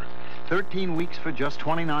offer. 13 weeks for just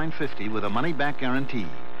 $29.50 with a money-back guarantee.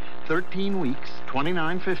 13 weeks,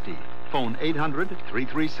 $29.50. Phone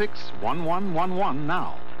 800-336-1111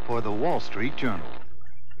 now for the Wall Street Journal.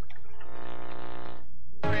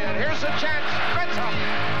 And here's a chance.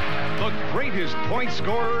 Looked 3 greatest point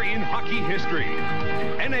scorer in hockey history.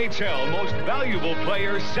 NHL Most Valuable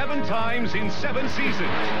Player 7 times in 7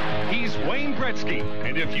 seasons. He's Wayne Gretzky,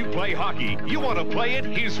 and if you play hockey, you want to play it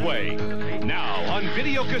his way. Now, on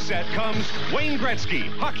video cassette comes Wayne Gretzky,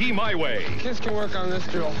 Hockey My Way. Kids can work on this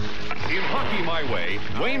drill. In Hockey My Way,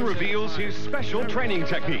 Wayne reveals his special training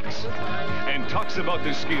techniques and talks about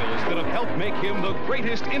the skills that have helped make him the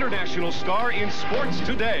greatest international star in sports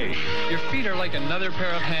today. Your feet are like another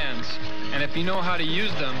pair of hands, and if you know how to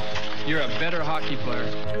use them, you're a better hockey player.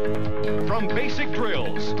 From basic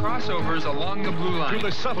drills, crossovers along the blue line, to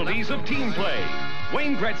the subtleties of team play,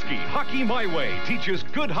 Wayne Gretzky, Hockey My Way, teaches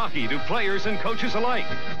good hockey to players and coaches alike.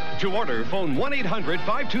 To order, phone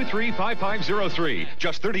 1-800-523-5503.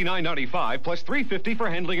 Just $39.95 plus $3.50 for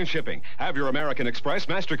handling and shipping. Have your American Express,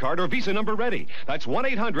 MasterCard, or Visa number ready. That's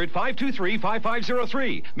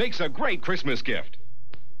 1-800-523-5503. Makes a great Christmas gift.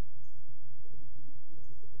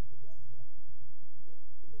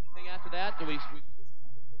 After that, do we...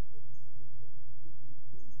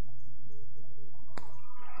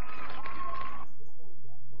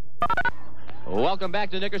 Welcome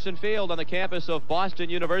back to Nickerson Field on the campus of Boston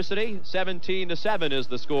University. 17-7 is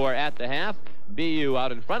the score at the half. BU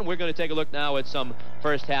out in front. We're going to take a look now at some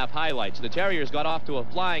first half highlights. The Terriers got off to a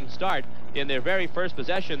flying start in their very first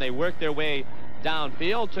possession. They worked their way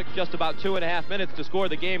downfield. Took just about 2.5 minutes to score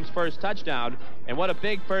the game's first touchdown. And what a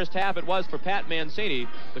big first half it was for Pat Mancini.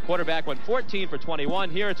 The quarterback went 14 for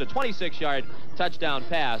 21. Here it's a 26-yard touchdown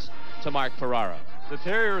pass to Mark Ferrara. The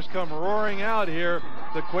Terriers come roaring out here.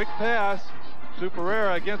 The quick pass to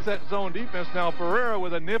Ferrara against that zone defense. Now Ferrara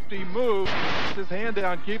with a nifty move, puts his hand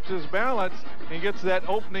down, keeps his balance, and gets that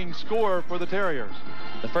opening score for the Terriers.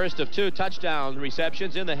 The first of 2 touchdown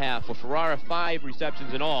receptions in the half for Ferrara, 5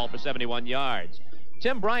 receptions in all for 71 yards.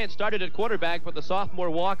 Tim Bryant started at quarterback, but the sophomore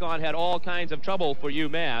walk-on had all kinds of trouble for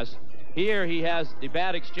UMass. Here he has the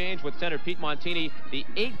bad exchange with center Pete Montini, the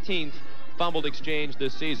 18th fumbled exchange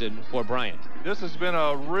this season for Bryant. This has been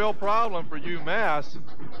a real problem for UMass,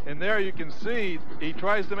 and there you can see he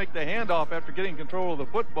tries to make the handoff after getting control of the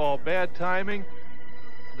football. Bad timing.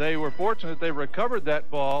 They were fortunate they recovered that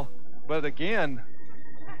ball, but again,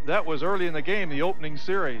 that was early in the game, the opening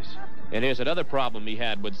series. And here's another problem he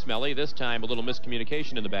had with Smelly, this time a little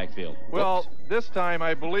miscommunication in the backfield. Well, this time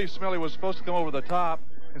I believe Smelly was supposed to come over the top.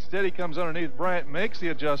 Instead, he comes underneath. Bryant makes the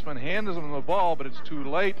adjustment, hands him the ball, but it's too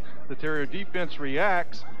late. The Terrier defense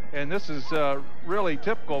reacts, and this is really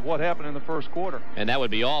typical of what happened in the first quarter. And that would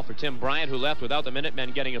be all for Tim Bryant, who left without the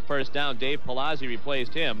Minutemen getting a first down. Dave Palazzi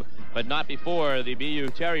replaced him, but not before the BU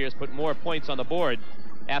Terriers put more points on the board.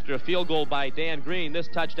 After a field goal by Dan Green, this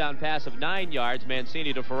touchdown pass of 9 yards,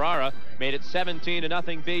 Mancini to Ferrara, made it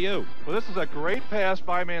 17-0 BU. Well, this is a great pass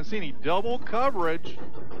by Mancini. Double coverage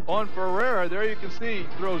on Ferrara. There you can see,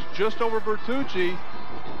 throws just over Bertucci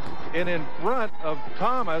and in front of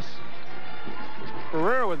Thomas.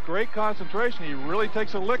 Ferrara with great concentration. He really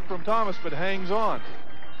takes a lick from Thomas, but hangs on.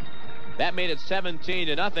 That made it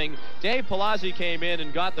 17-0. Dave Palazzi came in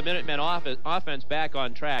and got the Minutemen offense back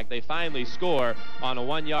on track. They finally score on a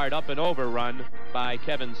 1-yard up and over run by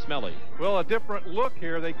Kevin Smelly. Well, a different look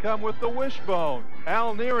here. They come with the wishbone.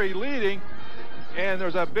 Al Neary leading, and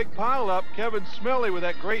there's a big pile up. Kevin Smelly with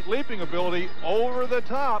that great leaping ability over the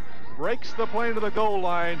top breaks the plane to the goal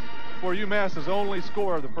line for UMass's only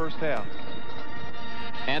score of the first half.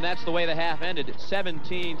 And that's the way the half ended,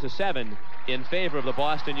 17-7 in favor of the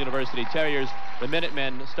Boston University Terriers. The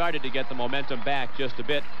Minutemen started to get the momentum back just a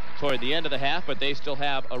bit toward the end of the half, but they still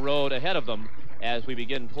have a road ahead of them as we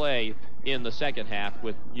begin play in the second half,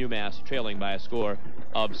 with UMass trailing by a score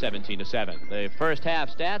of 17-7. The first half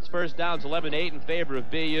stats: first downs 11-8 in favor of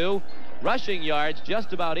BU. Rushing yards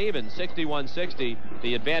just about even, 61-60,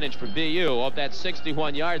 the advantage for BU. Of that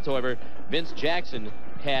 61 yards, however, Vince Jackson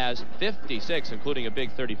has 56, including a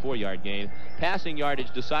big 34-yard gain. Passing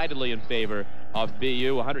yardage decidedly in favor of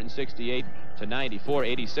BU, 168 to 94,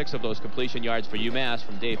 86 of those completion yards for UMass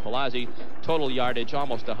from Dave Palazzi. Total yardage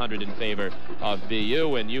almost 100 in favor of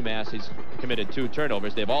BU, and UMass has committed 2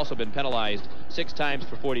 turnovers. They've also been penalized 6 times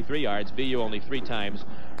for 43 yards, BU only 3 times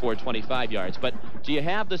for 25 yards. But do you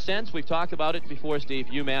have the sense, we've talked about it before, Steve,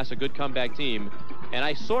 UMass a good comeback team, and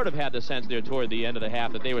I sort of had the sense there toward the end of the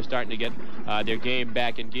half that they were starting to get their game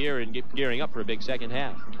back in gear and gearing up for a big second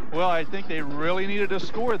half. Well, I think they really needed a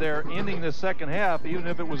score there ending the second half. Even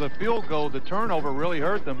if it was a field goal, the turnover really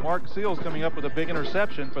hurt them. Mark Seals coming up with a big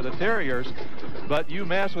interception for the Terriers, but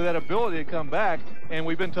UMass with that ability to come back. And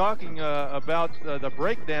we've been talking about the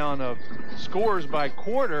breakdown of scores by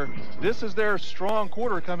quarter. This is their strong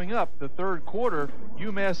quarter coming up. The third quarter,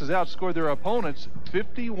 UMass has outscored their opponents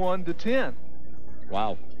 51-10.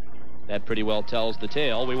 Wow. That pretty well tells the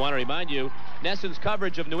tale. We want to remind you, Nesson's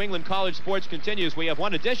coverage of New England college sports continues. We have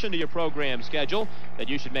one addition to your program schedule that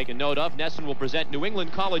you should make a note of. Nesson will present New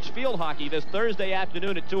England college field hockey this Thursday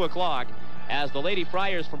afternoon at 2 o'clock as the Lady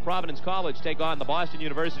Friars from Providence College take on the Boston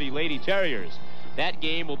University Lady Terriers. That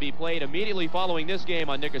game will be played immediately following this game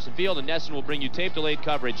on Nickerson Field, and Nesson will bring you tape-delayed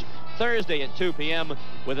coverage Thursday at 2 p.m.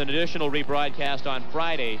 with an additional rebroadcast on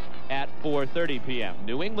Friday at 4:30 p.m.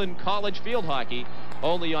 New England college field hockey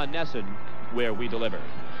only on Nesson, where we deliver.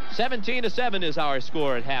 17-7 is our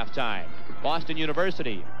score at halftime. Boston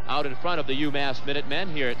University out in front of the UMass Minutemen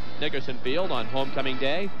here at Nickerson Field on homecoming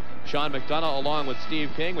day. Sean McDonough along with Steve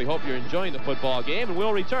King. We hope you're enjoying the football game, and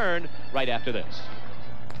we'll return right after this.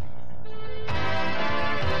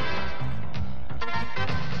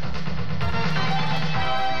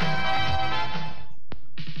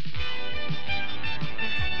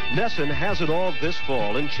 Nesson has it all this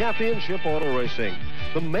fall in championship auto racing.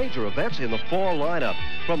 The major events in the fall lineup,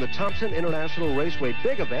 from the Thompson International Raceway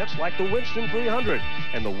big events like the Winston 300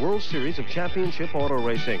 and the World Series of Championship Auto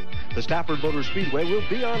Racing. The Stafford Motor Speedway will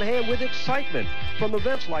be on hand with excitement from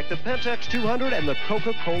events like the Pentex 200 and the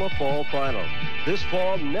Coca-Cola Fall Final. This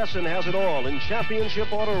fall, Nesson has it all in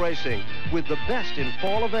championship auto racing with the best in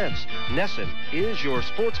fall events. Nesson is your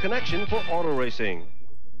sports connection for auto racing.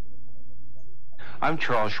 I'm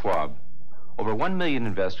Charles Schwab. Over 1 million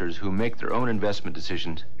investors who make their own investment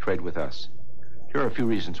decisions trade with us. Here are a few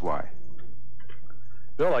reasons why.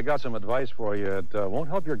 Bill, I got some advice for you. It won't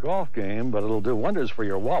help your golf game, but it'll do wonders for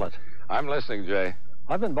your wallet. I'm listening, Jay.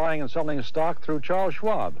 I've been buying and selling stock through Charles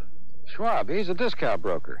Schwab. Schwab, he's a discount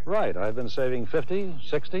broker. Right. I've been saving 50,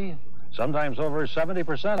 60, sometimes over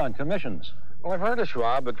 70% on commissions. Well, I've heard of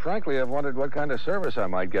Schwab, but frankly, I've wondered what kind of service I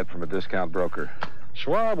might get from a discount broker.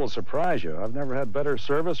 Schwab will surprise you. I've never had better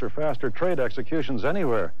service or faster trade executions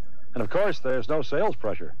anywhere. And, of course, there's no sales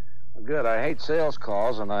pressure. Good. I hate sales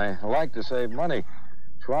calls, and I like to save money.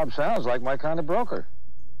 Schwab sounds like my kind of broker.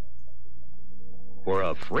 For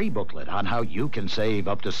a free booklet on how you can save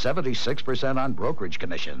up to 76% on brokerage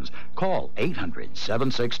commissions, call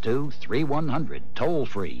 800-762-3100,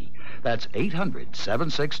 toll-free. That's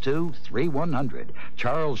 800-762-3100.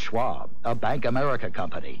 Charles Schwab, a Bank America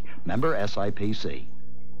company. Member SIPC.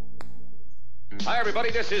 Hi,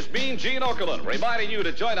 everybody. This is Mean Gene Okerlund reminding you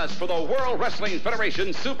to join us for the World Wrestling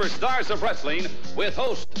Federation Superstars of Wrestling with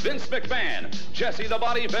host Vince McMahon, Jesse the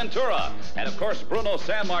Body Ventura, and, of course, Bruno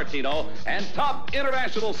Sammartino, and top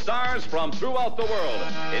international stars from throughout the world,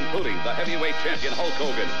 including the heavyweight champion Hulk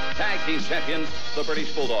Hogan, tag team champions, the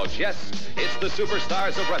British Bulldogs. Yes, it's the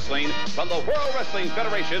Superstars of Wrestling from the World Wrestling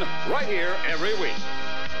Federation right here every week.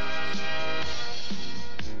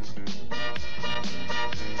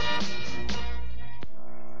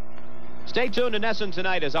 Stay tuned to Nesson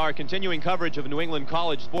tonight as our continuing coverage of New England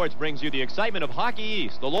college sports brings you the excitement of Hockey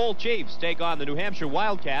East. The Lowell Chiefs take on the New Hampshire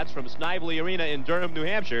Wildcats from Snively Arena in Durham, New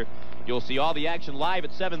Hampshire. You'll see all the action live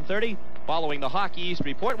at 7:30 following the Hockey East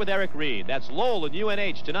report with Eric Reed. That's Lowell and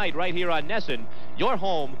UNH tonight right here on Nesson, your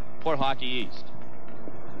home for Hockey East.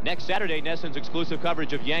 Next Saturday, Nesson's exclusive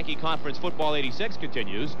coverage of Yankee Conference Football 86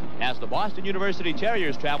 continues as the Boston University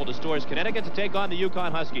Terriers travel to Storrs, Connecticut to take on the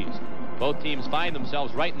Yukon Huskies. Both teams find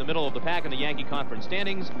themselves right in the middle of the pack in the Yankee Conference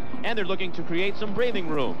standings, and they're looking to create some breathing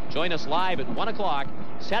room. Join us live at 1 o'clock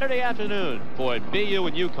Saturday afternoon for BU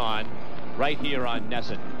and Yukon right here on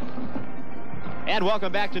Nesson. And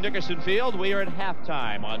welcome back to Nickerson Field. We are at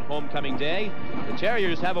halftime on homecoming day. The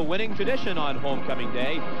Terriers have a winning tradition on homecoming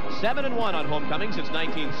day. 7-1 on homecoming since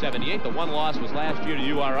 1978. The one loss was last year to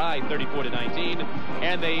URI, 34-19.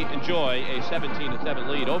 And they enjoy a 17-7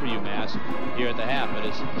 lead over UMass here at the half. But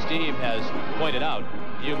as Steve has pointed out,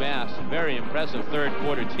 UMass, a very impressive third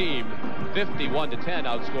quarter team, 51-10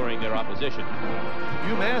 outscoring their opposition.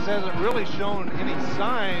 UMass hasn't really shown any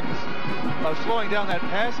signs of slowing down that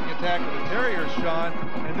passing attack of the Terriers, Sean,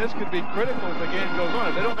 and this could be critical as the game goes on.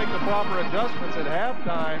 If they don't make the proper adjustments at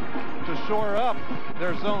halftime to shore up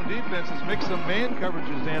their zone defenses, mix some man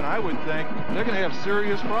coverages in, I would think they're going to have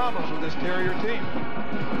serious problems with this Terrier team.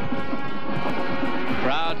 The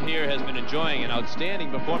crowd here has been enjoying an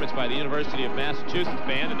outstanding performance by the University of Massachusetts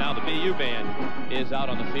band, and now the BU band is out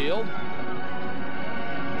on the field.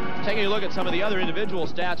 Taking a look at some of the other individual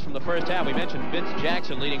stats from the first half, we mentioned Vince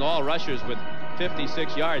Jackson leading all rushers with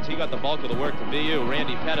 56 yards. He got the bulk of the work from BU.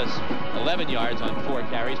 Randy Pettis, 11 yards on 4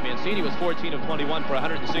 carries. Mancini was 14 of 21 for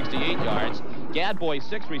 168 yards. Gadboy,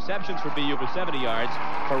 6 receptions for BU for 70 yards.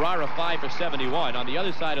 Ferrara, 5 for 71. On the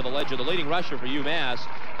other side of the ledger, the leading rusher for UMass,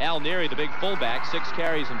 Al Neary, the big fullback, 6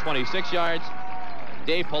 carries and 26 yards.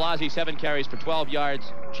 Dave Palazzi, 7 carries for 12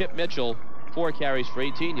 yards. Chip Mitchell, 4 carries for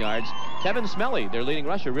 18 yards. Kevin Smelly, their leading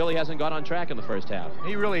rusher, really hasn't got on track in the first half.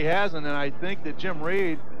 He really hasn't, and I think that Jim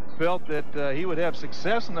Reed felt that he would have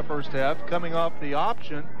success in the first half coming off the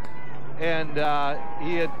option, and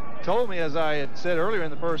he had told me, as I had said earlier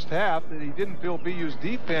in the first half, that he didn't feel BU's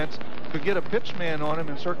defense could get a pitch man on him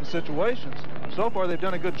in certain situations. So far, they've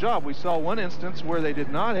done a good job. We saw one instance where they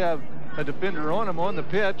did not have a defender on him on the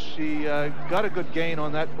pitch. He got a good gain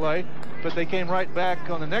on that play, but they came right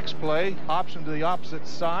back on the next play, option to the opposite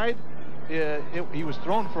side. He was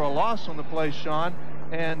thrown for a loss on the play, Sean,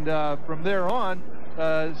 and from there on,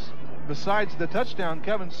 besides the touchdown,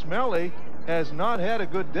 Kevin Smelly has not had a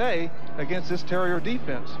good day against this Terrier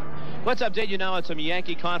defense. Let's update you now on some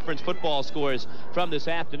Yankee Conference football scores from this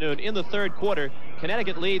afternoon. In the third quarter,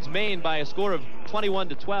 Connecticut leads Maine by a score of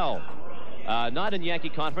 21-12. Not in Yankee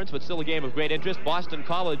Conference, but still a game of great interest. Boston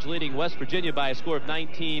College leading West Virginia by a score of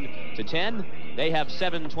 19-10. They have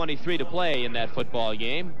 7:23 to play in that football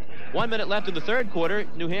game. 1 minute left in the third quarter.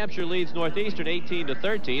 New Hampshire leads Northeastern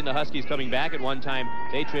 18-13. The Huskies coming back. At one time,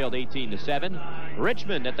 they trailed 18-7.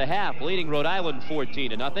 Richmond at the half leading Rhode Island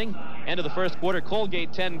 14-0. End of the first quarter,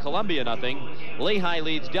 Colgate 10, Columbia 0. Lehigh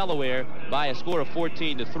leads Delaware by a score of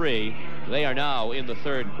 14-3. They are now in the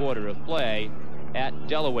third quarter of play at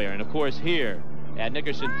Delaware. And of course here at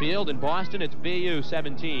Nickerson Field in Boston, it's BU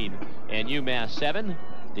 17 and UMass 7.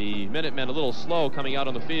 The Minutemen a little slow coming out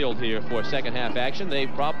on the field here for second half action. They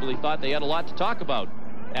probably thought they had a lot to talk about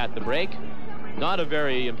at the break. Not a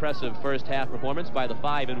very impressive first half performance by the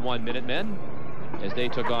 5-1 Minutemen as they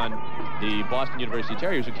took on the Boston University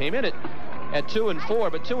Terriers, who came in at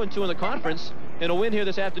 2-4, but 2-2 in the conference. And a win here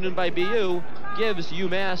this afternoon by BU gives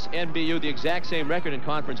UMass and BU the exact same record in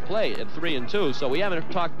conference play at 3-2. So we haven't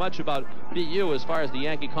talked much about BU as far as the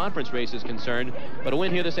Yankee Conference race is concerned, but a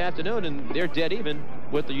win here this afternoon, and they're dead even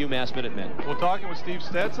with the UMass Minutemen. Well, talking with Steve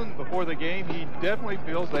Stetson before the game, he definitely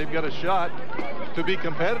feels they've got a shot to be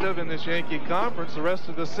competitive in this Yankee Conference the rest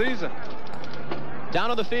of the season. Down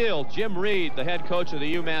on the field, Jim Reed, the head coach of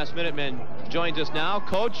the UMass Minutemen, joins us now.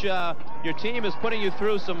 Coach, your team is putting you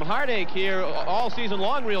through some heartache here all season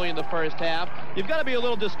long, really, in the first half. You've got to be a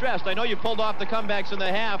little distressed. I know you pulled off the comebacks in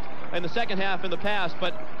the second half in the past,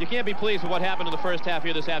 but you can't be pleased with what happened in the first half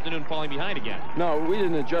here this afternoon, falling behind again. No, we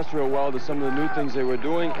didn't adjust real well to some of the new things they were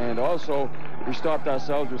doing, and also we stopped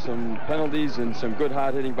ourselves with some penalties and some good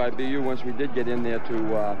hard hitting by BU once we did get in there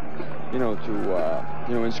to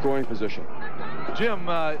in scoring position. Jim,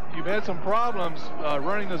 you've had some problems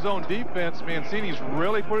running the zone defense. Mancini's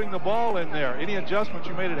really putting the ball in there. Any adjustments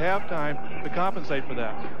you made at halftime to compensate for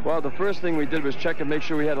that? Well, the first thing we did was check and make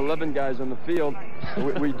sure we had 11 guys on the field.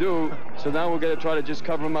 we do. So now we're going to try to just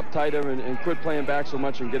cover them up tighter and quit playing back so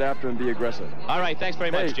much and get after and be aggressive. All right, thanks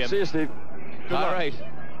very much, Jim. See you, Steve. Good luck. All right.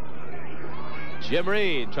 Jim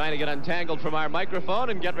Reed trying to get untangled from our microphone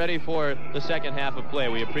and get ready for the second half of play.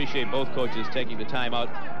 We appreciate both coaches taking the time out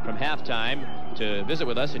from halftime to visit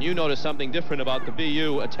with us. And you noticed something different about the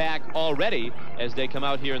BU attack already as they come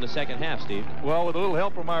out here in the second half, Steve. Well, with a little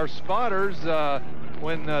help from our spotters,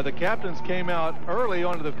 when the captains came out early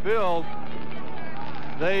onto the field,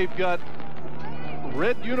 they've got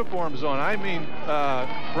red uniforms on. I mean,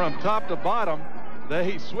 from top to bottom,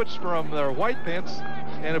 they switched from their white pants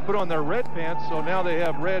and have put on their red pants, so now they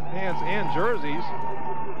have red pants and jerseys.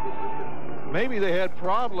 Maybe they had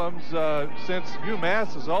problems since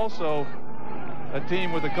UMass is also a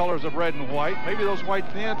team with the colors of red and white. Maybe those white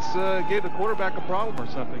pants gave the quarterback a problem or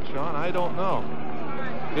something, Sean. I don't know.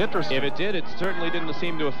 Interesting. If it did, it certainly didn't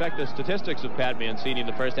seem to affect the statistics of Pat Mancini in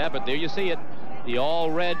the first half, but there you see it. The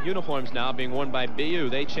all-red uniforms now being worn by BU.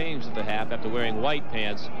 They changed at the half after wearing white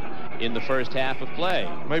pants in the first half of play.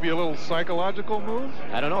 Maybe a little psychological move?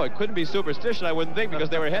 I don't know. It couldn't be superstition, I wouldn't think, because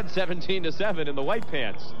they were ahead 17-7 in the white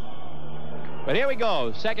pants. But here we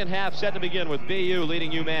go. Second half set to begin with BU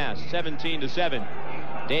leading UMass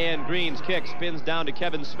 17-7. Dan Green's kick spins down to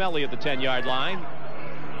Kevin Smelly at the 10-yard line.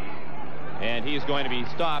 And he's going to be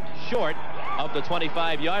stopped short of the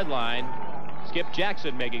 25-yard line. Skip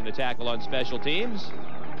Jackson making the tackle on special teams.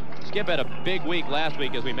 Skip had a big week last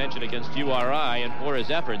week, as we mentioned, against URI, and for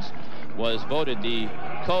his efforts was voted the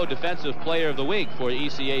co-defensive player of the week for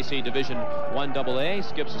ECAC Division 1AA.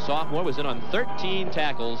 Skip's a sophomore, was in on 13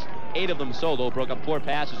 tackles, 8 of them solo, broke up 4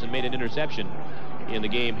 passes and made an interception in the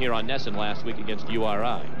game here on Nesson last week against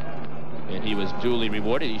URI. And he was duly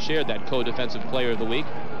rewarded. He shared that co-defensive player of the week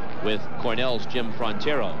with Cornell's Jim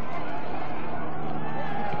Frontero.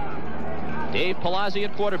 Dave Palazzi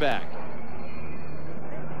at quarterback.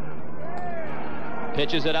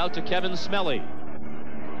 Pitches it out to Kevin Smelly.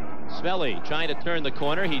 Smelly trying to turn the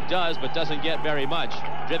corner. He does, but doesn't get very much.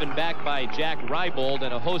 Driven back by Jack Rybold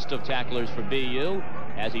and a host of tacklers for BU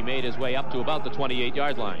as he made his way up to about the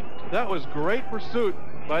 28-yard line. That was great pursuit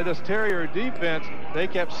by this Terrier defense. They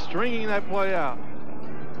kept stringing that play out.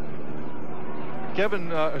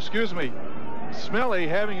 Smelly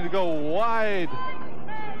having to go wide,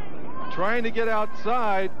 trying to get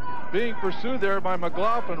outside, being pursued there by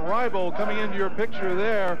McLaughlin. Rybold coming into your picture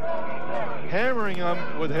there, hammering him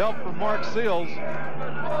with help from Mark Seals.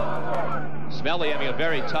 Smelly having a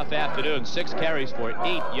very tough afternoon, 6 carries for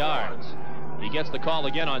 8 yards. He gets the call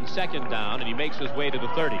again on 2nd down, and he makes his way to the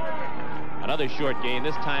 30. Another short gain,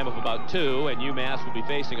 this time of about 2, and UMass will be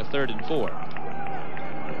facing a 3rd and 4.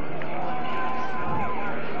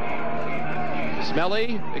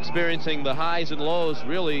 Smelly experiencing the highs and lows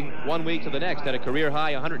really one week to the next. Had a career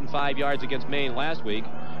high 105 yards against Maine last week.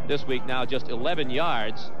 This week now just 11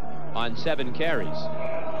 yards on 7 carries.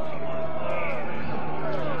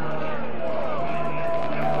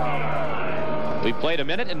 We played 1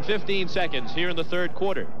 minute and 15 seconds here in the 3rd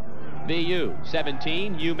quarter. BU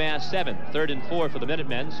 17, UMass 7. 3rd and 4 for the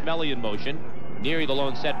Minutemen. Smelly in motion. Neary the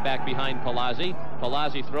lone setback behind Palazzi.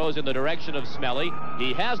 Palazzi throws in the direction of Smelly.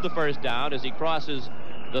 He has the first down as he crosses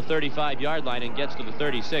the 35-yard line and gets to the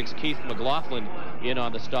 36. Keith McLaughlin in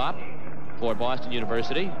on the stop for Boston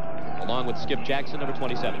University, along with Skip Jackson, number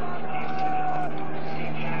 27.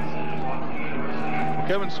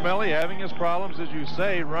 Kevin Smelly having his problems, as you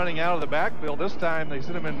say, running out of the backfield. This time they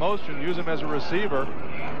set him in motion, use him as a receiver,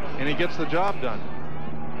 and he gets the job done.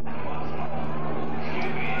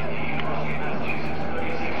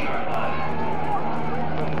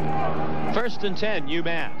 First and 10,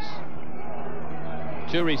 UMass.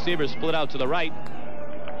 2 receivers split out to the right.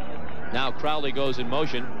 Now Crowley goes in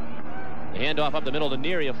motion. The handoff up the middle to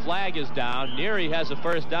Neary. A flag is down. Neary has a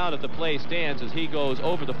first down if the play stands as he goes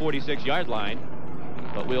over the 46-yard line.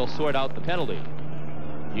 But we'll sort out the penalty.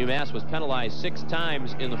 UMass was penalized 6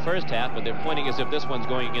 times in the first half, but they're pointing as if this one's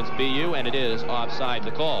going against BU, and it is offside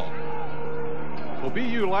the call. Well,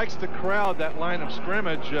 BU likes to crowd that line of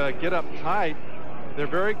scrimmage, get up tight. They're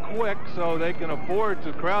very quick, so they can afford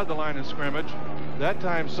to crowd the line of scrimmage. That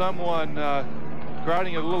time, someone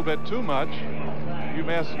crowding it a little bit too much.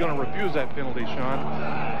 UMass is going to refuse that penalty, Sean.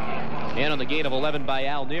 And on the gain of 11 by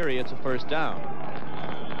Al Neary, it's a first down.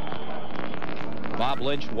 Bob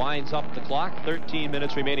Lynch winds up the clock. 13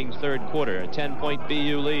 minutes remaining 3rd quarter. A 10-point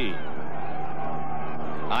BU lead.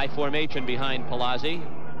 I formation behind Palazzi.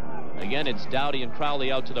 Again, it's Dowdy and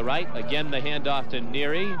Crowley out to the right. Again, the handoff to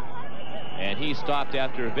Neary. And he stopped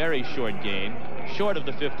after a very short gain, short of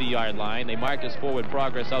the 50-yard line. They mark his forward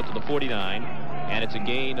progress out to the 49, and it's a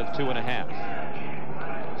gain of 2.5.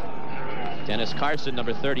 Dennis Carson,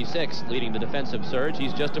 number 36, leading the defensive surge.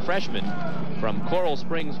 He's just a freshman from Coral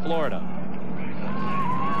Springs, Florida.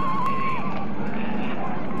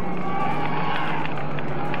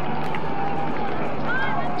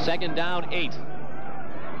 Second down, 8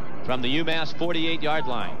 from the UMass 48-yard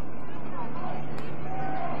line.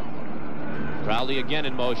 Crowley again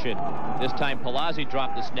in motion. This time Palazzi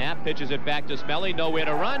dropped the snap, pitches it back to Smelly. Nowhere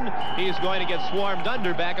to run. He's going to get swarmed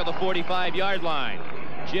under back at the 45-yard line.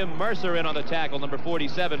 Jim Mercer in on the tackle, number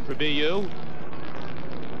 47 for BU.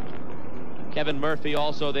 Kevin Murphy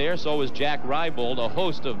also there. So was Jack Rybold, a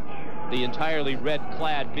host of the entirely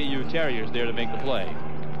red-clad BU Terriers there to make the play.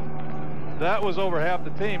 That was over half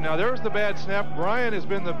the team. Now there's the bad snap. Bryan has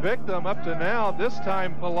been the victim up to now. This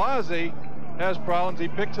time Palazzi has problems. He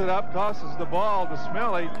picks it up, tosses the ball to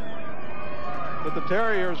Smelly, but the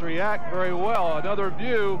Terriers react very well. Another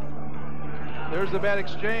view. There's the bad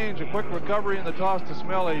exchange, a quick recovery in the toss to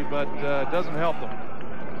Smelly, but doesn't help them.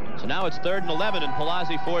 So now it's 3rd and 11, and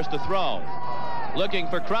Palazzi forced to throw. Looking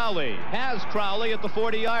for Crowley. Has Crowley at the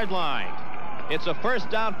 40-yard line. It's a first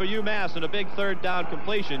down for UMass and a big 3rd down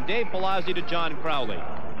completion. Dave Palazzi to John Crowley.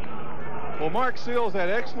 Well, Mark Seals had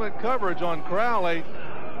excellent coverage on Crowley.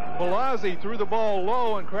 Palazzi threw the ball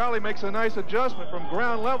low, and Crowley makes a nice adjustment from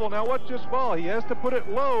ground level. Now, what's this ball? He has to put it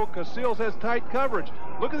low because Seals has tight coverage.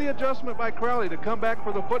 Look at the adjustment by Crowley to come back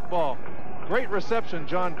for the football. Great reception,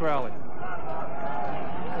 John Crowley.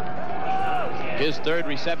 His 3rd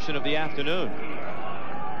reception of the afternoon.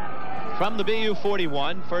 From the BU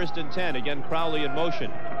 41, 1st and 10. Again, Crowley in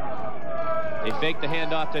motion. They fake the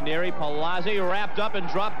handoff to Neary. Palazzi wrapped up and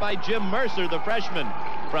dropped by Jim Mercer, the freshman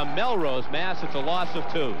from Melrose, Mass. It's a loss of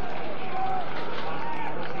 2.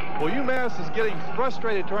 Well, UMass is getting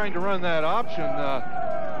frustrated trying to run that option.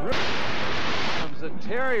 The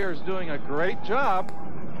Terriers doing a great job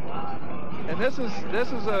And this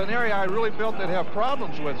is an area I really felt they'd have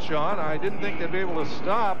problems with, Sean. I didn't think they'd be able to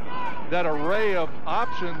stop that array of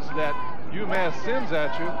options that UMass sends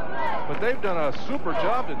at you, but they've done a super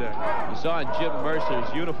job today. You saw in Jim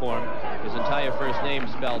Mercer's uniform his entire first name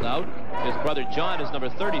spelled out. His brother John is number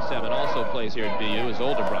 37, also plays here at BU, his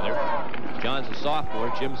older brother. John's a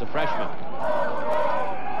sophomore, Jim's a freshman.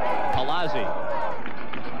 Palazzi,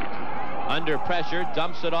 under pressure,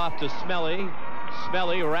 dumps it off to Smelly.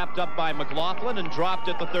 Smelly wrapped up by McLaughlin and dropped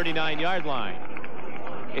at the 39-yard line.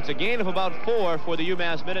 It's a gain of about 4 for the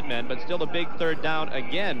UMass Minutemen, but still a big third down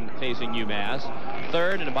again facing UMass.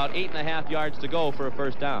 Third and about 8.5 yards to go for a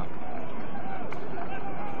first down.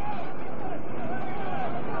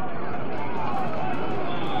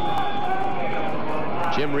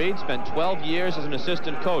 Jim Reed spent 12 years as an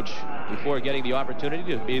assistant coach before getting the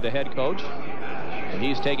opportunity to be the head coach. And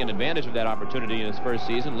he's taken advantage of that opportunity in his first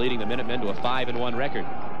season, leading the Minutemen to a 5-1 record.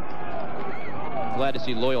 Glad to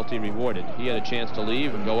see loyalty rewarded. He had a chance to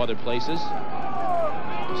leave and go other places.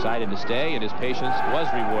 Decided to stay, and his patience was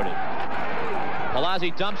rewarded.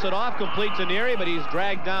 Palazzi dumps it off, complete to Neary, but he's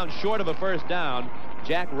dragged down short of a first down.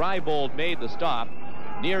 Jack Rybold made the stop.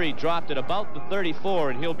 Neary dropped it about the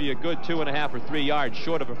 34, and he'll be a good 2.5 or 3 yards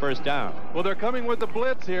short of a first down. Well, they're coming with the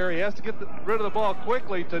blitz here. He has to get rid of the ball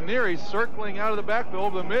quickly. to Neary, circling out of the backfield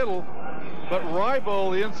over the middle. But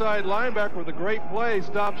Rybold, the inside linebacker with a great play,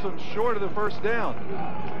 stops him short of the first down.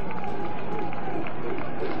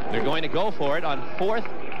 They're going to go for it on 4th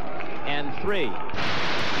and 3.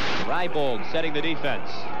 Rybold setting the defense.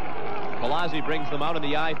 Palazzi brings them out in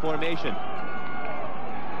the I formation.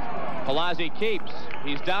 Palazzi keeps.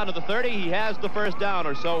 He's down to the 30. He has the first down,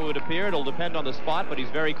 or so it would appear. It'll depend on the spot, but he's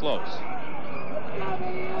very close.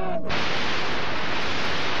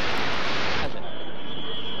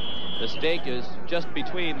 The stake is just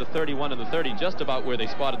between the 31 and the 30, just about where they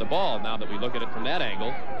spotted the ball, now that we look at it from that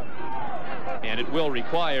angle. And it will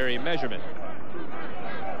require a measurement.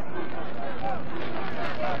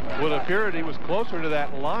 Well, it appeared he was closer to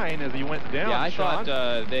that line as he went down. Yeah, I Sean.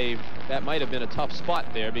 thought that might have been a tough spot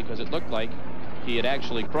there, because it looked like he had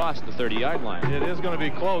actually crossed the 30-yard line. It is going to be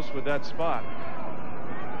close with that spot.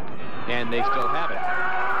 And they still have it.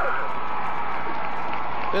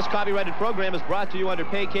 This copyrighted program is brought to you under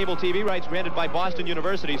pay cable TV rights granted by Boston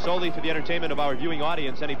University solely for the entertainment of our viewing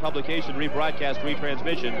audience. Any publication, rebroadcast,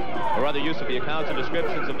 retransmission, or other use of the accounts and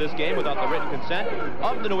descriptions of this game without the written consent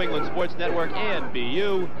of the New England Sports Network and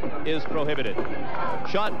BU is prohibited.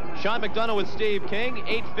 Sean McDonough with Steve King,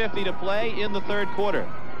 8:50 to play in the third quarter.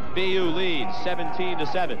 BU leads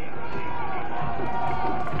 17-7.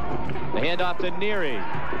 The handoff to Neary.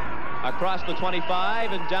 Across the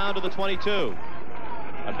 25 and down to the 22.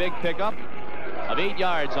 A big pickup of 8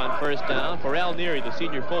 yards on first down for Al Neary, the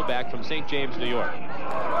senior fullback from St. James, New York.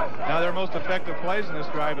 Now, their most effective plays in this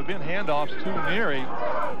drive have been handoffs to Neary.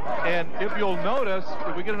 And if you'll notice,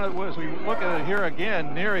 if we get another, as we look at it here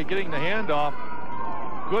again, Neary getting the handoff,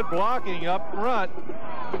 good blocking up front.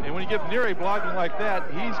 And when you give Neary blocking like that,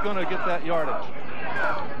 he's going to get that yardage.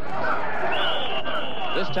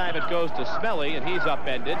 This time it goes to Smelly, and he's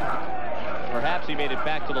upended. Perhaps he made it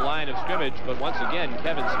back to the line of scrimmage, but once again,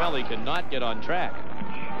 Kevin Smelly cannot get on track.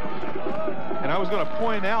 And I was going to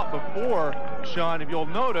point out before, Sean, if you'll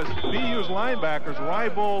notice, BU's linebackers,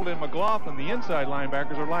 Rybold and McLaughlin, the inside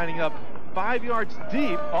linebackers, are lining up 5 yards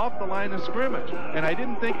deep off the line of scrimmage. And I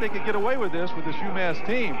didn't think they could get away with this UMass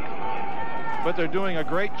team. But they're doing a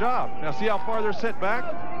great job. Now, see how far they're set back?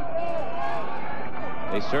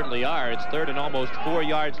 They certainly are. It's 3rd and almost 4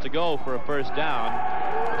 yards to go for a first down.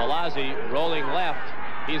 Palazzi rolling left.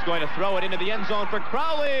 He's going to throw it into the end zone for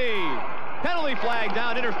Crowley. Penalty flag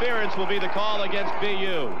down. Interference will be the call against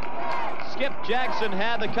BU. Skip Jackson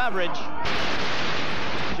had the coverage.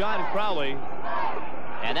 John Crowley.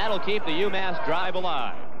 And that'll keep the UMass drive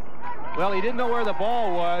alive. Well, he didn't know where the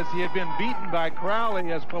ball was. He had been beaten by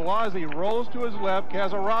Crowley as Palazzi rolls to his left.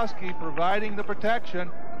 Kazarowski providing the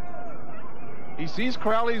protection. He sees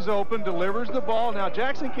Crowley's open, delivers the ball. Now,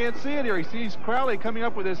 Jackson can't see it here. He sees Crowley coming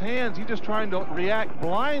up with his hands. He's just trying to react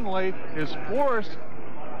blindly. Is forced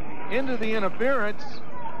into the interference,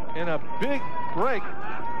 and a big break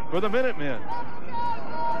for the Minutemen.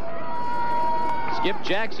 Skip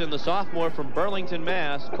Jackson, the sophomore from Burlington,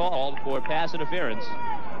 Mass., called for pass interference.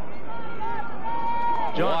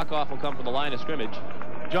 The walk-off will come from the line of scrimmage.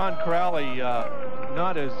 John Crowley,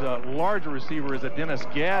 not as large a receiver as a Dennis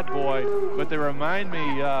Gadd boy, but they remind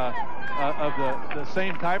me of the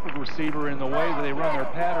same type of receiver in the way that they run their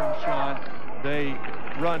patterns, Sean. They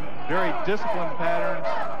run very disciplined patterns,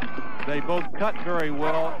 They both cut very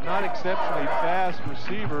well, not exceptionally fast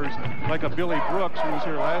receivers like a Billy Brooks, who was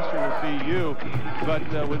here last year with BU, but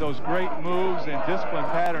with those great moves and discipline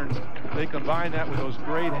patterns, they combine that with those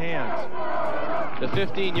great hands. The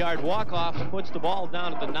 15-yard walk-off puts the ball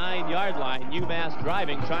down at the 9-yard line. UMass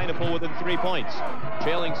driving, trying to pull within 3 points,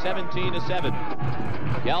 trailing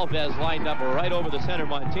 17-7. Galvez lined up right over the center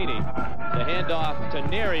Montini. The handoff to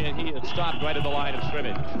Neri, and he had stopped right at the line of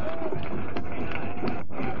scrimmage.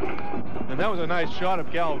 And that was a nice shot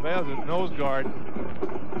of Galvez at nose guard.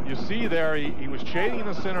 You see there, he was shading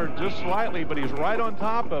the center just slightly, but he's right on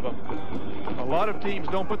top of him. A lot of teams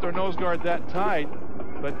don't put their nose guard that tight,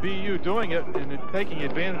 but BU doing it and taking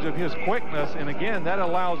advantage of his quickness. And again, that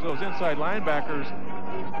allows those inside linebackers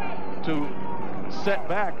to set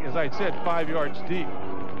back, as I said, 5 yards deep.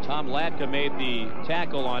 Tom Latka made the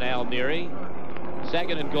tackle on Al Neri.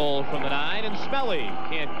 2nd and goal from the 9, and Smelly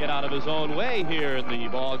can't get out of his own way here in the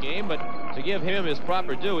ball game, but to give him his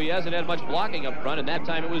proper due, he hasn't had much blocking up front, and that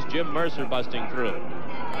time it was Jim Mercer busting through.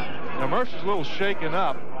 Now Mercer's a little shaken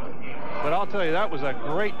up, but I'll tell you, that was a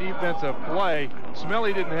great defensive play.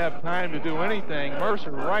 Smelly didn't have time to do anything.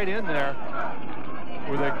 Mercer right in there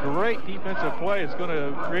with a great defensive play. It's going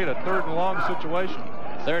to create a 3rd and long situation.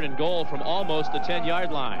 3rd and goal from almost the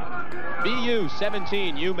 10-yard line. BU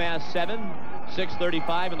 17, UMass 7.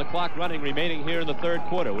 6:35 and the clock running remaining here in the 3rd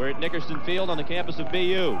quarter. We're at Nickerson Field on the campus of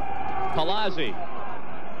BU. Palazzi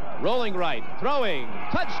rolling right, throwing,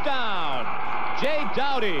 touchdown! Jay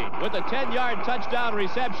Dowdy with a 10-yard touchdown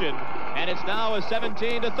reception, and it's now a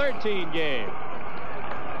 17-13 game.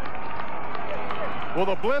 Well,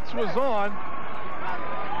 the blitz was on.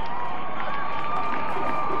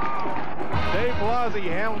 Dave Palazzi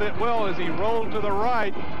handled it well as he rolled to the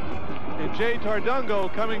right. And Jay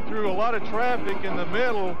Tardungo, coming through a lot of traffic in the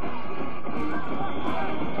middle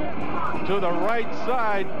to the right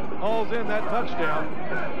side, hauls in that touchdown.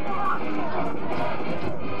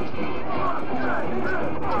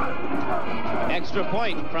 Extra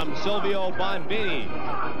point from Silvio Bonvini.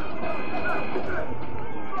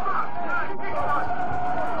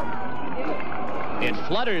 It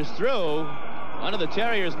flutters through. One of the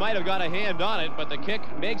Terriers might have got a hand on it, but the kick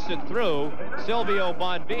makes it through. Silvio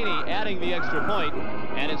Bonvini adding the extra point,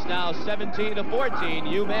 and it's now 17-14.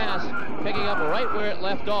 UMass picking up right where it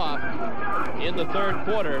left off in the 3rd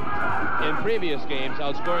quarter in previous games,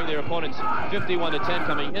 outscoring their opponents 51-10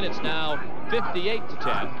 coming in. It's now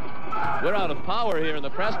 58-10. We're out of power here in the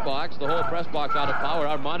press box. The whole press box out of power.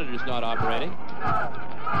 Our monitor's not operating.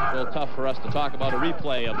 A little tough for us to talk about a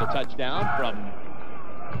replay of the touchdown from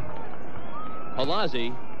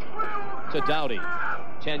Palazzi to Dowdy.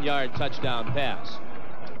 10-yard touchdown pass.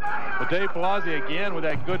 But Dave Palazzi again with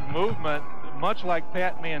that good movement, much like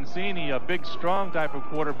Pat Mancini, a big, strong type of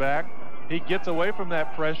quarterback. He gets away from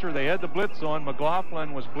that pressure. They had the blitz on.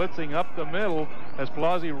 McLaughlin was blitzing up the middle as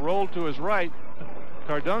Palazzi rolled to his right.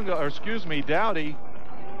 Dowdy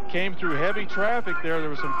came through heavy traffic there. There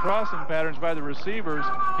were some crossing patterns by the receivers.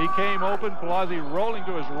 He came open. Palazzi rolling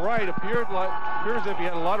to his right. Appears as if he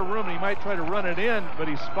had a lot of room and he might try to run it in, but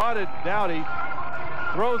he spotted Dowdy,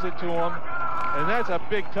 throws it to him, and that's a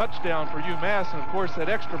big touchdown for UMass. And of course, that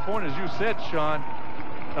extra point, as you said, Sean,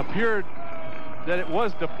 appeared that it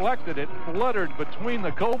was deflected. It fluttered between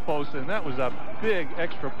the goalposts, and that was a big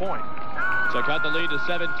extra point. So cut the lead to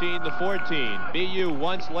 17-14. BU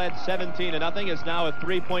once led 17-0. It's now a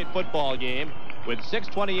 3-point football game with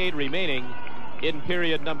 6:28 remaining in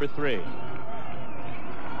period number 3.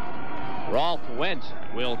 Rolf Wendt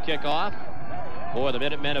will kick off for the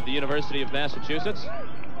Minutemen of the University of Massachusetts.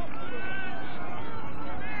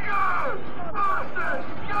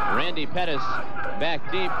 Randy Pettis back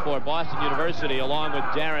deep for Boston University along with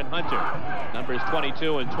Darren Hunter, numbers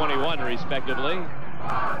 22 and 21 respectively.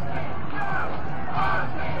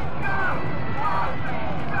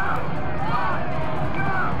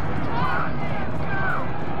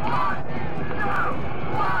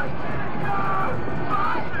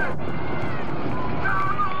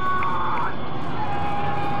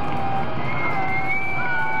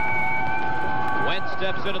 Wentz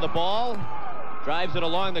steps into the ball, drives it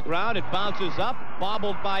along the ground. It bounces up,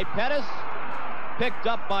 bobbled by Pettis, picked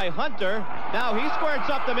up by Hunter. Now he squirts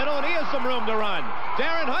up the middle, and he has some room to run.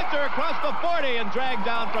 Darren Hunter across the 40 and dragged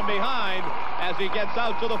down from behind as he gets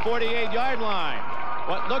out to the 48-yard line.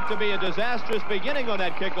 What looked to be a disastrous beginning on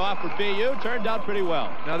that kickoff for BU turned out pretty well.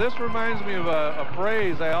 Now this reminds me of a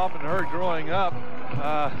phrase I often heard growing up.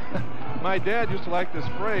 My dad used to like this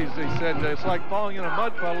phrase. He said, it's like falling in a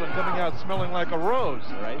mud puddle and coming out smelling like a rose.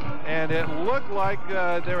 Right. And it looked like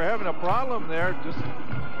they were having a problem there. Just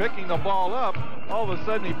picking the ball up. All of a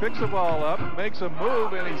sudden, he picks the ball up, makes a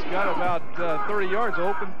move, and he's got about 30 yards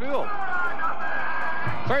open field.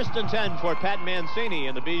 1st and 10 for Pat Mancini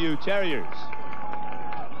and the BU Terriers.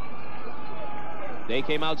 They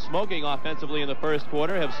came out smoking offensively in the first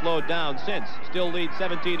quarter, have slowed down since. Still lead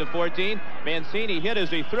 17-14. Mancini hit as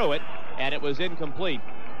he threw it, and it was incomplete.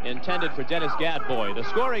 Intended for Dennis Gadboy. The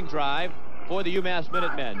scoring drive for the UMass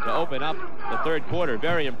Minutemen to open up the third quarter.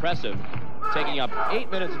 Very impressive. Taking up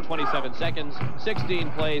 8 minutes and 27 seconds,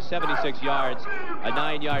 16 plays, 76 yards, a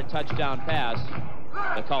 9-yard touchdown pass.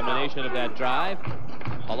 The culmination of that drive,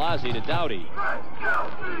 Palazzi to Dowdy.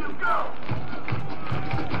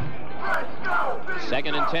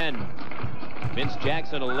 2nd and 10. Vince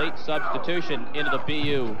Jackson, a late substitution into the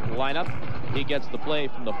BU lineup. He gets the play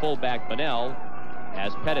from the fullback Bunnell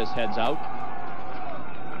as Pettis heads out.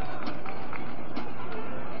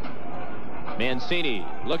 Mancini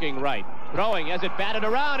looking right, throwing as it batted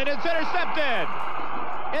around, and it's intercepted!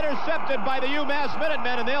 Intercepted by the UMass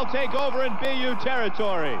Minutemen, and they'll take over in BU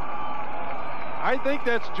territory. I think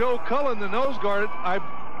that's Joe Cullen, the nose guard.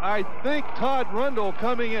 I think Todd Rundle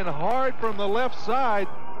coming in hard from the left side,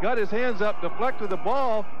 got his hands up, deflected the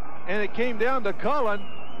ball, and it came down to Cullen.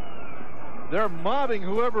 They're mobbing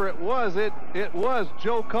whoever it was. It was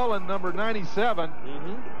Joe Cullen, number 97.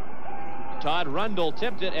 Todd Rundle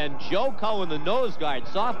tipped it, and Joe Cullen, the nose guard,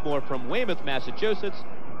 sophomore from Weymouth, Massachusetts,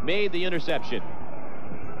 made the interception.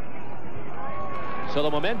 So the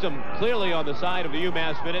momentum clearly on the side of the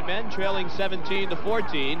UMass Minutemen, trailing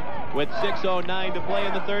 17-14 with 6:09 to play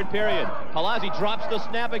in the third period. Palazzi drops the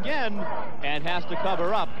snap again and has to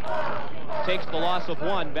cover up. Takes the loss of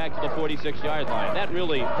 1 back to the 46-yard line. That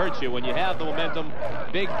really hurts you when you have the momentum.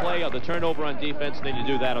 Big play on the turnover on defense, and then you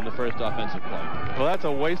do that on the first offensive play. Well, that's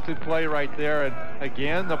a wasted play right there. And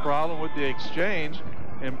again, the problem with the exchange.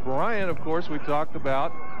 And Bryant, of course, we talked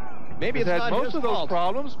about. Maybe he's it's had not most his of those fault.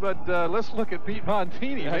 problems, but let's look at Pete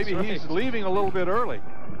Montini. That's Maybe he's right. leaving a little bit early.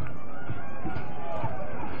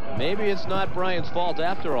 Maybe it's not Bryant's fault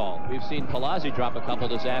after all. We've seen Palazzi drop a couple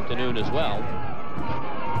this afternoon as well.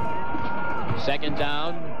 2nd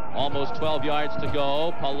down, almost 12 yards to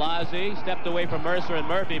go. Palazzi stepped away from Mercer and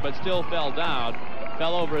Murphy, but still fell down.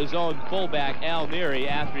 Fell over his own fullback, Al Neary,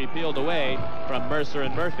 after he peeled away from Mercer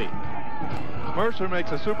and Murphy. Mercer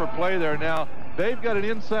makes a super play there. Now, they've got an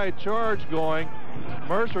inside charge going.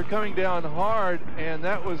 Mercer coming down hard, and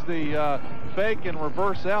that was the fake and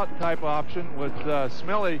reverse out type option with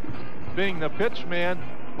Smelly being the pitch man.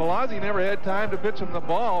 Palazzi never had time to pitch him the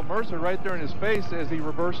ball. Mercer right there in his face as he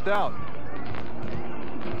reversed out.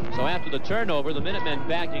 So after the turnover, the Minutemen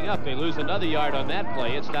backing up. They lose another yard on that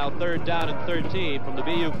play. It's now 3rd down and 13 from the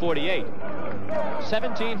BU 48.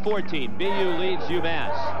 17-14, BU leads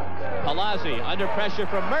UMass. Palazzi under pressure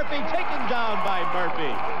from Murphy, taken down by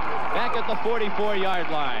Murphy. Back at the 44-yard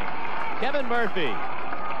line. Kevin Murphy,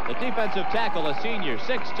 the defensive tackle, a senior,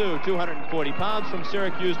 6'2", 240 pounds, from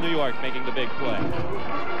Syracuse, New York, making the big play.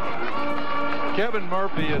 Kevin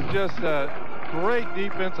Murphy is just a great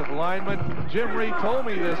defensive lineman. Jim Reed told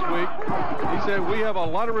me this week, he said, we have a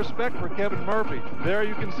lot of respect for Kevin Murphy. There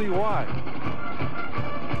you can see why.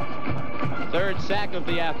 3rd sack of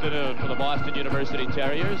the afternoon for the Boston University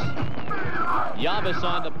Terriers. Yavis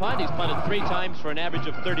on the punt. He's punted 3 times for an average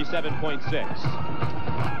of 37.6.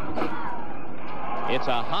 It's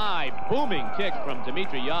a high, booming kick from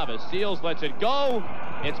Dimitri Yavis. Seals lets it go.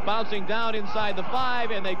 It's bouncing down inside the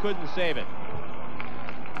 5, and they couldn't save it.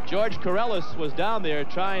 George Corellis was down there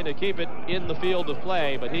trying to keep it in the field of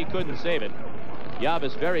play, but he couldn't save it.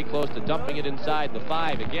 Yavis very close to dumping it inside the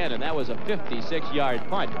 5 again, and that was a 56-yard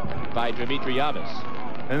punt by Dimitri Yavis.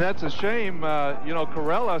 And that's a shame. You know,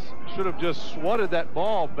 Corellis should have just swatted that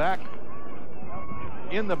ball back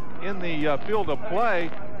in the field of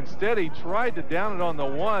play. Instead, he tried to down it on the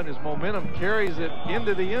 1. His momentum carries it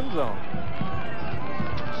into the end zone.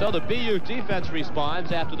 So the BU defense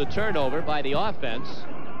responds after the turnover by the offense.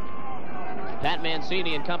 Pat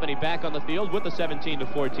Mancini and company back on the field with the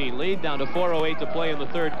 17-14 lead, down to 4:08 to play in the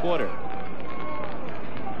third quarter.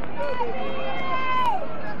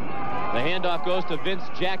 The handoff goes to Vince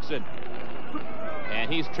Jackson,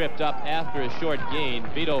 and he's tripped up after a short gain.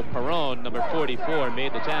 Vito Perrone, number 44,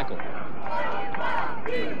 made the tackle.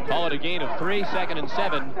 Call it a gain of 3, 2nd and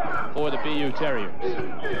 7 for the BU Terriers.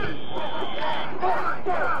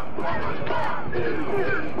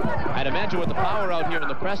 I'd imagine with the power out here in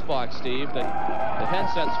the press box, Steve, that the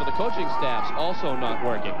headsets for the coaching staff's also not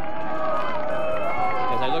working.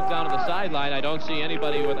 As I look down at the sideline, I don't see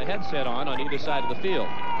anybody with a headset on either side of the field.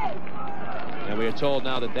 And we are told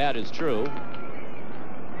now that that is true.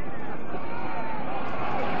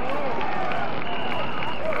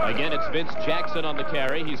 Again, it's Vince Jackson on the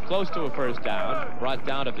carry. He's close to a first down, brought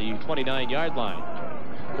down at the 29-yard line.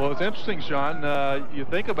 Well, it's interesting, Sean. You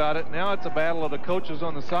think about it, now it's a battle of the coaches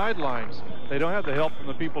on the sidelines. They don't have the help from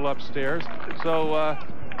the people upstairs. So,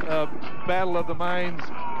 battle of the minds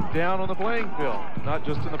down on the playing field, not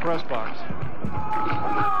just in the press box.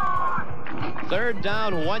 3rd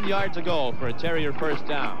down, 1 yard to go for a Terrier first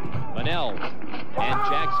down. Bunnell and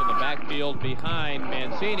Jackson, the backfield behind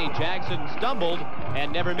Mancini. Jackson stumbled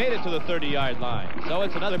and never made it to the 30-yard line. So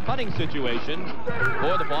it's another punting situation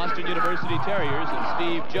for the Boston University Terriers, and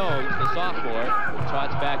Steve Jones, the sophomore,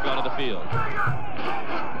 trots back onto the field.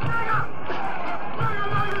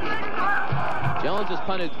 Jones has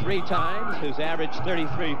punted 3 times, who's averaged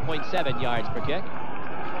 33.7 yards per kick.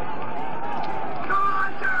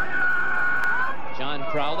 John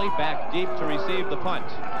Crowley back deep to receive the punt.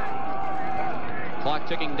 Clock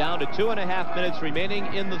ticking down to 2.5 minutes remaining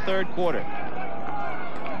in the 3rd quarter.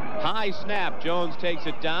 High snap. Jones takes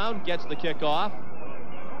it down, gets the kick off.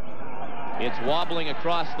 It's wobbling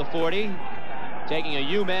across the 40, taking a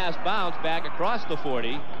UMass bounce back across the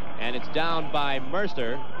 40, and it's down by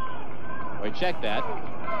Mercer. Or check that.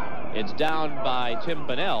 It's down by Tim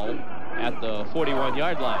Bunnell at the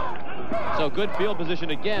 41-yard line. So good field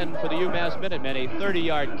position again for the UMass Minutemen. A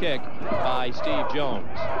 30-yard kick by Steve Jones.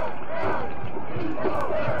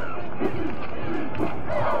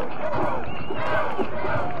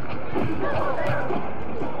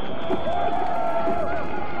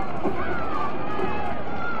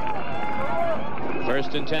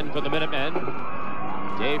 First and 10 for the Minutemen.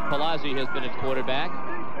 Dave Palazzi has been at quarterback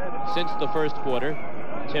since the first quarter.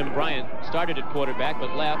 Tim Bryant started at quarterback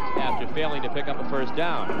but left after failing to pick up a first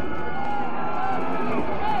down.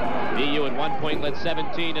 BU at one point led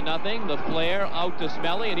 17-0. The flare out to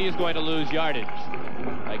Smelly, and he's going to lose yardage.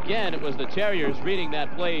 Again, it was the Terriers reading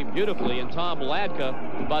that play beautifully, and Tom Ladka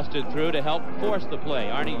busted through to help force the play.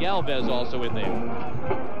 Arnie Galvez also in there.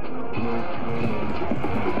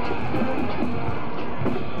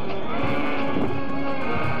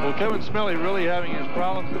 Well, Kevin Smelly really having his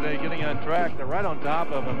problems today getting on track. They're right on top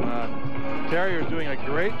of him. Terriers doing a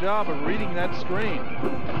great job of reading that screen.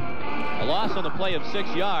 A loss on the play of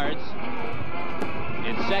 6 yards.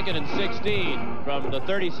 It's 2nd and 16 from the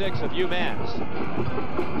 36 of UMass.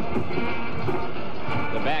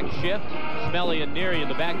 The back shift. Smelly and Neary in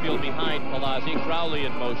the backfield behind Palazzi. Crowley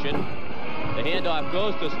in motion. The handoff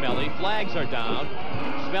goes to Smelly. Flags are down.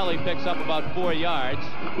 Smelly picks up about 4 yards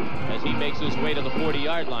as he makes his way to the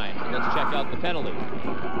 40-yard line. Let's check out the penalty.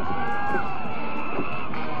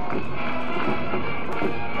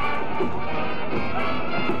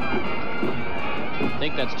 I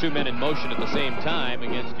think that's 2 men in motion at the same time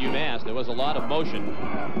against UMass. There was a lot of motion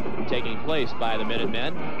taking place by the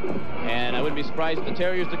Minutemen, and I wouldn't be surprised if the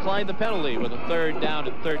Terriers declined the penalty with a 3rd down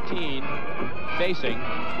and 13 facing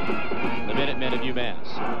the Minutemen of UMass.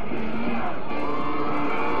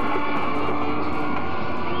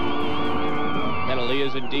 Penalty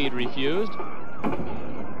is indeed refused.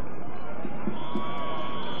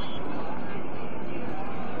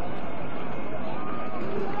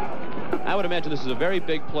 I would imagine this is a very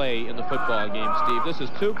big play in the football game, Steve. This is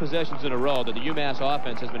 2 possessions in a row that the UMass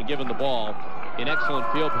offense has been given the ball in excellent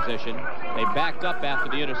field position. They backed up after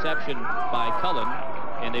the interception by Cullen,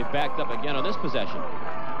 and they've backed up again on this possession.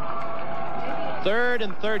 3rd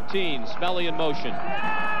and 13, Smelly in motion.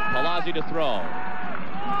 Palazzi to throw.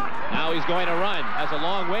 Now he's going to run. Has a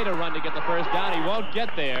long way to run to get the first down. He won't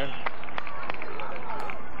get there.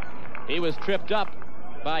 He was tripped up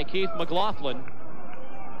by Keith McLaughlin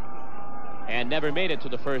and never made it to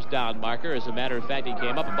the first down marker. As a matter of fact, he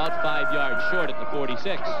came up about 5 yards short at the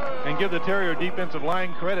 46. And give the Terrier defensive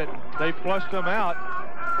line credit. They flushed him out.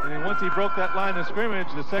 And then once he broke that line of scrimmage,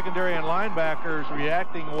 the secondary and linebackers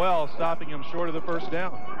reacting well, stopping him short of the first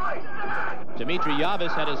down. Dimitri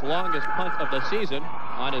Yavis had his longest punt of the season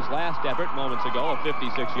on his last effort moments ago, a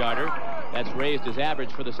 56-yarder. That's raised his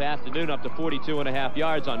average for this afternoon up to 42.5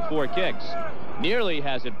 yards on 4 kicks. Nearly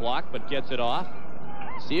has it blocked, but gets it off.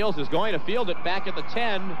 Seals is going to field it back at the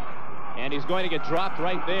 10, and he's going to get dropped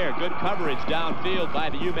right there. Good coverage downfield by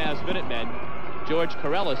the UMass Minutemen. George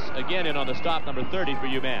Corellis again in on the stop, number 30 for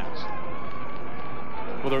UMass.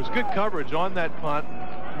 Well, there was good coverage on that punt.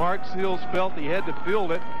 Mark Seals felt he had to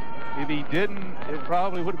field it. If he didn't, it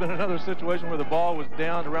probably would have been another situation where the ball was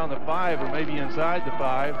down around the 5 or maybe inside the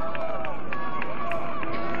 5.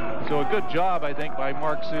 So a good job, I think, by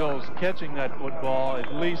Mark Seals catching that football.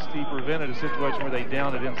 At least he prevented a situation where they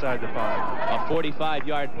downed it inside the 5. A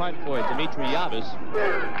 45-yard punt for Dimitri Yavis.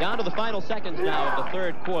 Down to the final seconds now of the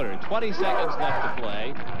 3rd quarter. 20 seconds left to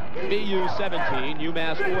play. BU 17,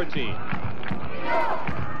 UMass 14.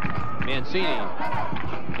 Mancini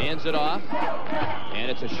hands it off,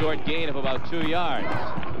 and it's a short gain of about 2 yards.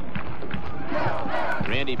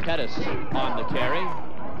 Randy Pettis on the carry.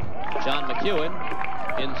 John McEwen,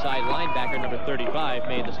 inside linebacker, number 35,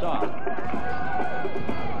 made the stop.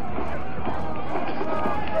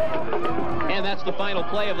 And that's the final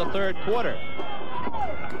play of the third quarter.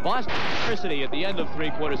 Boston University, at the end of 3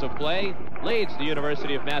 quarters of play, leads the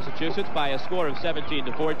University of Massachusetts by a score of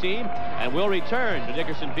 17-14, and will return to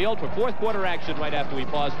Nickerson Field for fourth quarter action right after we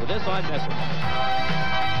pause for this on Nesson.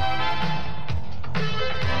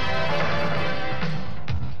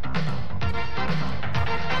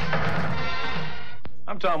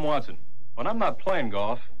 I'm Tom Watson. When I'm not playing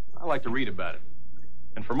golf, I like to read about it.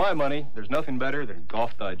 And for my money, there's nothing better than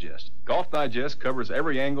Golf Digest. Golf Digest covers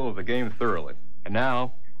every angle of the game thoroughly. And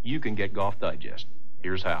now, you can get Golf Digest.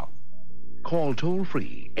 Here's how. Call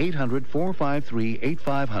toll-free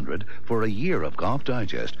 800-453-8500 for a year of Golf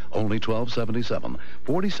Digest, only $12.77,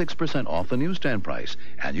 46% off the newsstand price,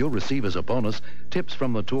 and you'll receive as a bonus tips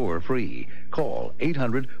from the tour free. Call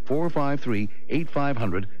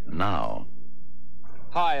 800-453-8500 now.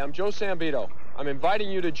 Hi, I'm Joe Sambito. I'm inviting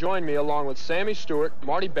you to join me along with Sammy Stewart,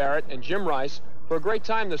 Marty Barrett, and Jim Rice for a great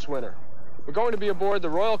time this winter. We're going to be aboard the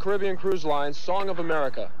Royal Caribbean Cruise Line's Song of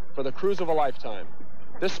America for the cruise of a lifetime.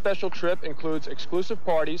 This special trip includes exclusive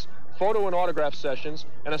parties, photo and autograph sessions,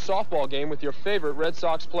 and a softball game with your favorite Red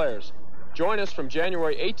Sox players. Join us from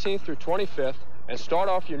January 18th through 25th and start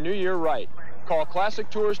off your new year right. Call Classic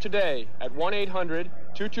Tours today at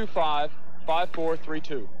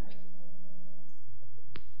 1-800-225-5432.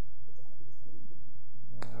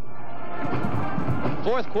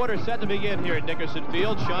 Fourth quarter set to begin here at Nickerson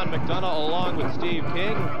Field. Sean McDonough along with Steve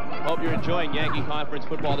King. Hope you're enjoying Yankee Conference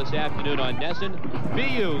football this afternoon on Nesson.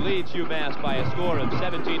 BU leads UMass by a score of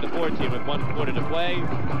 17-14 with 1 quarter to play.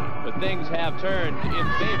 But things have turned in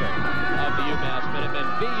favor of the UMass Minutemen.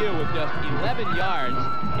 BU with just 11 yards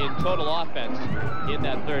in total offense in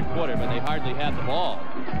that third quarter, but they hardly had the ball.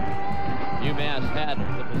 UMass had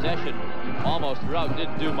the possession almost throughout,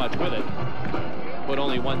 didn't do much with it. Put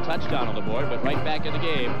only 1 touchdown on the board, but right back in the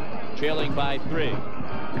game, trailing by 3.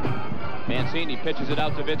 Mancini pitches it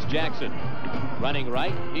out to Vince Jackson. Running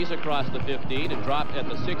right, he's across the 15 and dropped at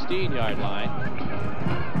the 16-yard line.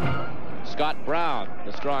 Scott Brown,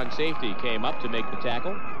 the strong safety, came up to make the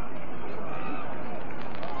tackle.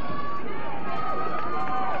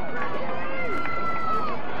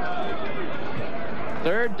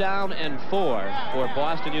 Third down and 4 for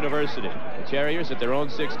Boston University. The Terriers at their own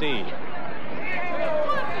 16.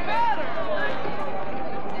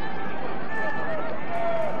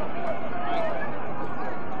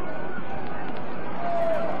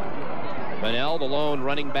 Bunnell, the lone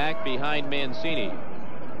running back behind Mancini.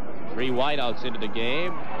 3 wideouts into the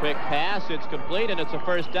game. Quick pass, it's complete, and it's a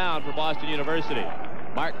first down for Boston University.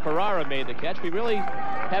 Mark Ferrara made the catch. We really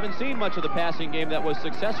haven't seen much of the passing game that was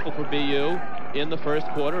successful for BU in the first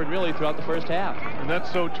quarter and really throughout the first half. And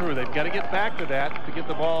that's so true. They've got to get back to that to get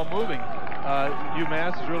the ball moving.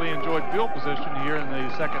 UMass has really enjoyed field position here in the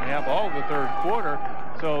second half, all of the third quarter.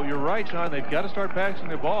 So you're right, Sean. They've got to start passing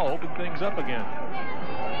the ball, open things up again.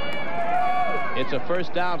 It's a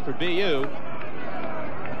first down for BU.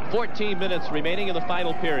 14 minutes remaining in the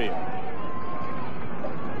final period.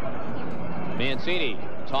 Mancini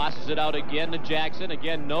tosses it out again to Jackson.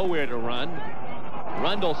 Again, nowhere to run.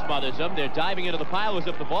 Rundle smothers him. They're diving into the pile as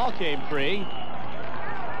if the ball came free.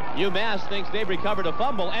 UMass thinks they've recovered a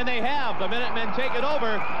fumble, and they have. The Minutemen take it over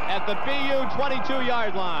at the BU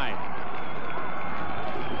 22-yard line.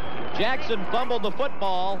 Jackson fumbled the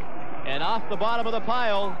football, and off the bottom of the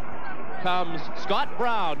pile comes Scott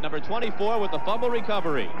Brown, number 24, with the fumble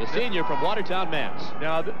recovery, the senior from Watertown, Mass.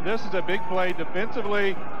 Now, this is a big play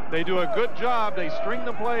defensively. They do a good job. They string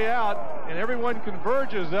the play out, and everyone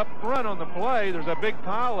converges up front on the play. There's a big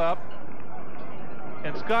pile up,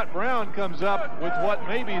 and Scott Brown comes up with what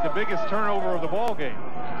may be the biggest turnover of the ball game.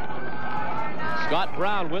 Scott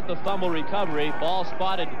Brown with the fumble recovery. Ball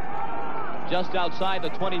spotted just outside the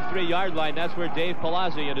 23-yard line. That's where Dave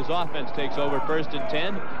Palazzi and his offense takes over, 1st and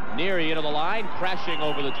 10. Neary into the line, crashing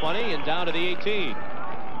over the 20 and down to the 18.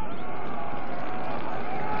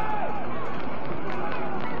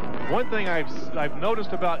 One thing I've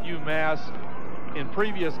noticed about UMass in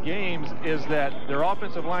previous games is that their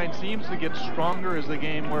offensive line seems to get stronger as the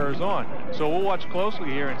game wears on. So we'll watch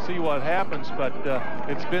closely here and see what happens, but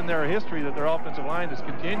it's been their history that their offensive line has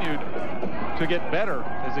continued to get better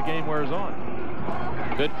as the game wears on.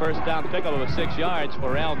 Good first down pickup of 6 yards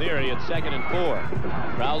for Al Neary at 2nd and 4.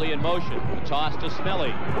 Crowley in motion. The toss to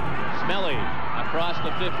Smelly. Smelly across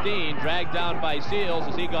the 15, dragged down by Seals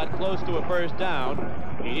as he got close to a first down.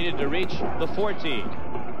 He needed to reach the 14.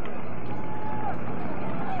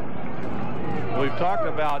 We've talked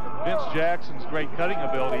about Vince Jackson's great cutting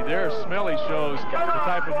ability. There, Smelly shows the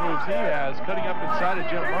type of moves he has, cutting up inside of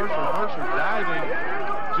Jim Mercer. Mercer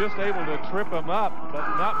diving, just able to trip him up, but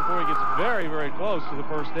not before he gets very, very close to the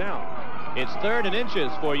first down. It's 3rd and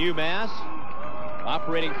inches for UMass,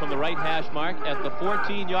 operating from the right hash mark at the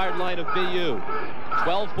 14-yard line of BU.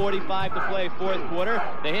 12:45 to play, 4th quarter.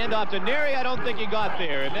 The handoff to Neary, I don't think he got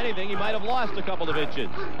there. If anything, he might have lost a couple of inches.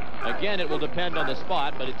 Again, it will depend on the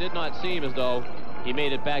spot, but it did not seem as though he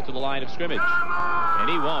made it back to the line of scrimmage. And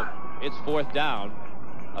he won't. It's 4th down.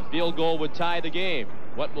 A field goal would tie the game.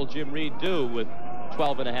 What will Jim Reed do with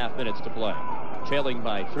 12 and a half minutes to play? Trailing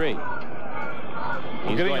by 3.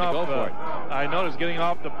 He's going to go for it. I noticed getting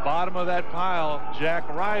off the bottom of that pile, Jack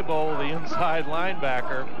Rybo, the inside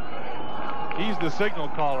linebacker. He's the signal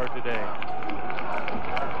caller today.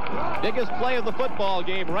 Biggest play of the football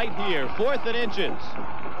game right here. 4th and inches.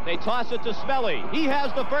 They toss it to Smelly. He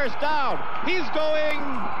has the first down. He's going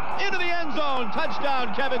into the end zone.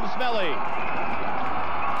 Touchdown, Kevin Smelly.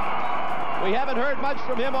 We haven't heard much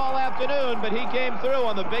from him all afternoon, but he came through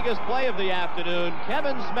on the biggest play of the afternoon.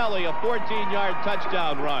 Kevin Smelly, a 14-yard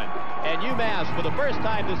touchdown run. And UMass, for the first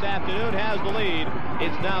time this afternoon, has the lead.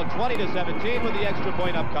 It's now 20-17 with the extra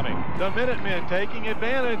point upcoming. The Minutemen taking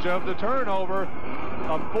advantage of the turnover.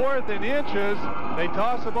 A 4th and inches. They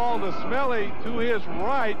toss the ball to Smelly to his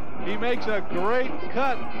right. He makes a great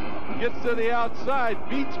cut. Gets to the outside.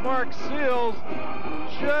 Beats Mark Seals.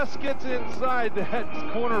 Just gets inside that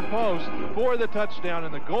corner post for the touchdown,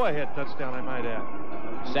 and the go-ahead touchdown, I might add.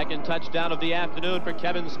 2nd touchdown of the afternoon for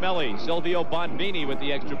Kevin Smelly. Silvio Bonvini with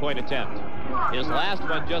the extra point attempt. His last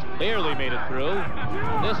one just barely made it through.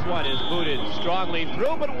 This one is booted strongly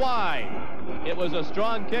through, but wide. It was a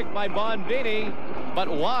strong kick by Bonvini, but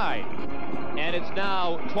wide. And it's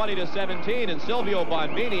now 20-17, and Silvio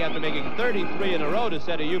Bonvini, after making 33 in a row to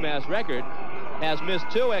set a UMass record, has missed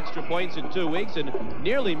 2 extra points in 2 weeks and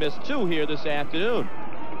nearly missed 2 here this afternoon.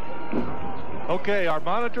 Okay, our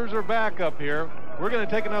monitors are back up here. We're going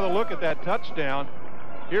to take another look at that touchdown.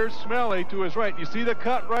 Here's Smelly to his right. You see the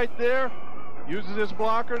cut right there? Uses his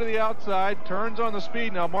blocker to the outside, turns on the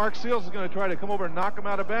speed. Now Mark Seals is going to try to come over and knock him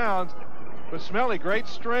out of bounds. But Smelly, great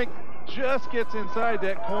strength, just gets inside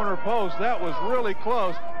that corner post. That was really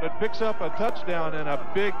close, but picks up a touchdown, and a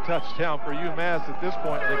big touchdown for UMass at this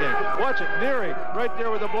point in the game. Watch it, Neary right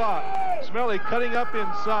there with the block. Smelly cutting up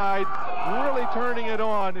inside, really turning it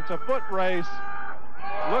on. It's a foot race.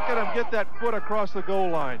 Look at him get that foot across the goal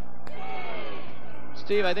line.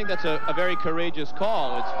 Steve, I think that's a very courageous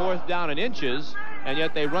call. It's 4th down and inches, and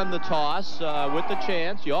yet they run the toss with the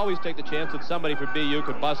chance. You always take the chance that somebody for BU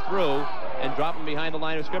could bust through and drop him behind the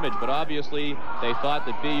line of scrimmage. But obviously, they thought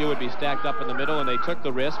that BU would be stacked up in the middle, and they took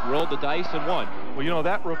the risk, rolled the dice, and won. Well, you know,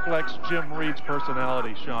 that reflects Jim Reed's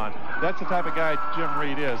personality, Sean. That's the type of guy Jim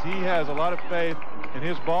Reed is. He has a lot of faith in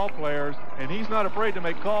his ball players, and he's not afraid to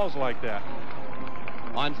make calls like that.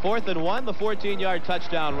 On 4th and 1, the 14-yard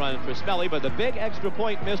touchdown run for Smelly, but the big extra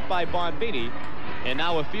point missed by Bonvini. And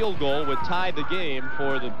now a field goal would tie the game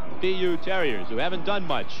for the BU Terriers, who haven't done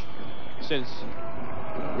much since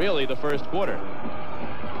really the first quarter.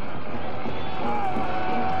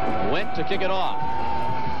 Went to kick it off.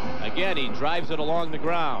 Again, he drives it along the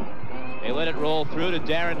ground. They let it roll through to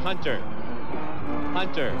Darren Hunter.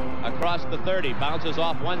 Hunter across the 30, bounces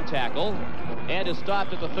off one tackle, and is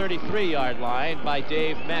stopped at the 33-yard line by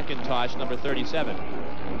Dave McIntosh, number 37.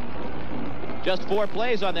 Just 4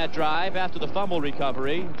 plays on that drive after the fumble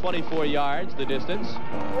recovery, 24 yards the distance,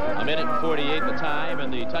 1:48 the time,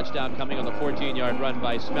 and the touchdown coming on the 14-yard run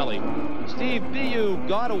by Smelly. Steve, BU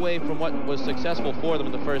got away from what was successful for them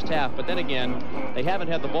in the first half, but then again, they haven't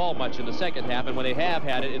had the ball much in the second half, and when they have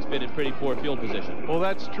had it, it's been in pretty poor field position. Well,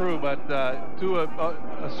 that's true, but to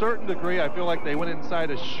a certain degree, I feel like they went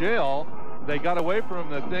inside a shell. They got away from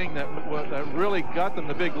the thing that really got them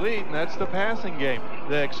the big lead, and that's the passing game.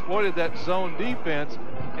 They exploited that zone defense,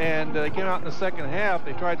 and they came out in the second half.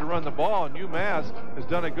 They tried to run the ball, and UMass has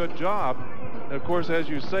done a good job. And of course, as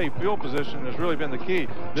you say, field position has really been the key.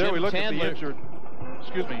 There Jim we look Tandler, at the injured.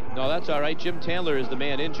 Excuse me. No, that's all right. Jim Tandler is the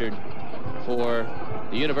man injured for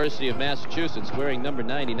the University of Massachusetts, wearing number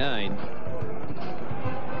 99.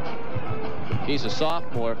 He's a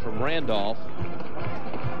sophomore from Randolph.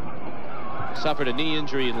 Suffered a knee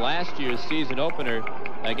injury in last year's season opener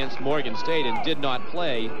against Morgan State and did not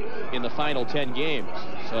play in the final 10 games.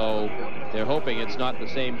 So they're hoping it's not the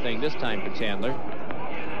same thing this time for Tandler.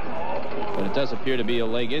 But it does appear to be a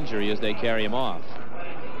leg injury as they carry him off.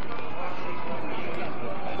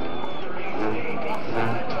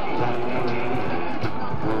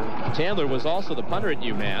 Chandler was also the punter at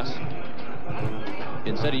UMass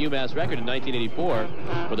and set a UMass record in 1984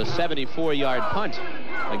 with a 74-yard punt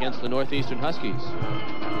against the Northeastern Huskies.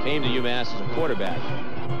 Came to UMass as a quarterback.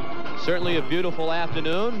 Certainly a beautiful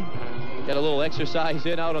afternoon. Got a little exercise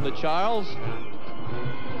in out on the Charles.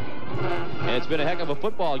 And it's been a heck of a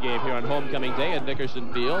football game here on homecoming day at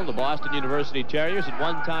Nickerson Field. The Boston University Terriers at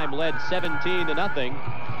one time led 17-0.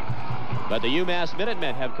 But the UMass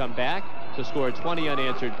Minutemen have come back to score 20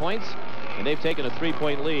 unanswered points. And they've taken a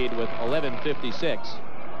 3-point lead with 11:56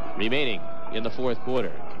 remaining in the fourth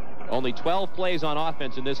quarter. Only 12 plays on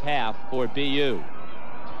offense in this half for BU.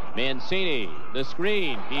 Mancini, the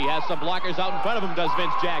screen. He has some blockers out in front of him, does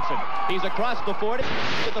Vince Jackson. He's across the 40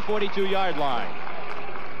 at the 42-yard line.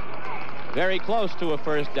 Very close to a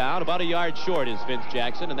first down. About a yard short is Vince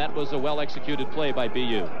Jackson, and that was a well-executed play by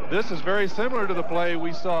BU. This is very similar to the play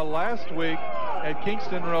we saw last week at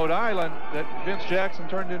Kingston, Rhode Island, that Vince Jackson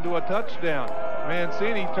turned into a touchdown.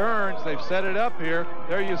 Mancini turns. They've set it up here.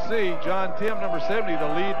 There you see John Tim, number 70, the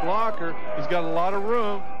lead blocker. He's got a lot of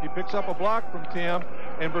room. He picks up a block from Tim,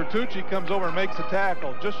 and Bertucci comes over and makes a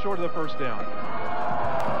tackle just short of the first down.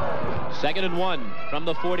 2nd and 1 from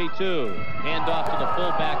the 42. Handoff to the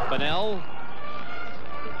fullback, Bunnell.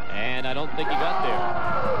 And I don't think he got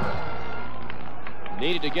there.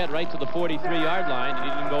 Needed to get right to the 43-yard line, and he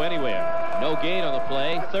didn't go anywhere. No gain on the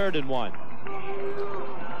play. 3rd and 1.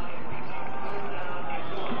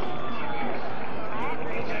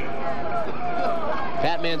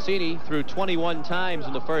 Pat Mancini threw 21 times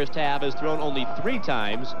in the first half, has thrown only 3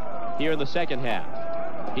 times here in the second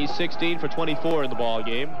half. He's 16 for 24 in the ball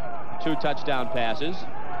game. 2 touchdown passes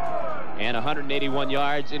and 181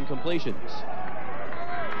 yards in completions.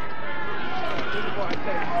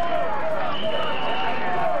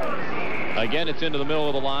 Again, it's into the middle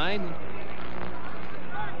of the line.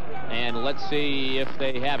 And let's see if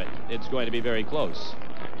they have it. It's going to be very close.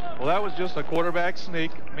 Well, that was just a quarterback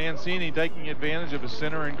sneak. Mancini taking advantage of his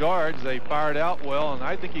center and guards. They fired out well, and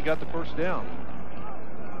I think he got the first down.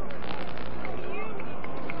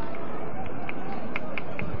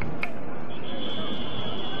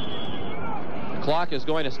 Clock is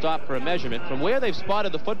going to stop for a measurement. From where they've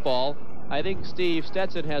spotted the football, I think Steve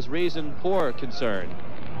Stetson has reason for concern.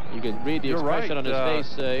 You can read the expression on his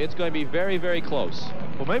face. It's going to be very, very close.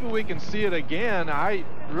 Well, maybe we can see it again. I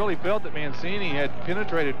really felt that Mancini had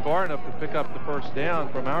penetrated far enough to pick up the first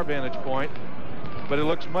down from our vantage point, but it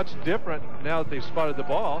looks much different now that they've spotted the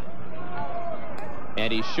ball.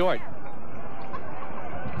 And he's short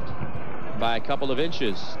by a couple of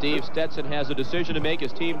inches. Steve Stetson has a decision to make.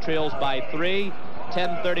 His team trails by 3.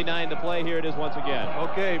 10:39 to play. Here it is once again.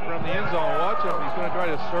 Okay, from the end zone, watch him. He's going to try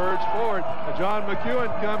to surge forward. John McEwen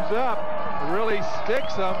comes up, really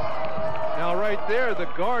sticks him. Now right there, the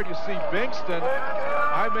guard, you see Bankston.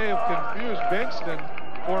 I may have confused Bankston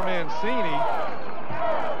for Mancini.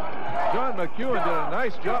 John McEwen did a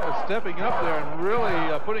nice job of stepping up there and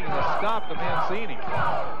really putting a stop to Mancini.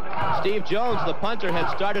 Steve Jones, the punter, had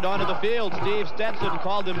started onto the field. Steve Stetson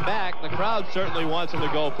called him back. The crowd certainly wants him to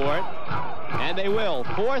go for it. And they will.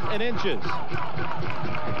 4th and inches.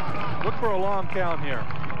 Look for a long count here.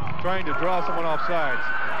 Trying to draw someone off sides.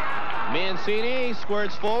 Mancini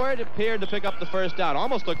squirts forward, appeared to pick up the first down.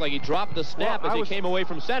 Almost looked like he dropped the snap as he came away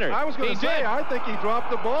from center. I was going to say, I think he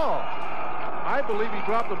dropped the ball. I believe he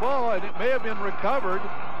dropped the ball, and it may have been recovered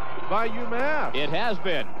by UMass. It has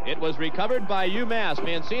been. It was recovered by UMass.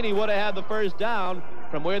 Mancini would have had the first down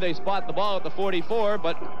from where they spot the ball at the 44,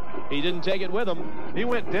 but he didn't take it with him. He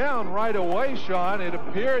went down right away, Sean. It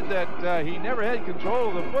appeared that he never had control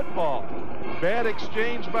of the football. Bad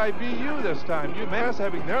exchange by BU this time. UMass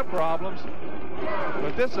having their problems,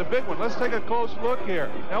 but this is a big one. Let's take a close look here.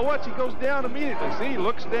 Now watch, he goes down immediately. See, he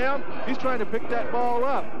looks down. He's trying to pick that ball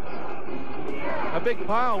up. A big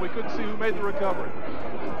pile. We couldn't see who made the recovery.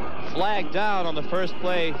 Flag down on the first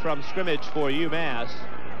play from scrimmage for UMass.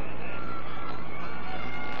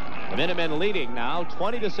 The Minutemen leading now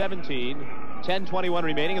 20-17. 10:21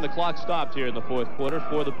 remaining, and the clock stopped here in the fourth quarter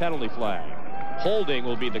for the penalty flag. Holding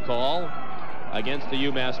will be the call against the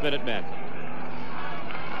UMass Minutemen.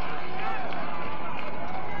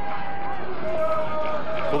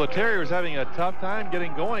 Well, the Terriers having a tough time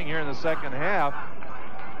getting going here in the second half.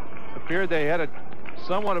 Appeared they had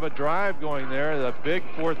somewhat of a drive going there, the big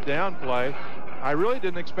 4th down play. I really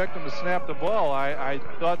didn't expect them to snap the ball. I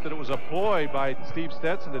thought that it was a ploy by Steve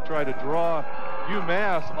Stetson to try to draw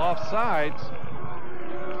UMass off sides,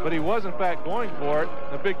 but he was in fact going for it.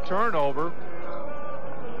 A big turnover,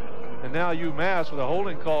 and now UMass with a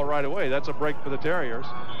holding call right away. That's a break for the Terriers.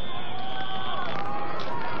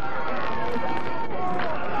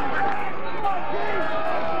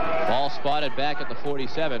 spotted back at the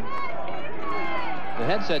 47. The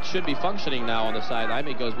headset should be functioning now on the sideline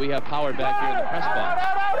because we have power back here in the press box.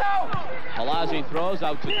 Palazzi throws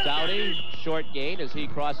out to Dowdy. Short gain as he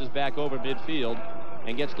crosses back over midfield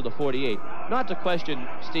and gets to the 48. Not to question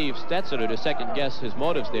Steve Stetson or to second guess his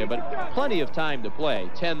motives there, but plenty of time to play.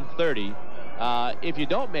 10:30. If you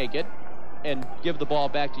don't make it and give the ball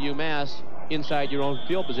back to UMass inside your own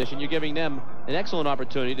field position, you're giving them an excellent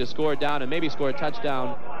opportunity to score down and maybe score a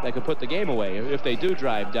touchdown that could put the game away if they do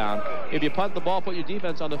drive down. If you punt the ball, put your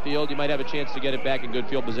defense on the field, you might have a chance to get it back in good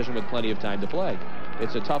field position with plenty of time to play.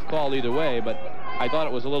 It's a tough call either way, but I thought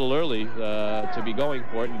it was a little early to be going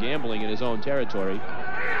for it and gambling in his own territory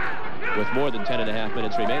with more than 10.5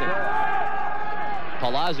 minutes remaining.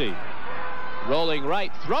 Palazzi rolling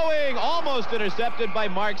right, throwing, almost intercepted by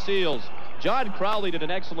Mark Seals. John Crowley did an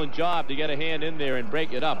excellent job to get a hand in there and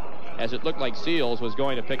break it up as it looked like Seals was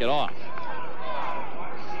going to pick it off.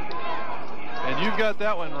 And you got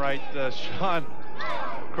that one right, Sean.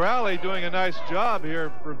 Crowley doing a nice job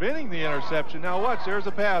here preventing the interception. Now watch, there's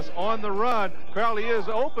a pass on the run. Crowley is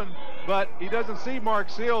open, but he doesn't see Mark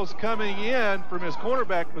Seals coming in from his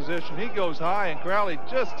cornerback position. He goes high, and Crowley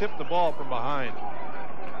just tipped the ball from behind.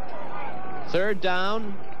 3rd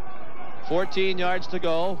down, 14 yards to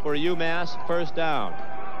go for UMass, 1st down.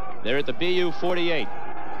 They're at the BU 48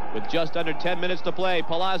 with just under 10 minutes to play.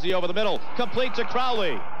 Palazzi over the middle, complete to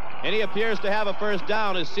Crowley. And he appears to have a 1st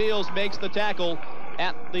down as Seals makes the tackle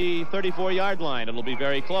at the 34-yard line. It'll be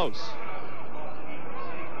very close.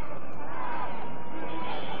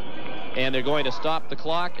 And they're going to stop the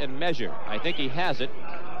clock and measure. I think he has it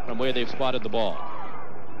from where they've spotted the ball.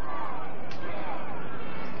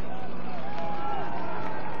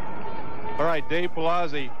 All right, Dave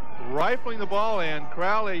Palazzi rifling the ball in.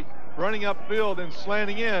 Crowley running upfield and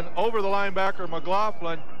slanting in over the linebacker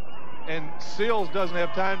McLaughlin. And Seals doesn't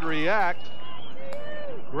have time to react.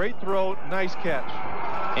 Great throw, nice catch.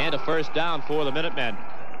 And a 1st down for the Minutemen.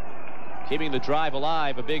 Keeping the drive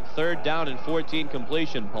alive, a big 3rd down and 14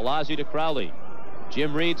 completion. Palazzi to Crowley.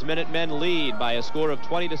 Jim Reed's Minutemen lead by a score of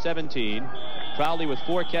 20-17. Crowley with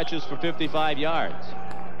 4 catches for 55 yards.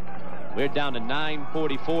 We're down to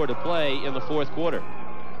 9:44 to play in the 4th quarter.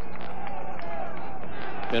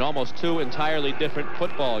 Been almost 2 entirely different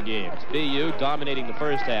football games. BU dominating the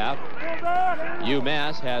 1st half.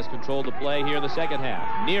 UMass has controlled the play here in the 2nd half.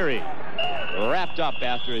 Neary wrapped up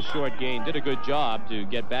after a short gain. Did a good job to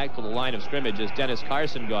get back to the line of scrimmage as Dennis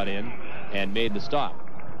Carson got in and made the stop.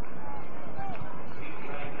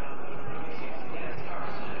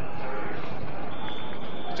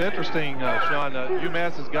 It's interesting, Sean,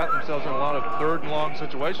 UMass has gotten themselves in a lot of 3rd and long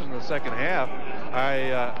situations in the 2nd half.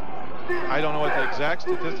 I don't know what the exact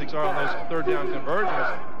statistics are on those 3rd down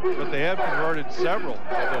conversions, but they have converted several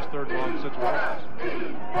of those 3rd and long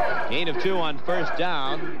situations. Gain of 2 on 1st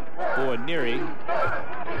down for Neary.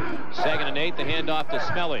 2nd and 8, the handoff to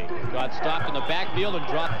Smelly. Got stopped in the backfield and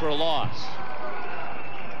dropped for a loss.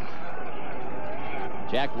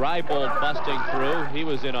 Jack Rybold busting through. He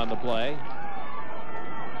was in on the play.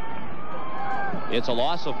 It's a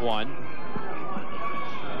loss of 1.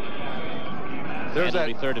 There's that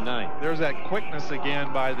 3rd and 9. There's that quickness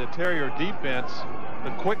again by the Terrier defense.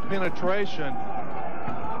 The quick penetration,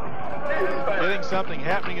 getting something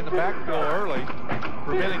happening in the backfield early,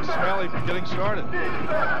 preventing Smelly from getting started.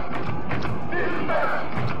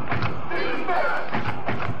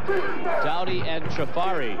 Dowdy and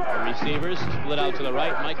Trafari, the receivers, split out to the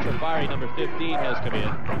right. Mike Trafari, number 15, has come in,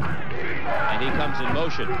 and he comes in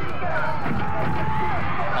motion.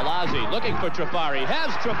 Palazzi looking for Trafari,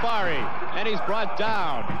 has Trafari, and he's brought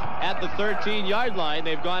down at the 13-yard line.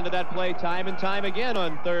 They've gone to that play time and time again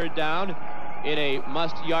on 3rd down in a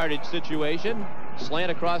must-yardage situation.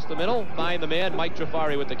 Slant across the middle, find the man, Mike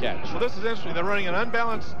Trafari with the catch. Well, this is interesting. They're running an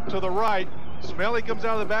unbalanced to the right. Smelly comes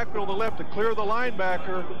out of the backfield to the left to clear the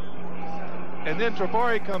linebacker. And then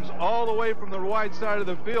Trafari comes all the way from the wide side of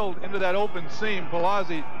the field into that open seam.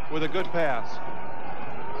 Palazzi with a good pass.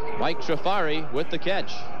 Mike Trafari with the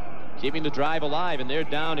catch, keeping the drive alive, and they're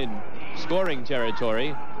down in scoring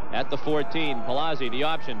territory at the 14. Palazzi, the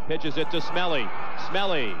option, pitches it to Smelly.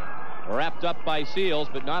 Smelly wrapped up by Seals,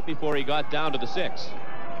 but not before he got down to the 6.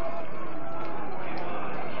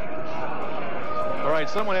 All right,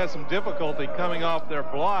 someone had some difficulty coming off their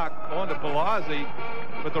block onto Palazzi,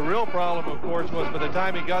 but the real problem, of course, was by the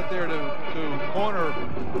time he got there to corner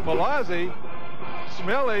Palazzi,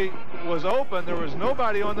 Smelly was open. There was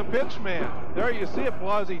nobody on the pitch man. There you see it.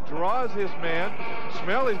 Palazzi draws his man.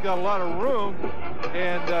 Smelly's got a lot of room,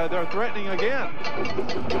 and they're threatening again.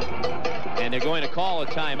 And they're going to call a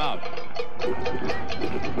timeout.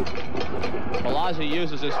 Palazzi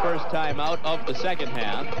uses his first timeout of the second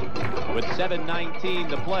half with 7:19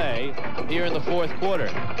 to play here in the fourth quarter.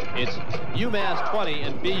 It's UMass 20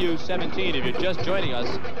 and BU 17. If you're just joining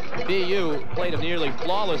us, BU played a nearly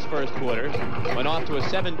flawless first quarter, went off to a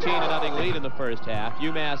 17-0 lead in the first half.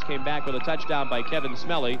 UMass came back with a touchdown by Kevin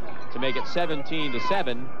Smelly to make it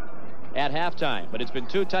 17-7 at halftime. But it's been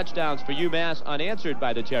 2 touchdowns for UMass unanswered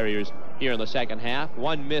by the Terriers here in the second half.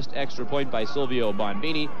 1 missed extra point by Silvio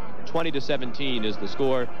Bonvini. 20-17 is the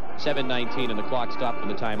score. 7:19 and the clock stopped with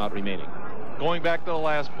the timeout remaining. Going back to the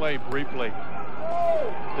last play briefly,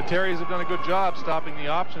 the Terriers have done a good job stopping the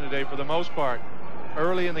option today for the most part.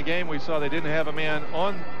 Early in the game, we saw they didn't have a man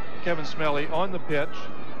on Kevin Smelly on the pitch.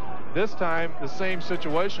 This time, the same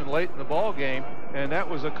situation late in the ball game, and that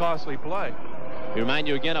was a costly play. We remind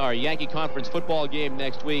you again, our Yankee Conference football game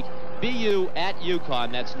next week. BU at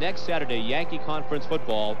UConn. That's next Saturday. Yankee Conference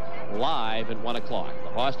football live at 1 o'clock. The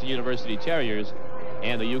Boston University Terriers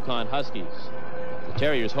and the UConn Huskies. The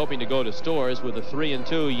Terriers hoping to go to Stores with a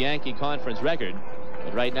 3-2 Yankee Conference record.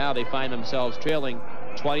 But right now they find themselves trailing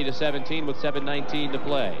 20-17 with 7:19 to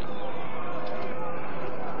play.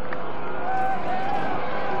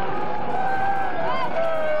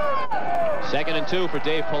 Second and 2 for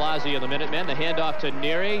Dave Palazzi and the Minutemen. The handoff to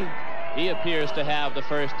Neary. He appears to have the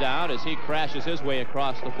first down as he crashes his way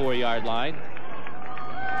across the 4-yard line.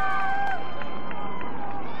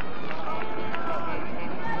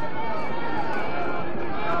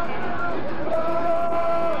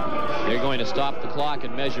 They're going to stop the clock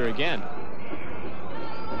and measure again.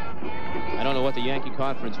 I don't know what the Yankee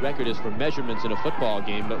Conference record is for measurements in a football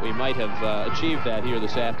game, but we might have achieved that here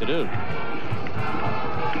this afternoon.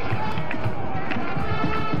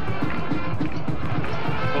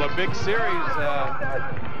 Well, a big series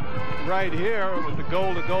right here with the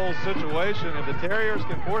goal-to-goal situation. If the Terriers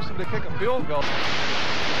can force them to kick a field goal,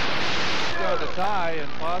 the tie, and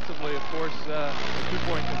possibly, of course, a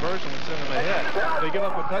 2-point conversion would send them ahead. If they give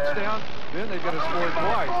up a touchdown, then they've got to score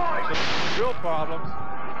twice. So real problems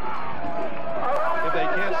if they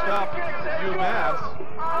can't stop UMass.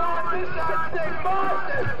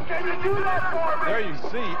 There you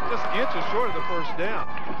see, just inches short of the first down.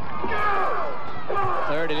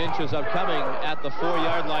 3rd and inches upcoming at the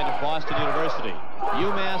 4-yard line of Boston University.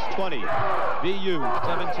 UMass 20, BU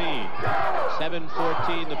 17.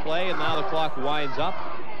 7:14 to play, and now the clock winds up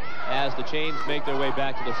as the chains make their way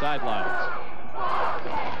back to the sidelines.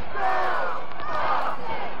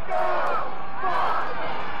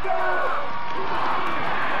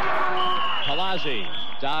 Palazzi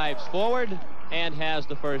dives forward and has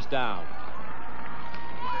the first down.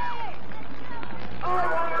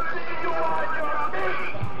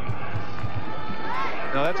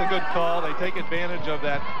 Now that's a good call. They take advantage of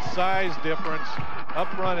that size difference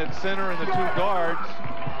up front at center and the 2 guards.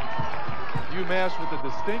 UMass with a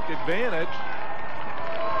distinct advantage.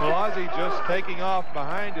 Palazzi just taking off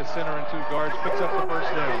behind his center and 2 guards picks up the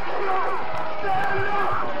first down.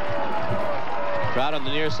 Crowd on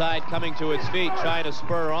the near side coming to its feet, trying to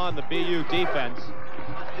spur on the BU defense.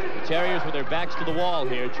 The Terriers with their backs to the wall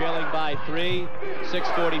here, trailing by 3,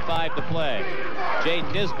 6:45 to play. Jay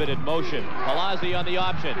Nisbet in motion. Palazzi on the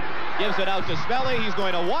option. Gives it out to Smelly. He's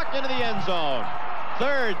going to walk into the end zone.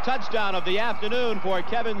 3rd touchdown of the afternoon for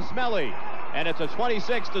Kevin Smelly. And it's a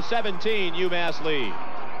 26-17 UMass lead.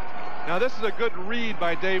 Now this is a good read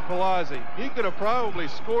by Dave Palazzi. He could have probably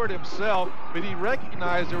scored himself, but he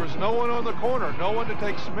recognized there was no one on the corner, no one to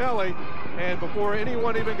take Smelly, and before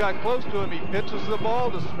anyone even got close to him, he pitches the ball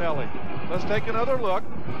to Smelly. Let's take another look.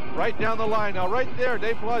 Right down the line. Now right there,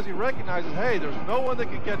 Dave Palazzi recognizes, hey, there's no one that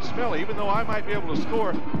can catch Smelly. Even though I might be able to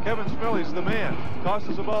score, Kevin Smelly's the man.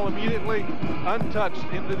 Tosses the ball immediately, untouched,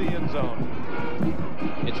 into the end zone.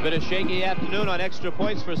 It's been a shaky afternoon on extra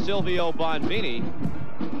points for Silvio Bonvini.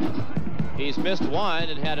 He's missed one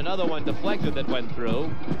and had another one deflected that went through.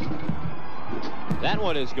 That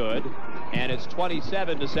one is good, and it's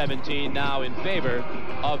 27-17 now in favor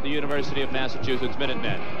of the University of Massachusetts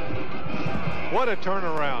Minutemen. What a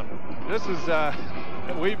turnaround! This is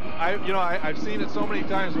I've seen it so many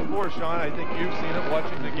times before, Sean. I think you've seen it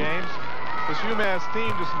watching the games. This UMass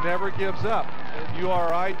team just never gives up. At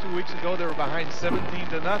URI 2 weeks ago, they were behind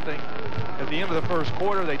 17-0. At the end of the first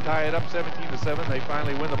quarter, they tie it up 17-7. They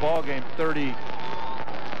finally win the ball game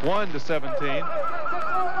 31-17.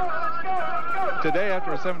 Today,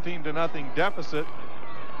 after a 17-0 deficit,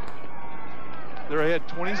 they're ahead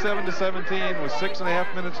 27-17 with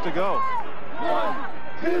 6.5 minutes to go. 1,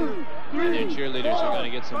 2, 3. And their cheerleaders are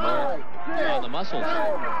going to get some more on the muscles.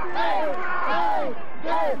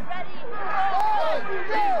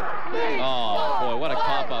 Oh, boy, what a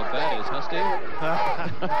cop-out that is. Huskies Steve?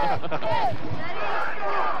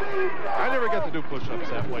 I never got to do push-ups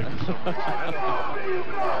that way for some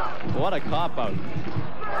reason. What a cop-out.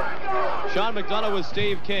 Sean McDonough with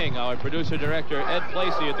Steve King, our producer-director Ed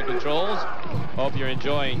Placey at the controls. Hope you're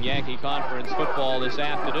enjoying Yankee Conference football this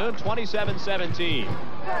afternoon. 27-17.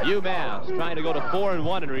 UMass trying to go to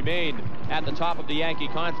 4-1 and remain at the top of the Yankee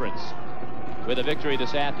Conference. With a victory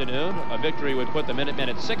this afternoon, a victory would put the Minutemen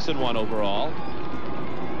at 6-1 overall.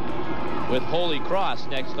 With Holy Cross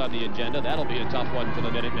next on the agenda, that'll be a tough one for the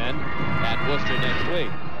Minutemen at Worcester next week.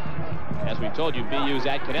 As we told you, BU's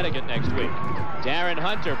at Connecticut next week. Darren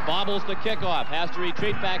Hunter bobbles the kickoff, has to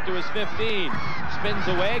retreat back to his 15, spins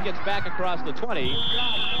away, gets back across the 20,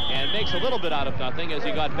 and makes a little bit out of nothing as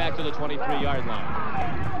he got back to the 23-yard line.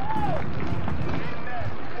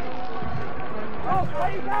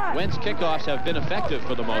 Wentz kickoffs have been effective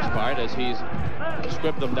for the most part as he's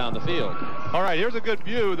squibbed them down the field. All right, here's a good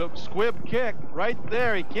view. The squib kick right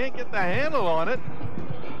there. He can't get the handle on it.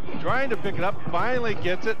 Trying to pick it up, finally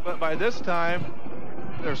gets it, but by this time,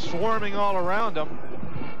 they're swarming all around him.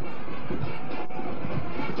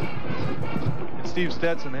 And Steve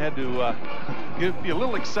Stetson had to be a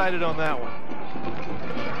little excited on that one.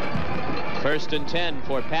 1st and 10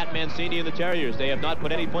 for Pat Mancini and the Terriers. They have not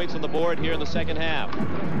put any points on the board here in the second half.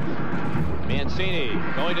 Mancini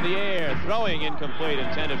going to the air, throwing incomplete,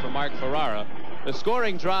 intended for Mark Ferrara. The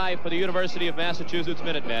scoring drive for the University of Massachusetts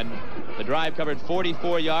Minutemen. The drive covered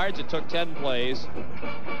 44 yards. It took 10 plays.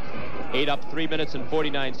 8 up 3 minutes and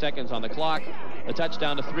 49 seconds on the clock. The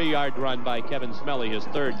touchdown, a 3-yard run by Kevin Smelly, his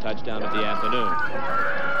 3rd touchdown of the afternoon.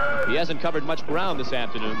 He hasn't covered much ground this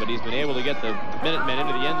afternoon, but he's been able to get the Minutemen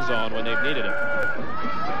into the end zone when they've needed it.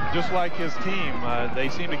 Just like his team, they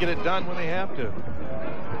seem to get it done when they have to.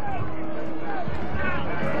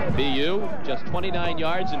 BU just 29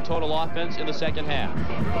 yards in total offense in the second half,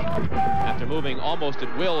 after moving almost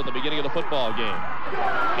at will at the beginning of the football game.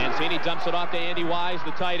 Mancini dumps it off to Andy Wise,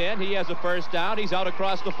 the tight end. He has a first down. He's out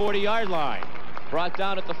across the 40-yard line. Brought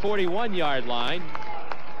down at the 41-yard line.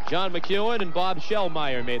 John McEwen and Bob